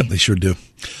away. Yep, they sure do.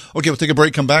 Okay, we'll take a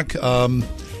break, come back.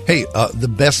 The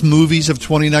best movies of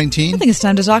 2019? I think it's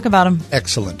time to talk about them.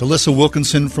 Excellent. Alyssa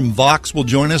Wilkinson from Vox will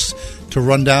join us to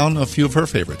run down a few of her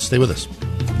favorites. Stay with us.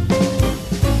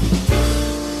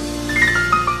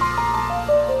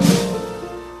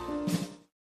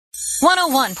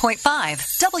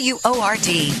 101.5 WORD.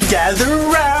 Gather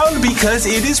around because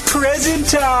it is present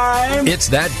time. It's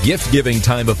that gift-giving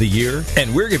time of the year,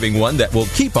 and we're giving one that will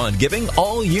keep on giving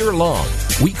all year long.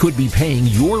 We could be paying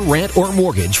your rent or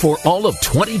mortgage for all of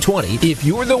 2020 if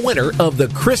you're the winner of the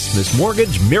Christmas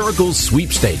Mortgage Miracle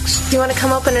Sweepstakes. Do you want to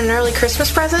come open an early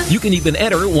Christmas present? You can even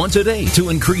enter once a day to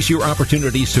increase your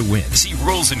opportunities to win. See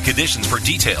rules and conditions for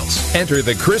details. Enter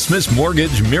the Christmas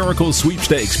Mortgage Miracle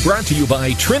Sweepstakes, brought to you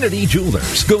by Trinity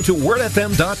Jewelers. Go to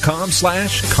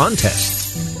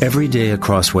wordfm.com/contest. Every day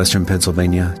across Western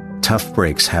Pennsylvania, tough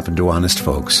breaks happen to honest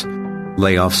folks.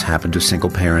 Layoffs happen to single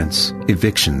parents,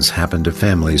 evictions happen to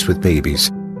families with babies,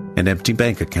 and empty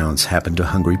bank accounts happen to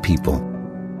hungry people.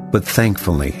 But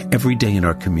thankfully, every day in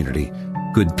our community,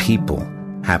 good people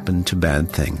happen to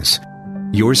bad things.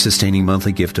 Your sustaining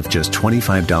monthly gift of just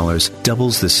 $25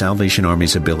 doubles the Salvation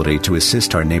Army's ability to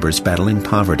assist our neighbors battling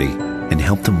poverty and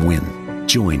help them win.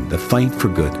 Join the fight for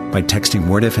good by texting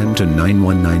WordFM to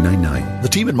 91999. The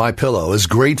team at MyPillow is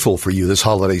grateful for you this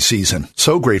holiday season.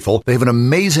 So grateful, they have an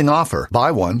amazing offer.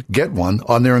 Buy one, get one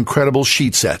on their incredible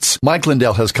sheet sets. Mike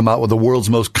Lindell has come out with the world's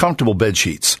most comfortable bed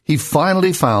sheets. He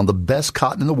finally found the best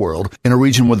cotton in the world in a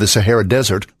region where the Sahara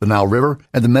Desert, the Nile River,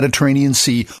 and the Mediterranean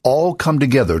Sea all come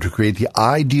together to create the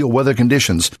ideal weather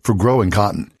conditions for growing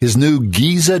cotton. His new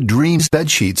Giza Dreams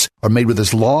bed sheets are made with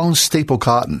this long staple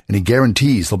cotton, and he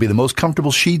guarantees they'll be the most comfortable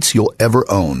sheets you'll ever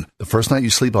own. The first night you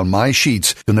sleep on my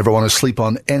sheets, you'll never want to sleep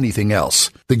on anything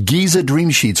else. The Giza Dream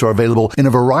Sheets are available in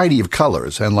a variety of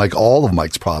colors, and like all of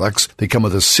Mike's products, they come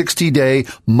with a 60-day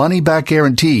money-back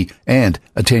guarantee and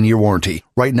a 10-year warranty.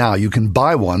 Right now, you can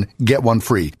buy one, get one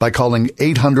free by calling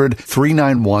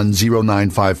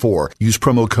 800-391-0954. Use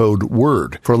promo code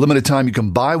WORD. For a limited time, you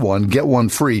can buy one, get one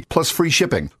free, plus free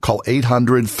shipping. Call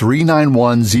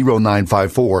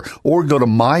 800-391-0954 or go to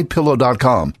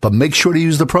mypillow.com. But make sure to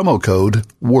use the promo code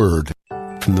WORD.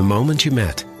 From the moment you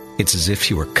met, it's as if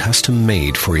you were custom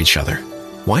made for each other.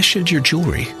 Why should your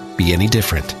jewelry be any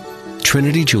different?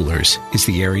 Trinity Jewelers is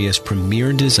the area's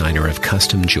premier designer of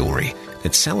custom jewelry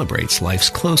that celebrates life's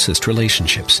closest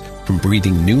relationships, from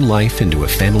breathing new life into a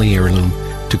family heirloom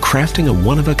to crafting a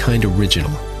one-of-a-kind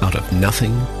original out of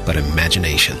nothing but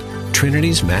imagination.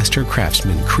 Trinity's master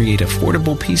craftsmen create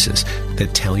affordable pieces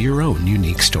that tell your own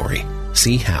unique story.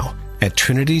 See how at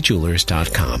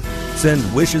trinityjewelers.com.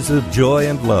 Send wishes of joy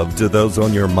and love to those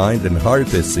on your mind and heart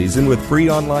this season with free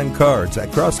online cards at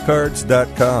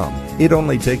crosscards.com. It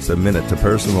only takes a minute to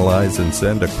personalize and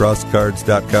send a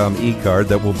crosscards.com e-card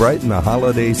that will brighten the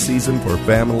holiday season for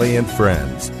family and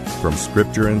friends. From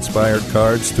scripture-inspired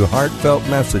cards to heartfelt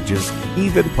messages,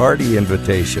 even party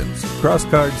invitations,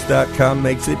 crosscards.com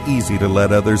makes it easy to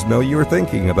let others know you're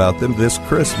thinking about them this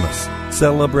Christmas.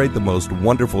 Celebrate the most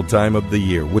wonderful time of the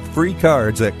year with free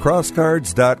cards at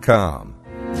crosscards.com.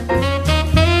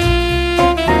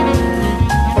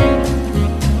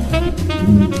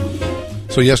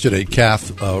 So yesterday,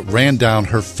 Kath ran down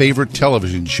her favorite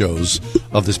television shows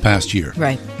of this past year.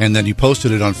 Right. And then you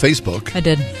posted it on Facebook. I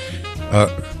did.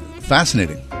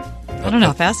 Fascinating. I don't know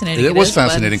how fascinating it was is,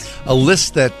 fascinating. A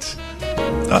list that,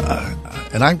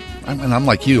 and I'm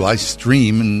like you. I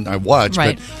stream and I watch,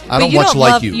 right. but I don't watch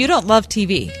like you. You don't love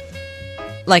TV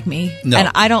like me, no. and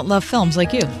I don't love films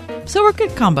like you. So we're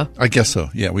good combo. I guess so.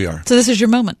 Yeah, we are. So this is your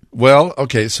moment. Well,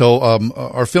 okay. So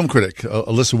our film critic,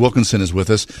 Alyssa Wilkinson, is with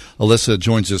us. Alyssa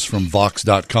joins us from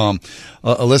Vox.com.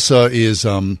 Alyssa is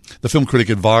the film critic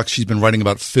at Vox. She's been writing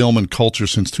about film and culture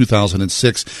since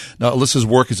 2006. Now, Alyssa's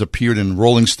work has appeared in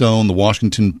Rolling Stone, The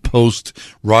Washington Post,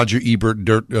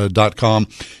 RogerEbert.com.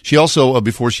 She also,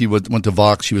 before she went to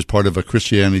Vox, she was part of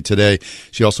Christianity Today.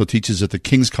 She also teaches at the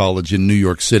King's College in New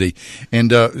York City.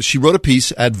 And she wrote a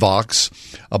piece at Vox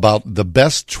about the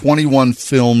best 21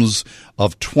 films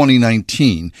of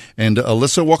 2019. And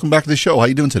Alyssa, welcome back to the show. How are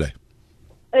you doing today?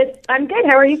 I'm good.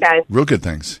 How are you guys? Real good,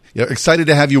 thanks. Yeah, excited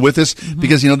to have you with us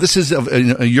because, this is,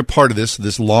 you're part of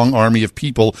this long army of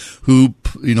people who,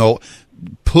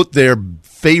 put their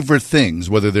favorite things,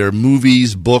 whether they're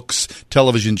movies, books,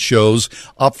 television shows,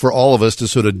 up for all of us to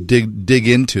sort of dig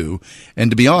into. And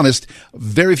to be honest,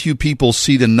 very few people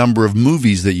see the number of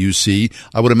movies that you see.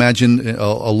 I would imagine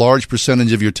a large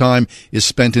percentage of your time is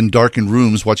spent in darkened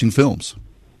rooms watching films.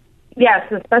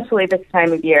 Yes, especially this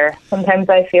time of year. Sometimes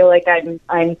I feel like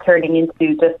I'm turning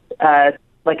into just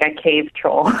like a cave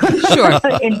troll. Sure.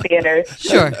 In theaters.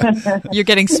 Sure. You're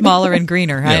getting smaller and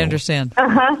greener. Yeah. I understand.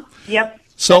 Yep.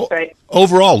 So that's right.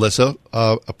 Overall, Alyssa,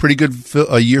 a pretty good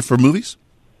year for movies?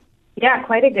 Yeah,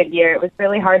 quite a good year. It was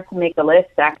really hard to make a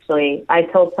list, actually. I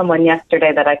told someone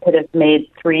yesterday that I could have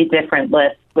made 3 different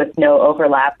lists with no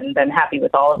overlap and been happy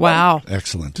with all of them. Wow.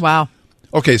 Excellent. Wow.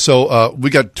 Okay, so we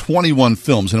got 21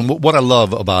 films, and what I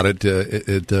love about it,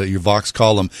 your Vox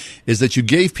column, is that you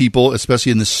gave people,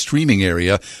 especially in the streaming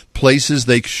area, places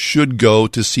they should go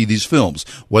to see these films,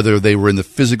 whether they were in the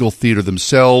physical theater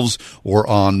themselves or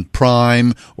on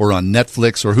Prime or on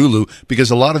Netflix or Hulu, because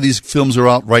a lot of these films are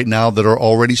out right now that are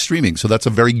already streaming, so that's a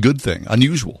very good thing,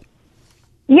 unusual.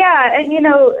 Yeah, and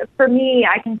for me,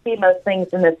 I can see most things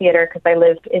in the theater because I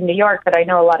live in New York, but I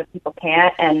know a lot of people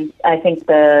can't, and I think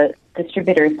the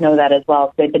distributors know that as well.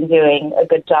 So they've been doing a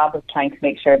good job of trying to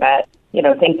make sure that,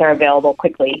 things are available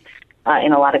quickly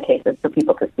in a lot of cases so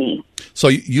people could see. So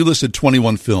you listed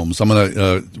 21 films. I'm going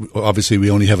to, obviously we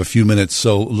only have a few minutes,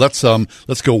 so let's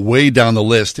go way down the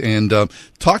list and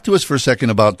talk to us for a second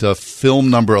about film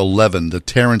number 11, the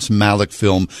Terrence Malick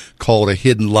film called A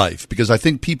Hidden Life, because I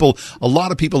think a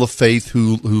lot of people of faith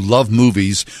who love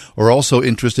movies are also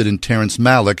interested in Terrence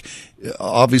Malick.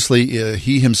 Obviously,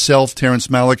 he himself, Terrence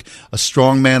Malick, a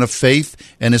strong man of faith,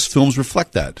 and his films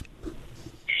reflect that.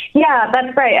 Yeah,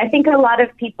 that's right. I think a lot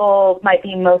of people might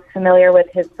be most familiar with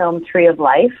his film Tree of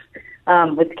Life,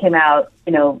 which came out,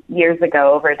 years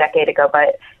ago, over a decade ago.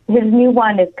 But his new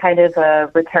one is kind of a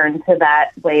return to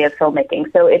that way of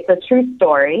filmmaking. So it's a true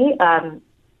story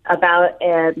about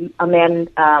a man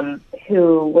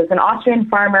who was an Austrian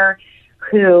farmer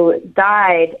who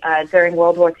died during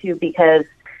World War II because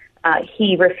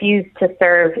he refused to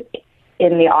serve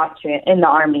in the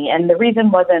army. And the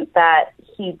reason wasn't that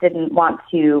he didn't want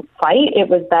to fight. It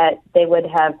was that they would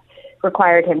have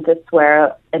required him to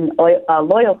swear a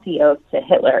loyalty oath to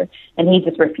Hitler, and he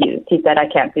just refused. He said, I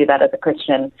can't do that as a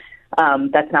Christian.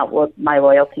 That's not what my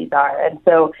loyalties are. And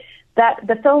so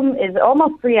the film is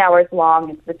almost 3 hours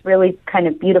long. It's this really kind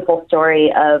of beautiful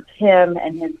story of him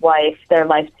and his wife, their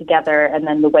life together, and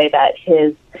then the way that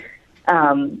his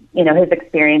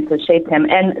experiences shaped him.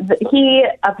 And he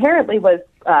apparently was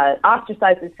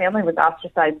ostracized. His family was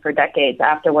ostracized for decades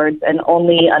afterwards, and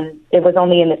it was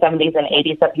only in the 70s and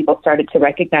 80s that people started to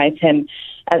recognize him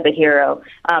as a hero.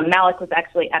 Malick was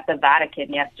actually at the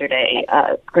Vatican yesterday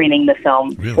screening the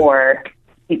film for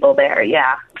people there.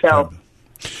 Yeah, so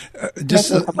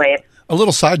just a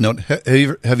little side note: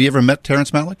 have you ever met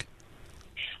Terrence Malick?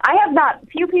 I have not.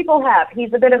 Few people have.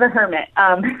 He's a bit of a hermit.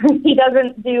 He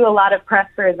doesn't do a lot of press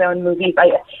for his own movies.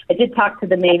 I did talk to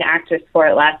the main actress for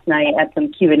it last night at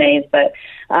some Q&As, but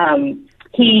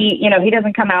he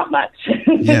doesn't come out much.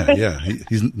 Yeah.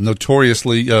 He's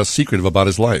notoriously secretive about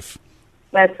his life.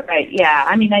 That's right, yeah.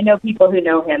 I mean, I know people who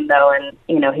know him, though, and,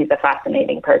 he's a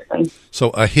fascinating person.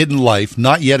 So, A Hidden Life,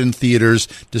 not yet in theaters.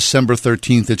 December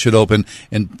 13th it should open,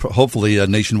 and hopefully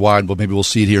nationwide. Well, maybe we'll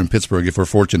see it here in Pittsburgh if we're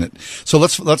fortunate. So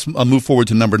let's move forward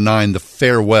to number 9, The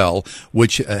Farewell,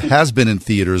 which has been in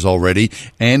theaters already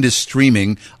and is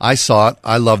streaming. I saw it.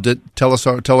 I loved it. Tell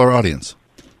our audience.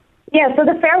 Yeah, so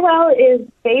The Farewell is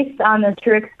based on the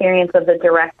true experience of the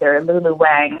director, Lulu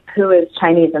Wang, who is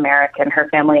Chinese-American. Her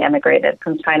family emigrated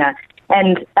from China.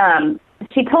 And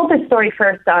she told this story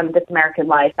first on This American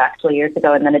Life, actually, years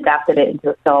ago, and then adapted it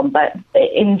into a film. But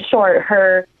in short,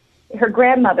 her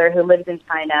grandmother, who lived in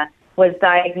China, was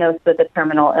diagnosed with a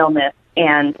terminal illness.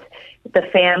 And the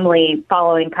family,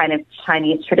 following kind of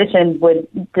Chinese tradition,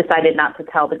 decided not to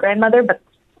tell the grandmother, but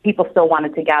people still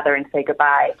wanted to gather and say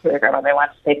goodbye to their grandmother. They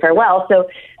wanted to say farewell. So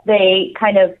they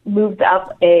kind of moved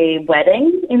up a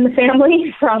wedding in the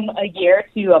family from a year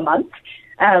to a month,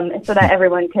 so that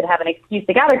everyone could have an excuse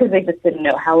to gather, because they just didn't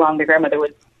know how long the grandmother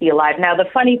would be alive. Now, the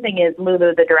funny thing is,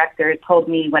 Lulu, the director, told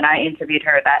me when I interviewed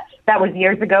her that was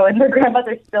years ago, and the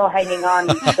grandmother's still hanging on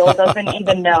and still doesn't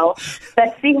even know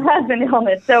that she has an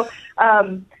illness. So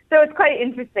it's quite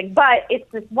interesting. But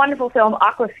it's this wonderful film.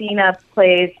 Awkwafina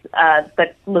plays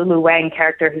the Lulu Wang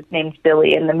character, who's named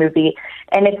Billy in the movie,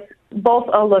 and it's both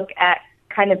a look at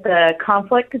kind of the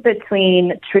conflict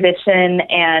between tradition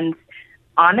and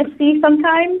honesty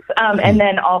sometimes, and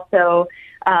then also,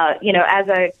 as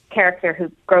a character who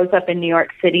grows up in New York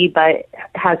City but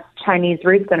has Chinese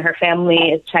roots and her family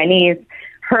is Chinese,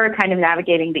 her kind of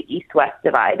navigating the East-West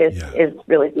divide is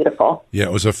really beautiful. Yeah,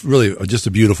 it was just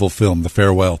a beautiful film, The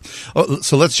Farewell.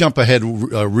 So let's jump ahead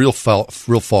real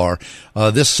far.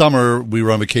 This summer we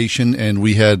were on vacation and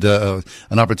we had an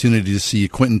opportunity to see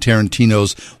Quentin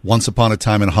Tarantino's Once Upon a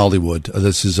Time in Hollywood.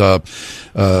 This is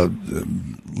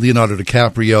Leonardo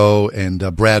DiCaprio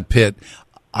and Brad Pitt.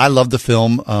 I love the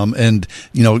film, and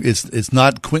it's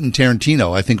not Quentin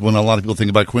Tarantino. I think when a lot of people think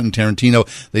about Quentin Tarantino,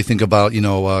 they think about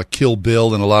Kill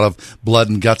Bill and a lot of blood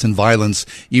and guts and violence.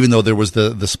 Even though there was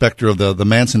the specter of the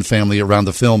Manson family around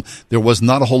the film, there was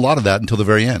not a whole lot of that until the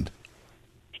very end.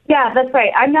 Yeah, that's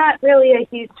right. I'm not really a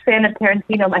huge fan of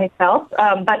Tarantino myself,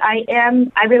 but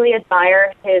I really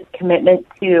admire his commitment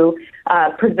to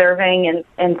preserving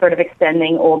and sort of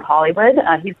extending old Hollywood.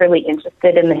 He's really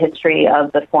interested in the history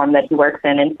of the form that he works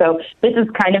in. And so this is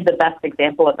kind of the best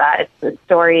example of that. It's the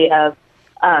story of,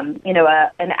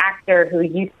 an actor who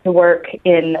used to work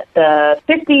in the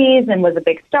 50s and was a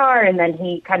big star, and then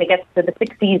he kind of gets to the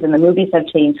 60s and the movies have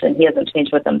changed and he hasn't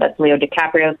changed with them. That's Leo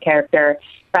DiCaprio's character.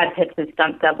 Brad Pitt's his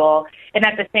stunt double. And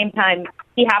at the same time,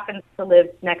 he happens to live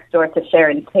next door to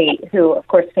Sharon Tate, who, of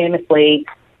course, famously,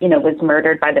 was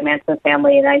murdered by the Manson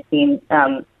family in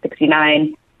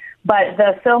 1969. But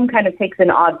the film kind of takes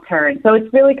an odd turn. So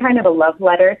it's really kind of a love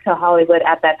letter to Hollywood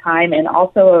at that time, and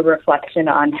also a reflection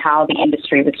on how the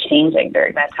industry was changing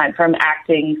during that time, from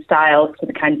acting styles to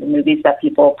the kinds of movies that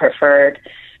people preferred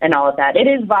and all of that. It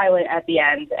is violent at the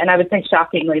end, and I would say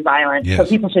shockingly violent, yes. So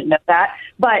people should know that.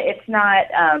 But it's not,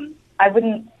 I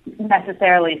wouldn't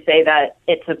necessarily say that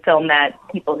it's a film that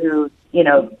people who,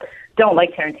 don't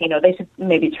like Tarantino, they should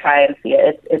maybe try and see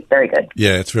it. It's very good.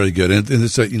 Yeah, it's very good. And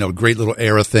it's a great little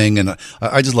era thing, and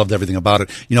I just loved everything about it.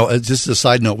 Just as a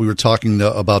side note, we were talking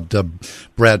about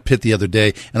Brad Pitt the other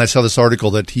day, and I saw this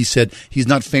article that he said he's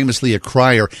not famously a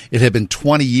crier. It had been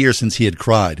 20 years since he had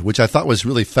cried, which I thought was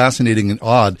really fascinating and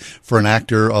odd for an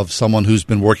actor of someone who's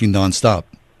been working nonstop.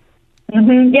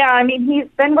 Mm-hmm. Yeah, I mean, he's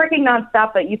been working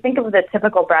nonstop, but you think of the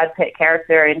typical Brad Pitt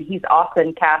character, and he's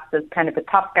often cast as kind of a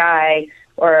tough guy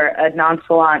or a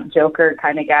nonchalant Joker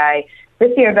kind of guy.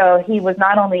 This year, though, he was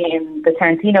not only in the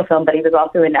Tarantino film, but he was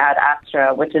also in Ad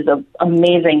Astra, which is an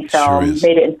amazing film,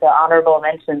 made it into honorable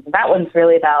mentions. That one's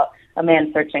really about a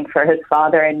man searching for his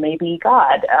father and maybe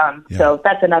God. So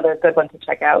that's another good one to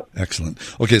check out. Excellent.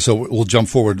 Okay, so we'll jump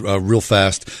forward real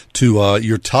fast to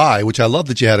your tie, which I love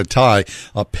that you had a tie,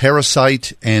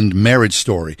 Parasite and Marriage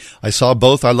Story. I saw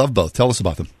both. I love both. Tell us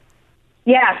about them.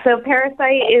 Yeah, so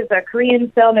Parasite is a Korean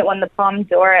film. It won the Palme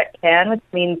d'Or at Cannes, which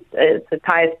means it's the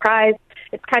highest prize.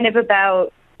 It's kind of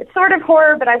about, it's sort of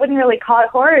horror, but I wouldn't really call it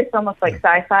horror. It's almost like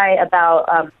sci-fi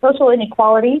about social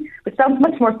inequality, which sounds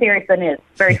much more serious than it is.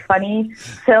 Very funny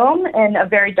film and a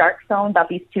very dark film about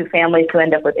these two families who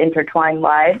end up with intertwined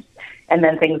lives, and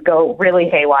then things go really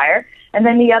haywire. And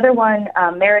then the other one,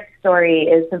 Marriage Story,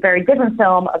 is a very different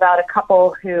film about a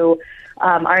couple who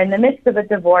are in the midst of a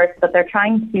divorce, but they're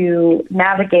trying to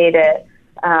navigate it.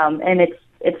 And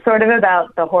it's sort of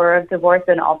about the horror of divorce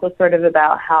and also sort of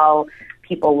about how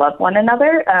people love one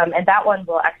another. And that one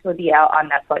will actually be out on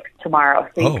Netflix tomorrow,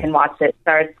 so you can watch it. It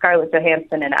stars Scarlett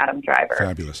Johansson and Adam Driver.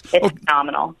 Fabulous. It's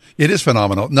phenomenal. It is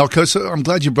phenomenal. Now, I'm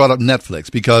glad you brought up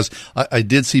Netflix, because I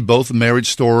did see both Marriage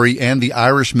Story and The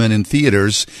Irishman in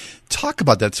theaters. Talk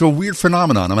about that. It's a weird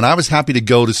phenomenon. I mean, I was happy to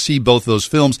go to see both those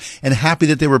films, and happy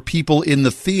that there were people in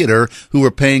the theater who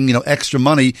were paying, extra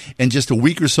money, and just a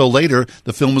week or so later,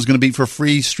 the film was going to be for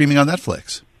free streaming on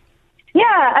Netflix. Yeah,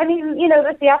 I mean,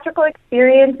 the theatrical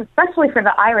experience, especially for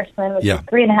The Irishman, which is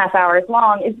 3.5 hours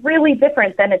long, is really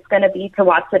different than it's going to be to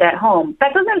watch it at home.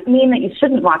 That doesn't mean that you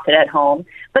shouldn't watch it at home,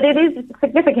 But it is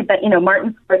significant that,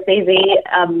 Martin Scorsese,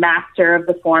 a master of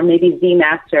the form, maybe the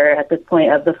master at this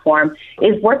point of the form,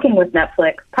 is working with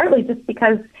Netflix, partly just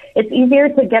because it's easier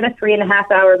to get a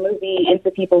 3.5-hour movie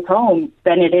into people's homes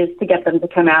than it is to get them to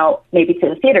come out maybe to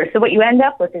the theater. So what you end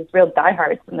up with is real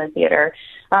diehards in the theater.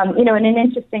 And an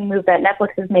interesting move that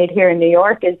Netflix has made here in New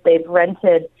York is they've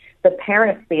rented the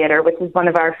Paris Theater, which is one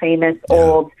of our famous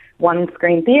old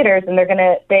one-screen theaters, and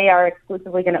they are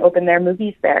exclusively going to open their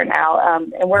movies there now.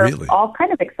 And we're all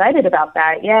kind of excited about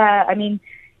that. Yeah, I mean,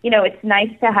 it's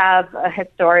nice to have a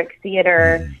historic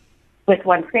theater with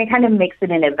one screen. It kind of makes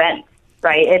it an event,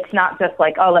 right? It's not just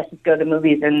like, oh, let's just go to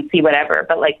movies and see whatever,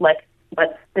 but like,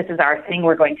 this is our thing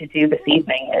we're going to do this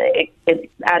evening.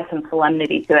 It adds some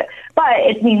solemnity to it. But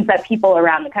it means that people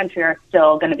around the country are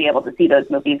still going to be able to see those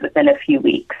movies within a few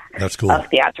weeks. That's cool. Of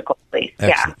theatrical release.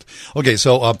 Excellent. Yeah. Okay,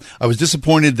 so I was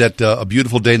disappointed that A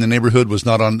Beautiful Day in the Neighborhood was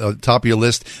not on top of your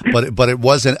list, but it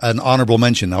was an honorable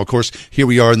mention. Now, of course, here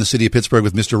we are in the city of Pittsburgh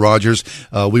with Mr. Rogers.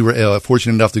 We were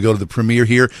fortunate enough to go to the premiere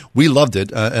here. We loved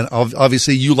it, and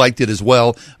obviously you liked it as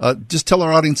well. Just tell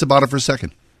our audience about it for a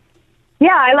second.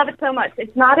 Yeah, I love it so much.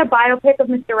 It's not a biopic of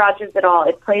Mr. Rogers at all.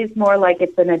 It plays more like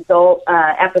it's an adult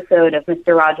episode of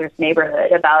Mr. Rogers'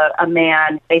 Neighborhood about a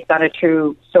man based on a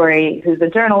true story who's a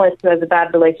journalist who has a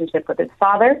bad relationship with his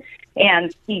father.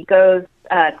 And he goes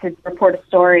to report a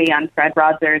story on Fred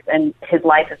Rogers, and his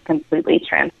life is completely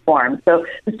transformed. So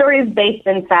the story is based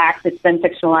in fact. It's been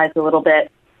fictionalized a little bit.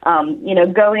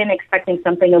 Go in expecting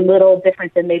something a little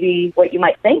different than maybe what you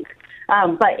might think.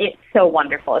 But it's so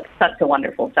wonderful. It's such a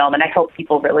wonderful film, and I hope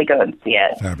people really go and see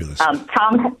it. Fabulous.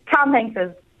 Tom Hanks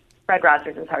as Fred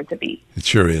Rogers is hard to beat. It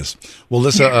sure is. Well,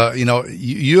 Lissa,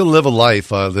 you live a life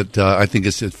that I think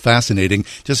is fascinating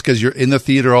just because you're in the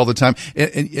theater all the time,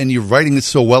 and you're writing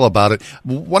so well about it.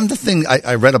 One of the things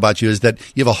I read about you is that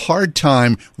you have a hard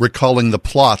time recalling the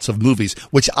plots of movies,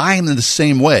 which I am in the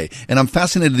same way, and I'm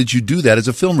fascinated that you do that as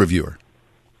a film reviewer.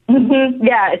 Mm-hmm.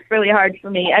 Yeah, it's really hard for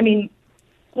me. I mean,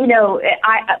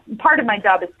 part of my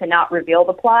job is to not reveal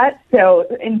the plot. So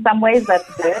in some ways that's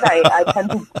good. I tend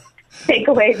to take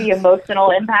away the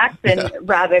emotional impact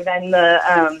rather than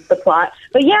the plot.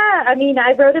 But yeah, I mean,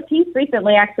 I wrote a piece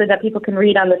recently actually that people can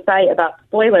read on the site about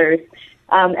spoilers.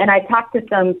 And I talked to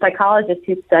some psychologists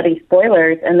who study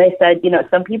spoilers, and they said,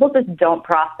 some people just don't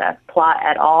process plot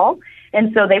at all.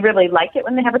 And so they really like it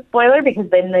when they have a spoiler because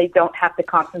then they don't have to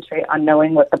concentrate on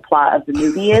knowing what the plot of the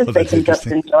movie is. They can just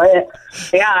enjoy it.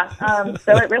 Yeah.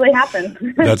 So it really happens.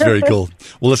 That's very cool.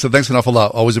 Well, listen, thanks an awful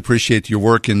lot. Always appreciate your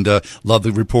work and love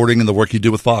the reporting and the work you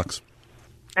do with Vox.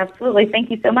 Absolutely. Thank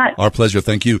you so much. Our pleasure.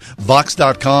 Thank you.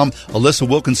 Vox.com, Alyssa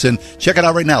Wilkinson. Check it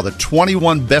out right now, the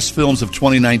 21 best films of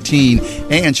 2019,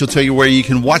 and she'll tell you where you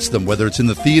can watch them, whether it's in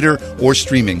the theater or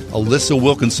streaming. Alyssa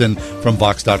Wilkinson from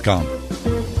Vox.com.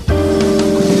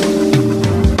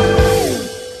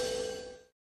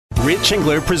 Rich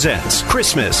Engler presents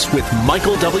Christmas with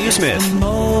Michael W. Smith. The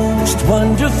most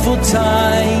wonderful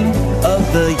time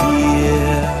of the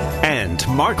year. And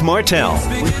Mark Martell. It's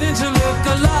beginning to look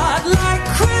a lot like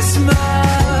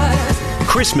Christmas.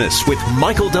 Christmas with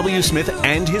Michael W. Smith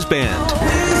and his band.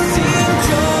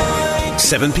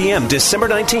 7 p.m. December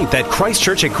 19th at Christ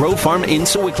Church at Grove Farm in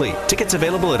Sewickley. Tickets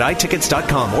available at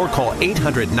iTickets.com or call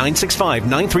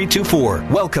 800-965-9324.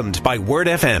 Welcomed by Word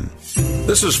FM.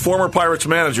 This is former Pirates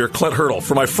manager Clint Hurdle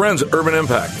for my friends at Urban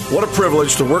Impact. What a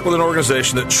privilege to work with an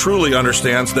organization that truly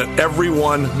understands that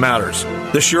everyone matters.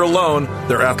 This year alone,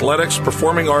 their athletics,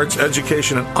 performing arts,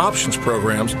 education, and options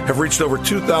programs have reached over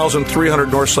 2,300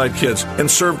 Northside kids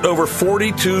and served over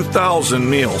 42,000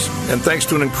 meals. And thanks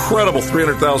to an incredible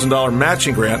 $300,000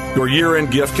 matching grant, your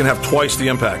year-end gift can have twice the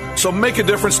impact. So make a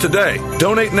difference today.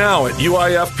 Donate now at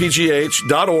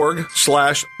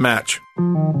uifpgh.org/match.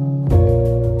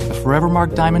 Forever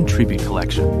Mark Diamond Tribute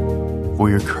Collection. For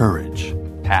your courage,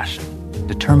 passion,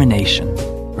 determination,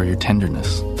 for your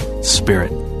tenderness,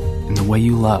 spirit, and the way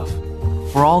you love.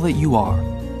 For all that you are,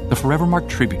 the Forever Mark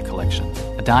Tribute Collection.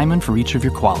 A diamond for each of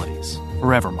your qualities.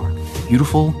 Forever Mark.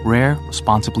 Beautiful, rare,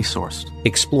 responsibly sourced.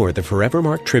 Explore the Forever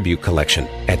Mark Tribute Collection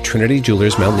at Trinity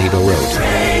Jewelers, Mount Nebo Road.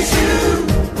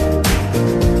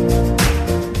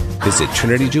 Visit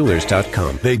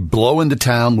TrinityJewelers.com. They blow into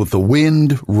town with the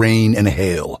wind, rain, and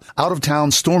hail. out-of-town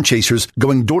storm chasers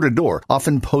going door to door,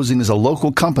 often posing as a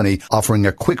local company offering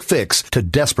a quick fix to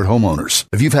desperate homeowners.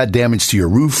 If you've had damage to your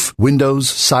roof, windows,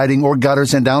 siding, or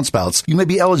gutters and downspouts, you may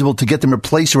be eligible to get them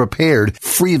replaced or repaired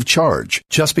free of charge.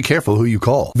 Just be careful who you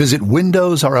call. Visit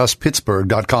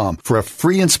WindowsRUsPittsburgh.com for a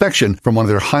free inspection from one of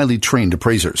their highly trained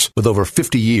appraisers. With over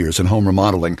 50 years in home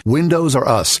remodeling, Windows R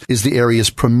Us is the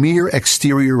area's premier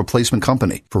exterior replacement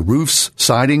company for roofs,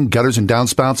 siding, gutters and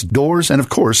downspouts, doors, and of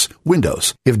course,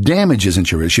 windows. If damage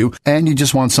isn't your issue and you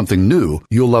just want something new,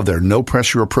 you'll love their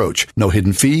no-pressure approach, no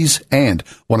hidden fees, and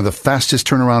one of the fastest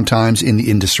turnaround times in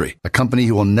the industry. A company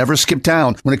who will never skip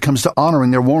town when it comes to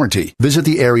honoring their warranty. Visit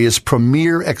the area's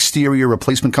premier exterior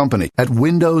replacement company at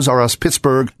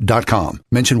WindowsRUsPittsburgh.com.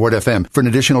 Mention Word FM for an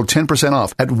additional 10%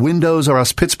 off at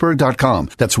WindowsRUsPittsburgh.com.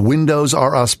 That's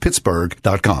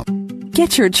WindowsRUsPittsburgh.com.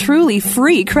 Get your truly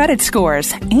free credit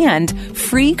scores and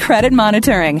free credit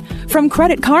monitoring from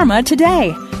Credit Karma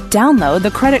today. Download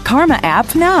the Credit Karma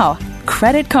app now.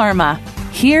 Credit Karma.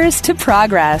 Here's to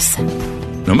progress.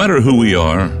 No matter who we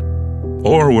are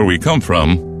or where we come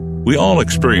from, we all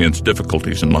experience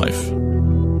difficulties in life.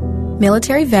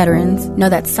 Military veterans know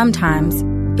that sometimes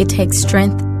it takes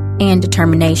strength and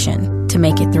determination to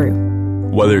make it through.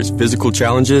 Whether it's physical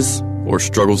challenges or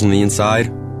struggles on the inside,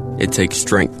 it takes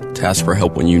strength to ask for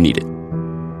help when you need it.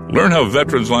 Learn how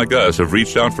veterans like us have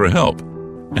reached out for help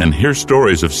and hear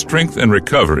stories of strength and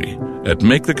recovery at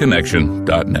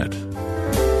MakeTheConnection.net.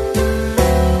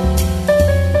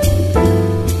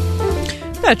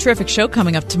 Got a terrific show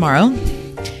coming up tomorrow.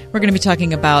 We're going to be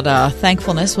talking about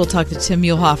thankfulness. We'll talk to Tim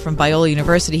Muehlhoff from Biola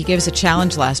University. He gave us a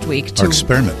challenge last week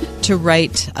to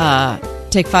write,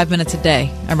 take 5 minutes a day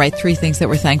and write 3 things that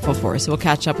we're thankful for. So we'll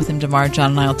catch up with him tomorrow.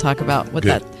 John and I will talk about what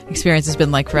that experience has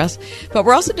been like for us. But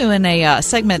we're also doing a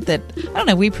segment that, I don't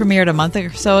know, we premiered a month or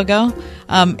so ago.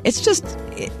 It's just...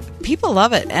 people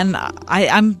love it, and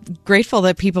I'm grateful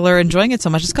that people are enjoying it so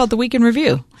much. It's called The Week in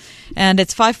Review, and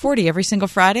it's 5:40 every single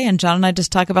Friday, and John and I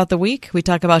just talk about the week. We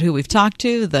talk about who we've talked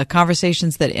to, the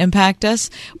conversations that impact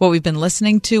us, what we've been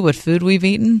listening to, what food we've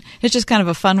eaten. It's just kind of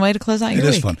a fun way to close out your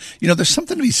week. It is fun. You know, there's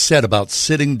something to be said about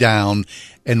sitting down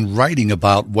and writing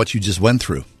about what you just went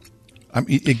through. I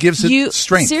mean, it gives it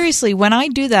strength. Seriously, when I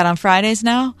do that on Fridays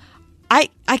now, I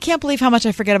can't believe how much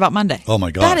I forget about Monday. Oh,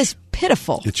 my God. That is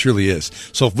pitiful. It truly is.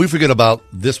 So if we forget about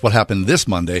what happened this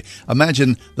Monday,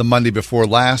 imagine the Monday before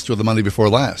last or the Monday before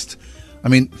last. I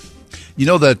mean, you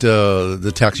know that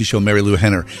the taxi show Mary Lou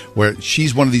Henner, where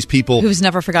she's one of these people who's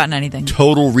never forgotten anything.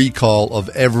 Total recall of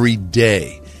every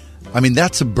day. I mean,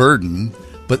 that's a burden,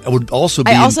 but it would also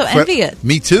be... I also envy it.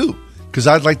 Me too. Because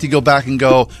I'd like to go back and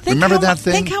go, remember that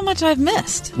thing? Think how much I've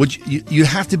missed. You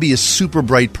have to be a super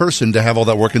bright person to have all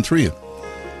that working through you.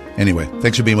 Anyway,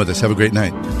 thanks for being with us. Have a great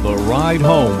night. The Ride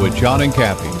Home with John and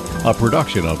Kathy, a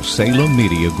production of Salem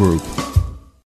Media Group.